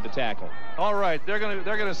Shellmeyer made the tackle. All right, they're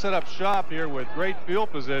gonna set up shop here with great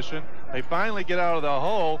field position. They finally get out of the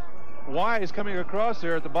hole. Wise coming across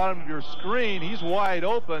there at the bottom of your screen. He's wide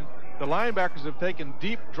open. The linebackers have taken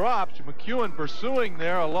deep drops. McEwen pursuing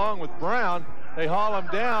there along with Brown. They haul him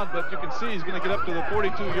down, but you can see he's going to get up to the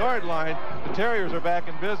 42-yard line. The Terriers are back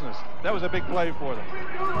in business. That was a big play for them.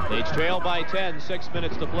 They trail by 10, 6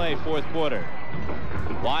 minutes to play, 4th quarter.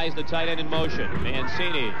 Wise, the tight end in motion.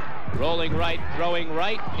 Mancini rolling right, throwing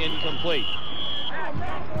right, incomplete.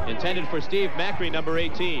 Intended for Steve Macri, number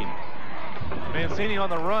 18. Mancini on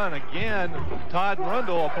the run again. Todd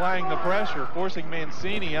Rundle applying the pressure, forcing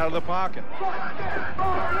Mancini out of the pocket.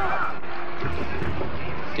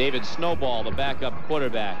 David Snowball, the backup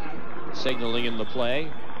quarterback, signaling in the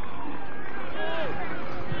play.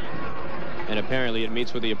 And apparently it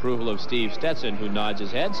meets with the approval of Steve Stetson, who nods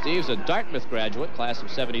his head. Steve's a Dartmouth graduate, class of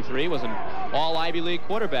 '73, was an all-Ivy League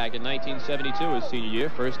quarterback in 1972, his senior year,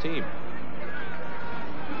 first team.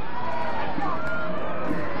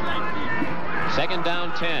 2nd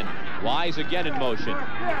down, 10. Wise again in motion.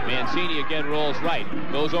 Mancini again rolls right.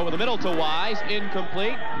 Goes over the middle to Wise.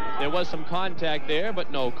 Incomplete. There was some contact there,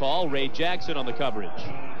 but no call. Ray Jackson on the coverage.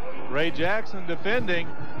 Ray Jackson defending,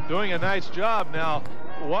 doing a nice job. Now,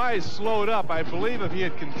 Wise slowed up. I believe if he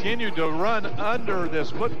had continued to run under this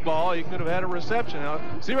football, he could have had a reception. Now,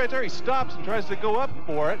 see right there, he stops and tries to go up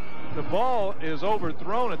for it. The ball is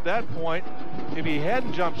overthrown at that point. If he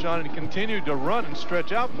hadn't jumped shot and continued to run and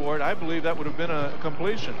stretch out for it, I believe that would have been a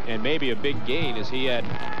completion. And maybe a big gain, as he had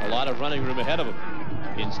a lot of running room ahead of him.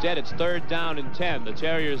 Instead, it's 3rd down and 10. The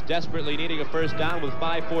Terriers desperately needing a first down with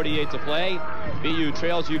 5:48 to play. BU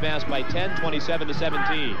trails UMass by 10,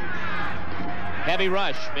 27-17. Heavy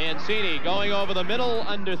rush. Mancini going over the middle,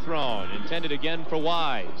 underthrown. Intended again for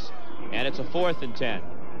Wise. And it's a 4th and 10.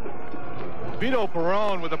 Vito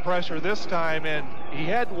Perrone with the pressure this time, and he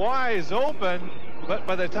had Wise open, but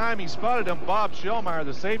by the time he spotted him, Bob Shellmeyer,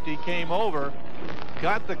 the safety, came over,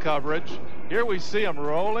 got the coverage. Here we see him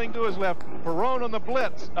rolling to his left. Perrone on the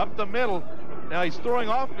blitz, up the middle. Now he's throwing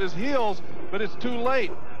off his heels, but it's too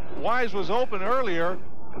late. Wise was open earlier.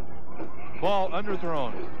 Ball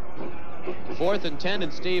underthrown. 4th and 10,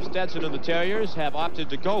 and Steve Stetson and the Terriers have opted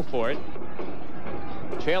to go for it.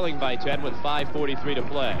 Trailing by 10 with 5:43 to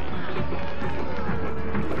play.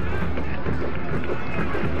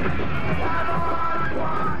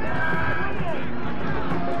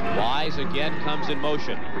 Wise again comes in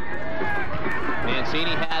motion.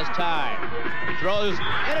 Mancini has time. Throws,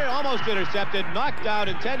 almost intercepted, knocked down,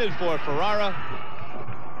 intended for Ferrara.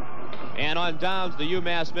 And on downs, the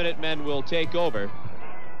UMass Minutemen will take over.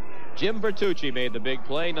 Jim Bertucci made the big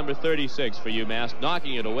play, number 36 for UMass,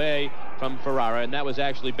 knocking it away from Ferrara, and that was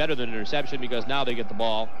actually better than an interception because now they get the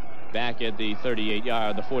ball back at the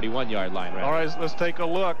 38-yard, the 41-yard line. Right? All right, let's take a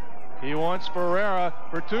look. He wants Ferrara.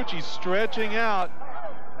 Bertucci stretching out,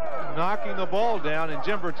 knocking the ball down, and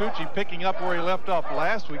Jim Bertucci picking up where he left off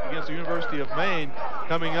last week against the University of Maine,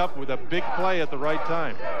 coming up with a big play at the right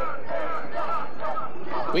time.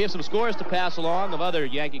 We have some scores to pass along of other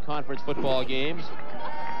Yankee Conference football games.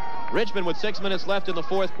 Richmond, with 6 minutes left in the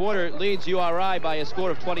fourth quarter, leads URI by a score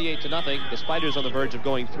of 28-0. The Spiders on the verge of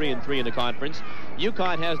going 3-3 in the conference.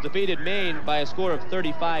 UConn has defeated Maine by a score of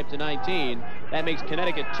 35-19. That makes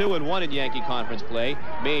Connecticut 2-1 in Yankee Conference play.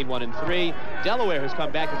 Maine 1-3. Delaware has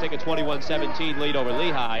come back to take a 21-17 lead over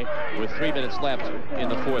Lehigh with 3 minutes left in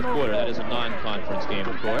the fourth quarter. That is a non-conference game,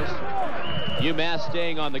 of course. UMass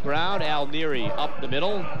staying on the ground. Al Neary up the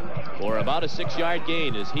middle for about a 6-yard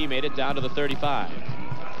gain as he made it down to the 35.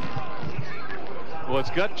 Well,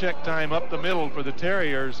 it's gut check time up the middle for the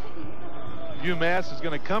Terriers. UMass is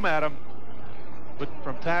going to come at them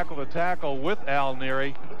from tackle to tackle with Al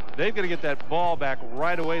Neary. They've got to get that ball back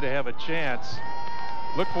right away to have a chance.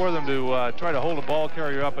 Look for them to try to hold a ball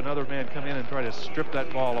carrier up, another man come in and try to strip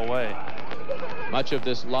that ball away. Much of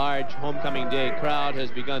this large homecoming day crowd has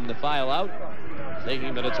begun to file out,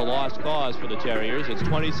 thinking that it's a lost cause for the Terriers. It's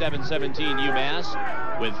 27-17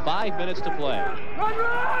 UMass with 5 minutes to play.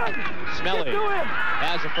 Smelly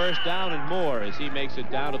has a first down and more as he makes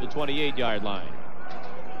it down to the 28-yard line.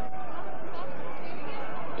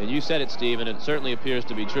 And you said it, Steve, and it certainly appears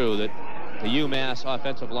to be true that the UMass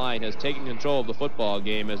offensive line has taken control of the football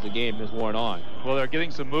game as the game has worn on. Well, they're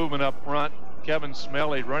getting some movement up front. Kevin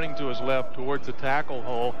Smelly running to his left towards the tackle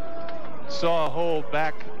hole. Saw a hole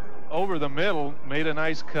back over the middle, made a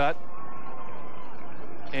nice cut,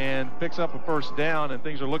 and picks up a first down, and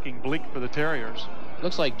things are looking bleak for the Terriers.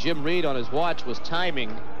 Looks like Jim Reed on his watch was timing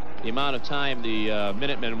the amount of time the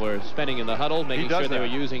Minutemen were spending in the huddle, making sure they were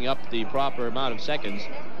using up the proper amount of seconds.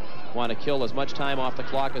 Want to kill as much time off the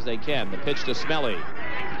clock as they can. The pitch to Smelly.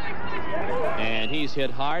 And he's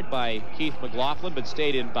hit hard by Keith McLaughlin, but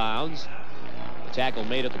stayed in bounds. The tackle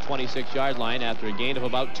made at the 26-yard line after a gain of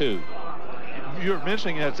about 2. You were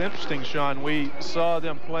mentioning that's interesting, Sean. We saw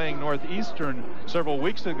them playing Northeastern several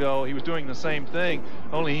weeks ago. He was doing the same thing,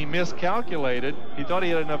 only he miscalculated. He thought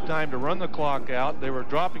he had enough time to run the clock out. They were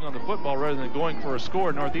dropping on the football rather than going for a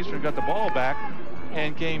score. Northeastern got the ball back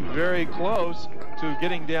and came very close to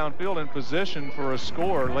getting downfield in position for a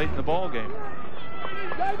score late in the ball game.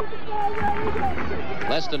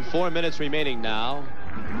 Less than 4 minutes remaining now.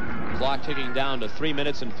 Clock ticking down to 3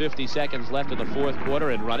 minutes and 50 seconds left in the fourth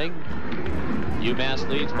quarter and running. UMass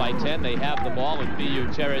leads by 10. They have the ball in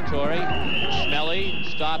BU territory. Smelly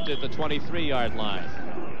stopped at the 23-yard line.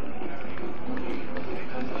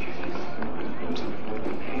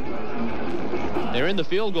 They're in the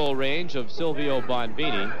field goal range of Silvio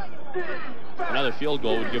Bonvini. Another field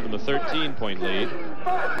goal would give them a 13-point lead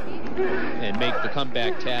and make the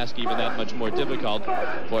comeback task even that much more difficult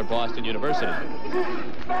for Boston University.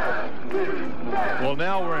 Well,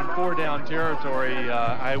 now we're in 4-down territory.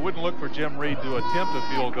 I wouldn't look for Jim Reed to attempt a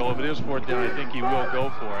field goal. If it is 4th down, I think he will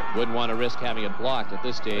go for it. Wouldn't want to risk having it blocked at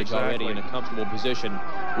this stage. Exactly. Already in a comfortable position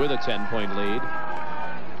with a 10-point lead.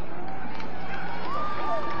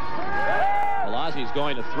 Palazzi's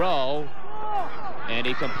going to throw, and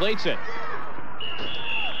he completes it.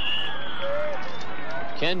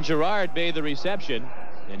 Ken Gerard made the reception,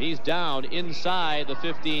 and he's down inside the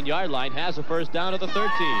 15-yard line, has a first down at the 13.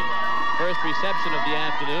 First reception of the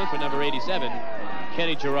afternoon for number 87,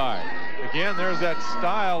 Kenny Gerard. Again, there's that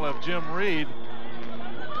style of Jim Reed.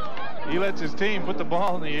 He lets his team put the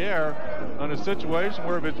ball in the air on a situation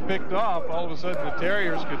where if it's picked off, all of a sudden the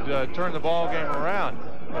Terriers could turn the ball game around.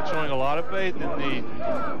 But showing a lot of faith in the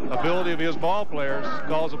ability of his ball players.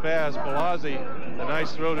 Calls a pass, Palazzi, a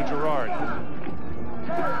nice throw to Gerard.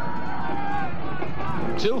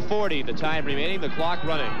 2:40 the time remaining, the clock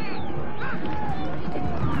running.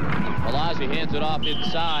 Palazzi hands it off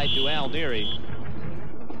inside to Al Neary.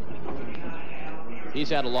 He's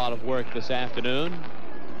had a lot of work this afternoon.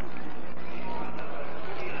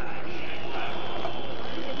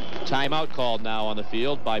 Timeout called now on the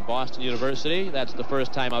field by Boston University. That's the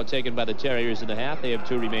first timeout taken by the Terriers in the half. They have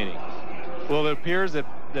 2 remaining. Well, it appears that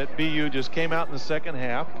BU just came out in the second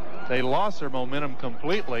half. They lost their momentum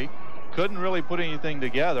completely. Couldn't really put anything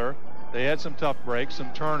together. They had some tough breaks,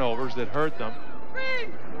 some turnovers that hurt them.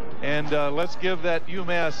 And let's give that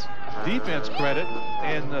UMass defense credit,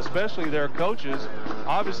 and especially their coaches.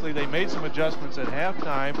 Obviously, they made some adjustments at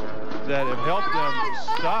halftime that have helped them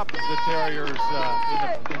stop the Terriers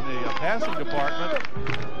in the passing department.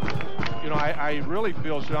 You know, I really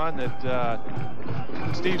feel, Sean, that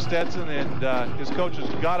Steve Stetson and his coaches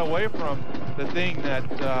got away from the thing that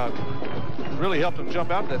really helped them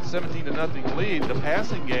jump out that 17-0 lead, the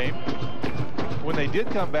passing game. When they did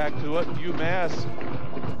come back to it, UMass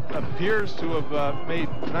appears to have made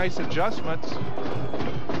nice adjustments,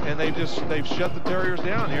 and they've shut the Terriers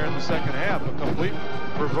down here in the second half, a complete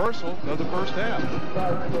reversal of the first half.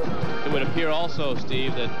 It would appear also,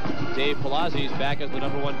 Steve, that Dave Palazzi is back as the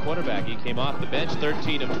 '1 quarterback. He came off the bench,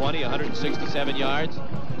 13 of 20, 167 yards.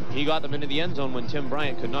 He got them into the end zone when Tim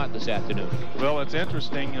Bryant could not this afternoon. Well, it's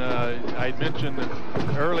interesting. I mentioned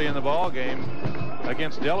that early in the ball game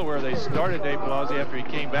against Delaware, they started Dave Palazzi after he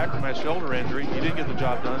came back from that shoulder injury. He didn't get the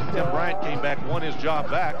job done. Tim Bryant came back, won his job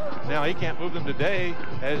back. Now he can't move them today,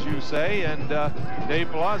 as you say, and Dave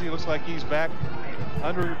Palazzi looks like he's back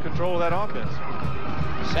under control of that offense.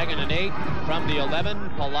 2nd and 8 from the 11.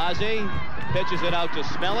 Palazzi pitches it out to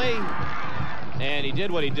Smelly, and he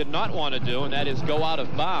did what he did not want to do, and that is go out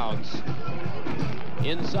of bounds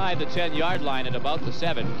inside the 10-yard line at about the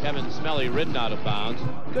 7. Kevin Smelly ridden out of bounds.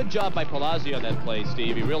 Good job by Palazzi on that play,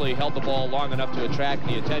 Steve. He really held the ball long enough to attract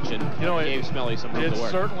the attention. You know, gave Smelly some room to work.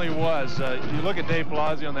 It certainly was. You look at Dave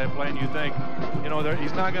Palazzi on that play and you think, you know,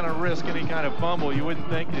 he's not going to risk any kind of fumble. You wouldn't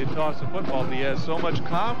think he'd toss the football, but he has so much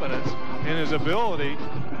confidence in his ability.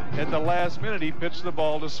 At the last minute, he pitched the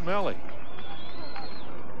ball to Smelly.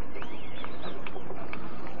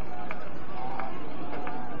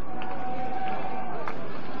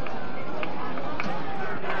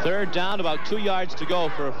 Third down, about 2 yards to go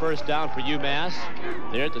for a first down for UMass.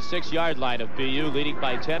 They're at the 6-yard line of BU, leading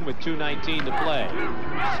by 10 with 2:19 to play.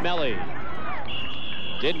 Smelly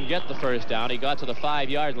didn't get the first down. He got to the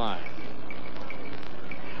 5-yard line.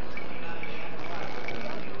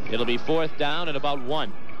 It'll be 4th down and about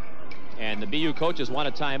 1. And the BU coaches want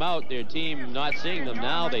a timeout. Their team not seeing them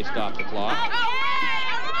now. They stop the clock.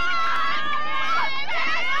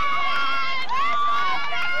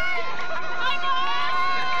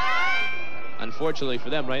 Unfortunately for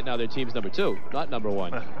them, right now their team's number 2, not number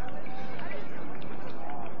 1.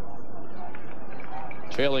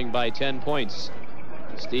 Trailing by 10 points.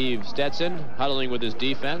 Steve Stetson huddling with his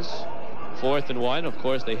defense. 4th and 1. Of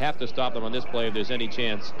course, they have to stop them on this play if there's any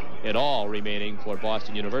chance at all remaining for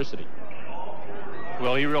Boston University.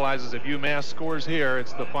 Well, he realizes if UMass scores here,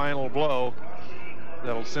 it's the final blow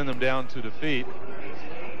that'll send them down to defeat.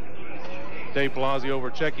 Dave Palazzi over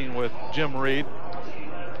checking with Jim Reed.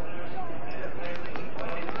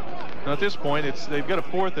 Now at this point, they've got a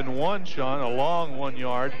 4th and 1, Sean, a long 1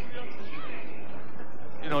 yard.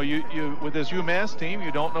 You know, you with this UMass team,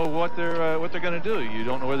 you don't know what they're going to do. You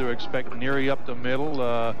don't know whether to expect Neary up the middle,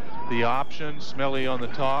 the option, Smelly on the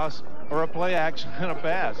toss, or a play action and a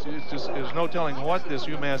pass. There's no telling what this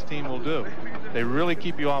UMass team will do. They really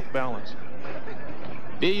keep you off balance.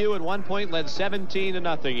 BU at one point led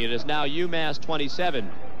 17-0. It is now UMass 27,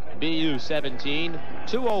 BU 17.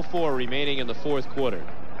 2:04 remaining in the 4th quarter.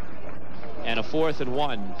 And a 4th and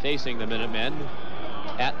 1 facing the Minutemen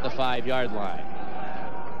at the 5-yard line.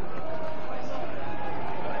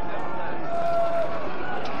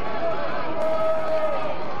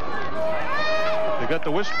 They got the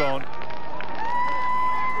wishbone.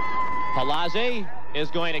 Palazzi is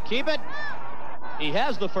going to keep it. He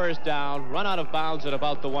has the first down, run out of bounds at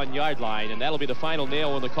about the 1-yard line, and that'll be the final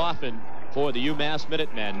nail in the coffin for the UMass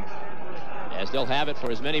Minutemen, as they'll have it for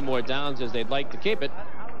as many more downs as they'd like to keep it.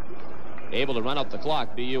 Able to run out the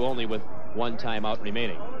clock, BU only with 1 timeout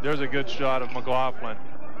remaining. There's a good shot of McLaughlin.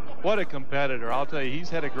 What a competitor. I'll tell you, he's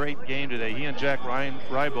had a great game today. He and Jack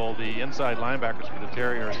Rybold, the inside linebackers for the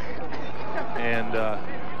Terriers. And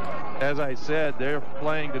as I said, they're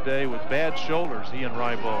playing today with bad shoulders, he and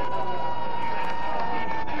Rybold.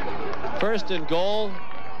 1st and goal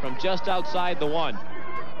from just outside the 1.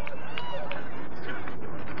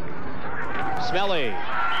 Smelly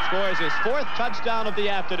scores his 4th touchdown of the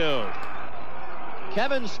afternoon.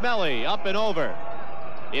 Kevin Smelly up and over.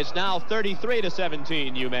 It's now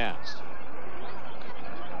 33-17 UMass.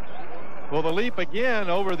 Well, the leap again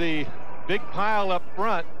over the big pile up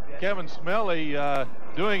front. Kevin Smelly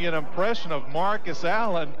doing an impression of Marcus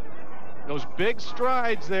Allen. Those big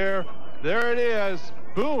strides there. There it is.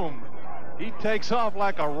 Boom. He takes off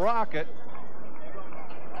like a rocket.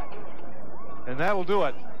 And that'll do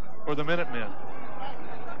it for the Minutemen.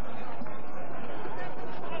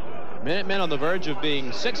 Minutemen on the verge of being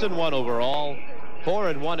 6-1 overall,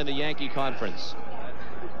 4-1 in the Yankee Conference.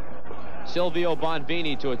 Silvio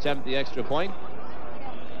Bonvini to attempt the extra point.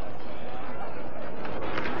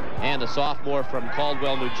 And the sophomore from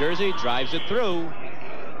Caldwell, New Jersey, drives it through.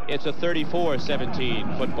 It's a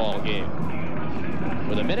 34-17 football game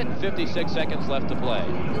with 1 minute and 56 seconds left to play.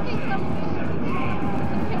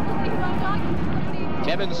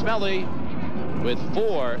 Kevin Smelly with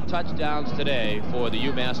 4 touchdowns today for the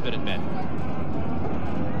UMass Minutemen.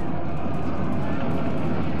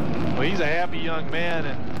 Well, he's a happy young man,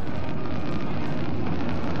 and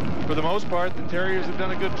for the most part, the Terriers have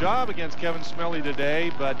done a good job against Kevin Smelly today,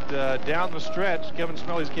 but down the stretch, Kevin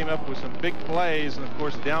Smelly's came up with some big plays, and of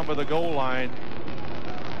course, down by the goal line,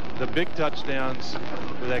 the big touchdowns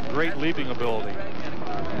with that great leaping ability.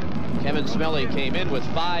 Kevin Smelly came in with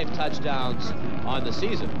 5 touchdowns on the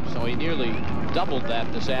season, so he nearly doubled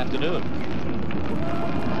that this afternoon.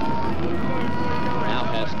 Now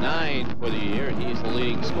has 9 for the year, and he's the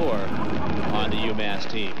leading scorer on the UMass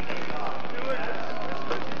team.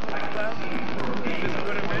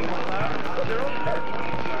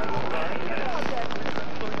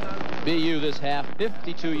 BU this half,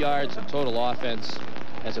 52 yards of total offense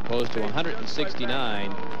as opposed to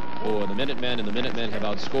 169 for the Minutemen, and the Minutemen have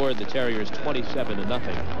outscored the Terriers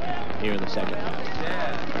 27-0 here in the second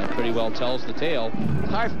half. That pretty well tells the tale.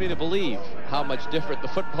 It's hard for me to believe how much different the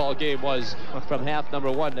football game was from half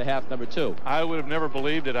number 1 to half number 2. I would have never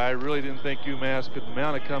believed it. I really didn't think UMass could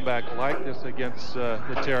mount a comeback like this against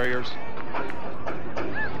the Terriers.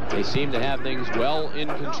 They seem to have things well in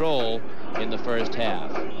control in the first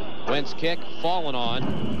half. Wentz kick fallen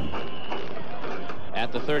on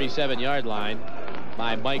at the 37-yard line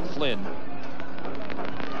by Mike Flynn.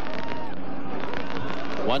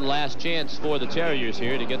 One last chance for the Terriers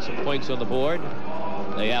here to get some points on the board.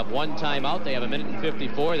 They have 1 timeout. They have 1 minute and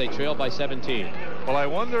 54. They trail by 17. Well, I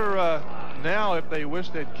wonder now if they wish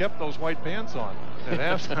they'd kept those white pants on at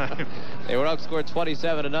halftime. They were outscored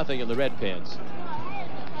 27-0 in the red pants.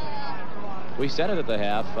 We said it at the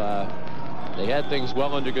half. They had things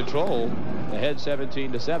well under control. Ahead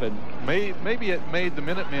 17-7. Maybe it made the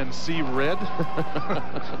Minutemen see red.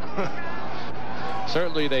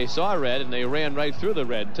 Certainly they saw red, and they ran right through the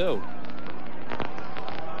red, too.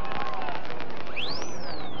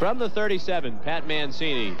 From the 37, Pat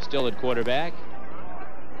Mancini still at quarterback.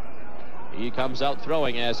 He comes out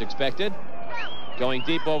throwing as expected. Going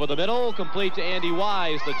deep over the middle, complete to Andy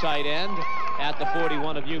Wise, the tight end, at the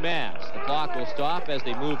 41 of UMass. The clock will stop as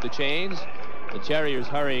they move the chains. The Terriers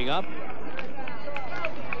hurrying up.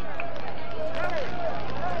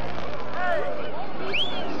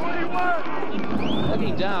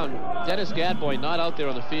 Looking down, Dennis Gadboy not out there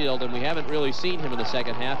on the field, and we haven't really seen him in the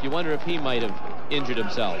second half. You wonder if he might have injured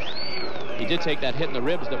himself. He did take that hit in the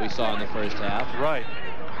ribs that we saw in the first half. Right.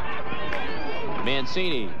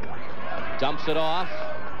 Mancini dumps it off.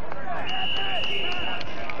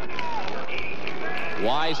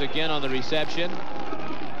 Wise again on the reception.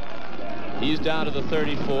 He's down to the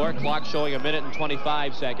 34. Clock showing 1 minute and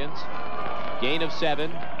 25 seconds. Gain of 7.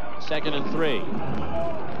 2nd and 3.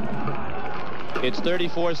 It's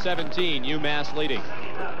 34-17. UMass leading.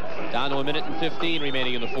 Down to 1 minute and 15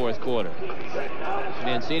 remaining in the fourth quarter.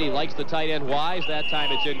 Mancini likes the tight end Wise. That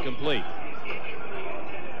time it's incomplete.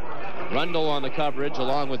 Rundle on the coverage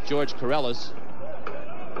along with George Corellis.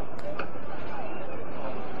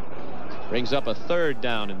 Brings up a 3rd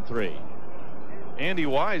down and 3. Andy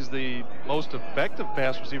Wise, the most effective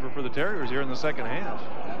pass receiver for the Terriers here in the second half.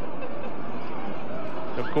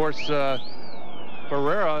 Of course,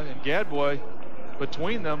 Ferreira and Gadboy,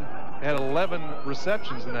 between them, had 11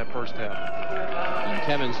 receptions in that first half. And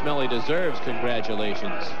Kevin Smelly deserves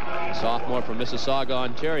congratulations. A sophomore from Mississauga,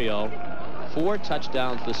 Ontario. 4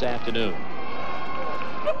 touchdowns this afternoon.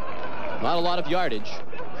 Not a lot of yardage,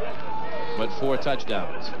 but 4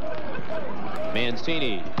 touchdowns.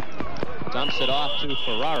 Mancini dumps it off to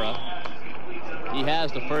Ferrara. He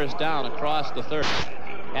has the first down across the 30.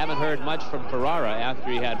 Haven't heard much from Ferrara after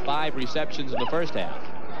he had 5 receptions in the first half.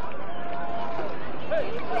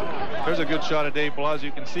 There's a good shot of Dave Blas.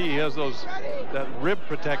 You can see he has that rib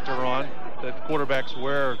protector on that quarterbacks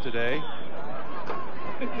wear today.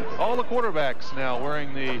 All the quarterbacks now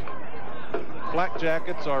wearing the flak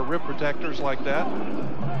jackets are rib protectors like that.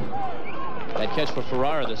 That catch for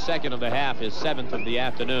Ferrara, the 2nd of the half, is 7th of the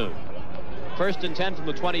afternoon. 1st and 10 from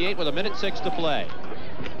the 28 with 1 minute 6 to play.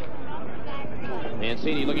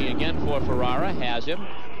 Mancini looking again for Ferrara, has him.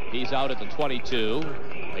 He's out at the 22,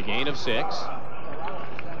 a gain of 6.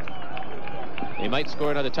 They might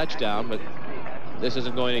score another touchdown, but this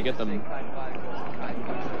isn't going to get them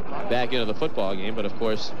back into the football game. But of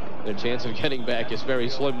course, their chance of getting back is very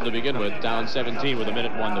slim to begin with, down 17 with 1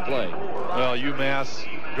 minute 1 to play. Well, UMass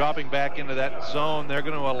dropping back into that zone, they're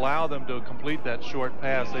going to allow them to complete that short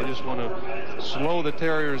pass. They just want to slow the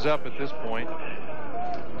Terriers up at this point.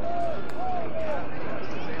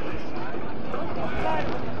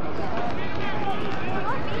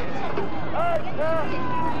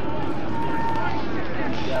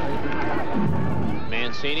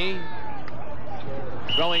 Mancini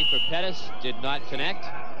throwing for Pettis, did not connect.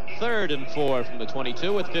 3rd and 4 from the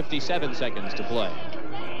 22 with 57 seconds to play.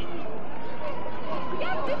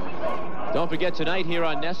 Don't forget tonight here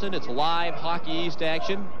on Nesson, it's live Hockey East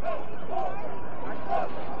action.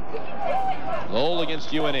 Lowell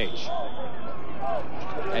against UNH.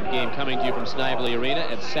 That game coming to you from Snively Arena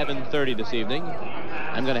at 7:30 this evening.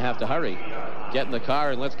 I'm going to have to hurry. Get in the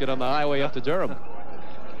car and let's get on the highway up to Durham.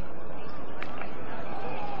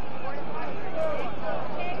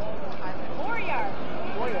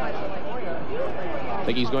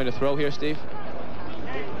 Think he's going to throw here, Steve?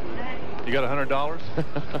 You got $100?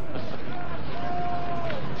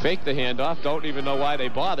 Fake the handoff. Don't even know why they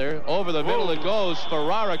bother. Over the middle it goes.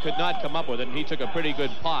 Ferrara could not come up with it, and he took a pretty good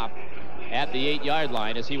pop at the 8-yard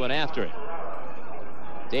line as he went after it.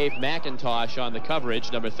 Dave McIntosh on the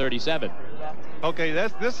coverage, number 37. Okay,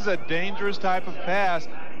 this is a dangerous type of pass.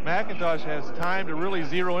 McIntosh has time to really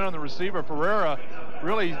zero in on the receiver. Ferrara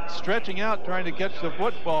really stretching out, trying to catch the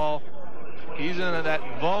football. He's in that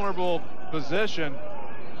vulnerable position.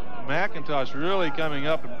 McIntosh really coming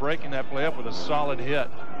up and breaking that play up with a solid hit.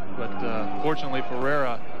 But fortunately,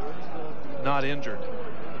 Ferrara not injured.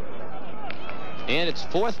 And it's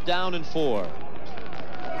 4th down and 4.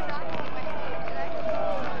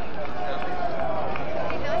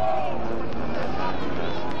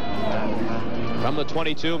 From the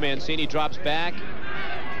 22, Mancini drops back,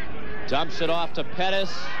 dumps it off to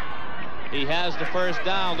Pettis. He has the 1st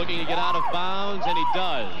down, looking to get out of bounds, and he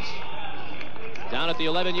does. Down at the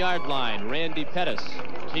 11-yard line, Randy Pettis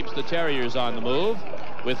keeps the Terriers on the move.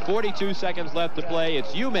 With 42 seconds left to play,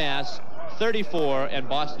 it's UMass 34 and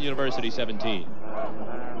Boston University 17.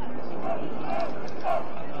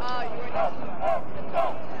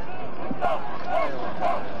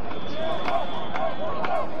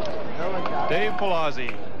 Dave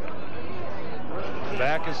Palazzi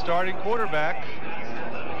back as starting quarterback.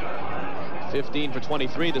 15 for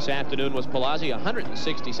 23 this afternoon was Palazzi,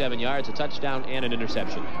 167 yards, a touchdown, and an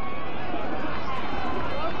interception.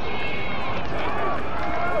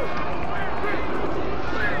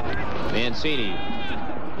 Mancini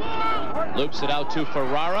loops it out to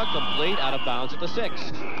Ferrara, complete, out of bounds at the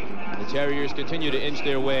 6. The Terriers continue to inch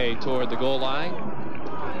their way toward the goal line.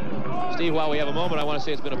 Steve, while we have a moment, I want to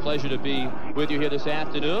say it's been a pleasure to be with you here this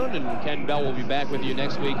afternoon, and Ken Bell will be back with you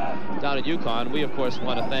next week down at UConn. We, of course,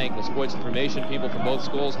 want to thank the sports information people from both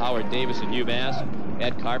schools, Howard Davis and UMass,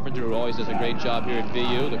 Ed Carpenter, who always does a great job here at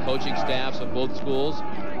VU, the coaching staffs of both schools.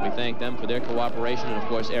 We thank them for their cooperation, and, of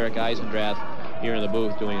course, Eric Eisendrath here in the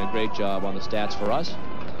booth doing a great job on the stats for us.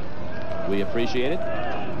 We appreciate it.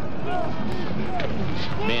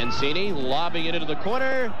 Mancini lobbing it into the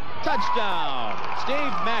corner. Touchdown,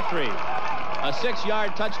 Steve Macri. A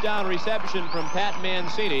 6-yard touchdown reception from Pat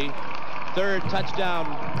Mancini. 3rd touchdown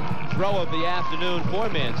throw of the afternoon for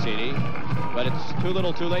Mancini. But it's too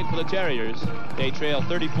little too late for the Terriers. They trail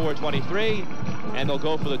 34-23, and they'll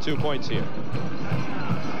go for the 2 points here.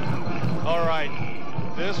 All right,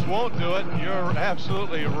 this won't do it. You're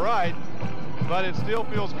absolutely right. But it still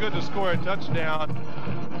feels good to score a touchdown.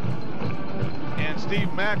 And Steve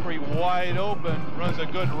Macri wide open, runs a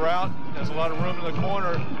good route, has a lot of room in the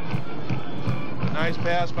corner. Nice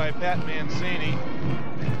pass by Pat Mancini.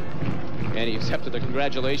 And he accepted the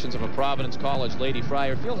congratulations of a Providence College Lady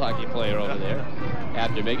Friar field hockey player over there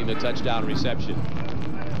after making the touchdown reception.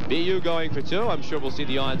 BU going for 2. I'm sure we'll see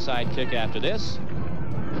the onside kick after this.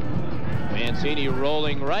 Mancini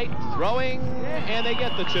rolling right, throwing, and they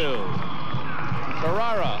get the 2.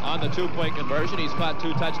 Ferrara on the 2-point conversion. He's caught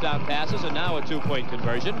 2 touchdown passes and now a 2-point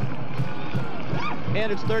conversion.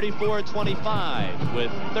 And it's 34-25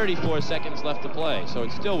 with 34 seconds left to play. So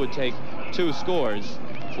it still would take 2 scores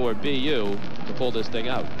for BU to pull this thing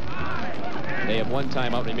out. They have 1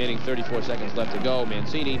 timeout remaining, 34 seconds left to go.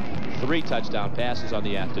 Mancini, 3 touchdown passes on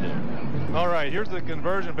the afternoon. All right, here's the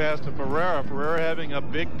conversion pass to Ferrara. Ferrara having a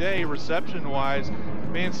big day reception-wise.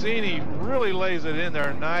 Mancini really lays it in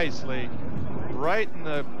there nicely. Right in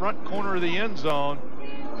the front corner of the end zone.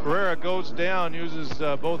 Ferrara goes down, uses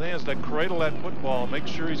both hands to cradle that football, make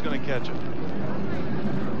sure he's going to catch it.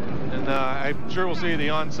 And I'm sure we'll see the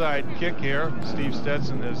onside kick here. Steve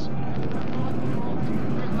Stetson is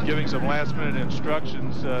giving some last-minute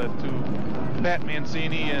instructions to Pat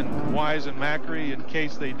Mancini and Wise and Macri in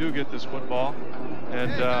case they do get this football.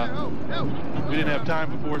 And we didn't have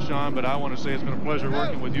time before, Sean, but I want to say it's been a pleasure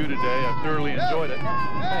working with you today. I thoroughly enjoyed it.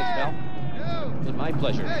 Thanks, pal. It's been my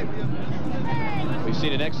pleasure. We've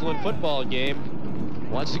seen an excellent football game.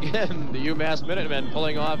 Once again, the UMass Minutemen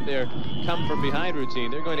pulling off their come-from-behind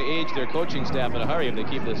routine. They're going to age their coaching staff in a hurry if they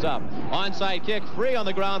keep this up. Onside kick, free on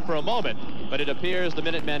the ground for a moment, but it appears the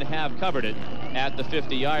Minutemen have covered it at the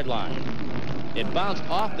 50-yard line. It bounced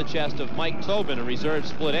off the chest of Mike Tobin, a reserve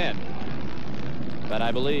split end. But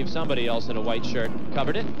I believe somebody else in a white shirt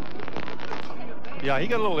covered it. Yeah, he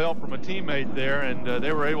got a little help from a teammate there, and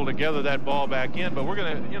they were able to gather that ball back in. But we're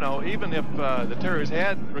going to, you know, even if the Terriers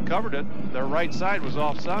had recovered it, their right side was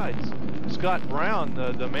offsides. Scott Brown,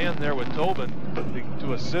 the man there with Tobin,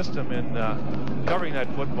 to assist him in covering that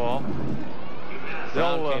football.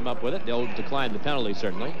 Brown came up with it. They'll decline the penalty,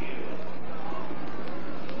 certainly.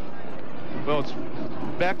 Well, it's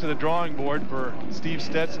back to the drawing board for Steve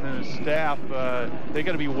Stetson and his staff. They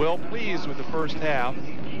got to be well pleased with the first half.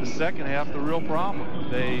 The second half, the real problem.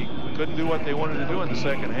 They couldn't do what they wanted to do in the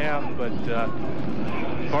second half, but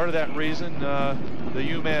part of that reason, the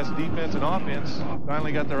UMass defense and offense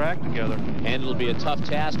finally got their act together. And it'll be a tough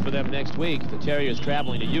task for them next week. The Terriers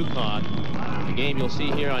traveling to UConn. The game you'll see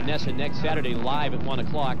here on Nesson next Saturday live at 1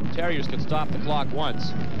 o'clock. The Terriers can stop the clock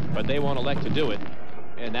once, but they won't elect to do it.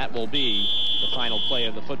 And that will be the final play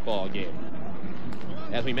of the football game.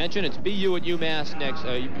 As we mentioned, it's BU at UMass next,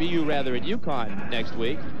 at UConn next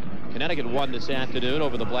week. Connecticut won this afternoon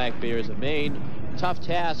over the Black Bears of Maine. Tough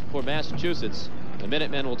task for Massachusetts. The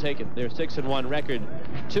Minutemen will take it, their 6-1 record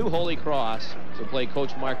to Holy Cross to play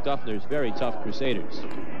Coach Mark Duffner's very tough Crusaders.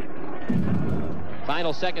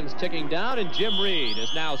 Final seconds ticking down, and Jim Reed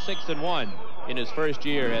is now 6-1 in his first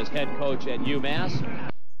year as head coach at UMass.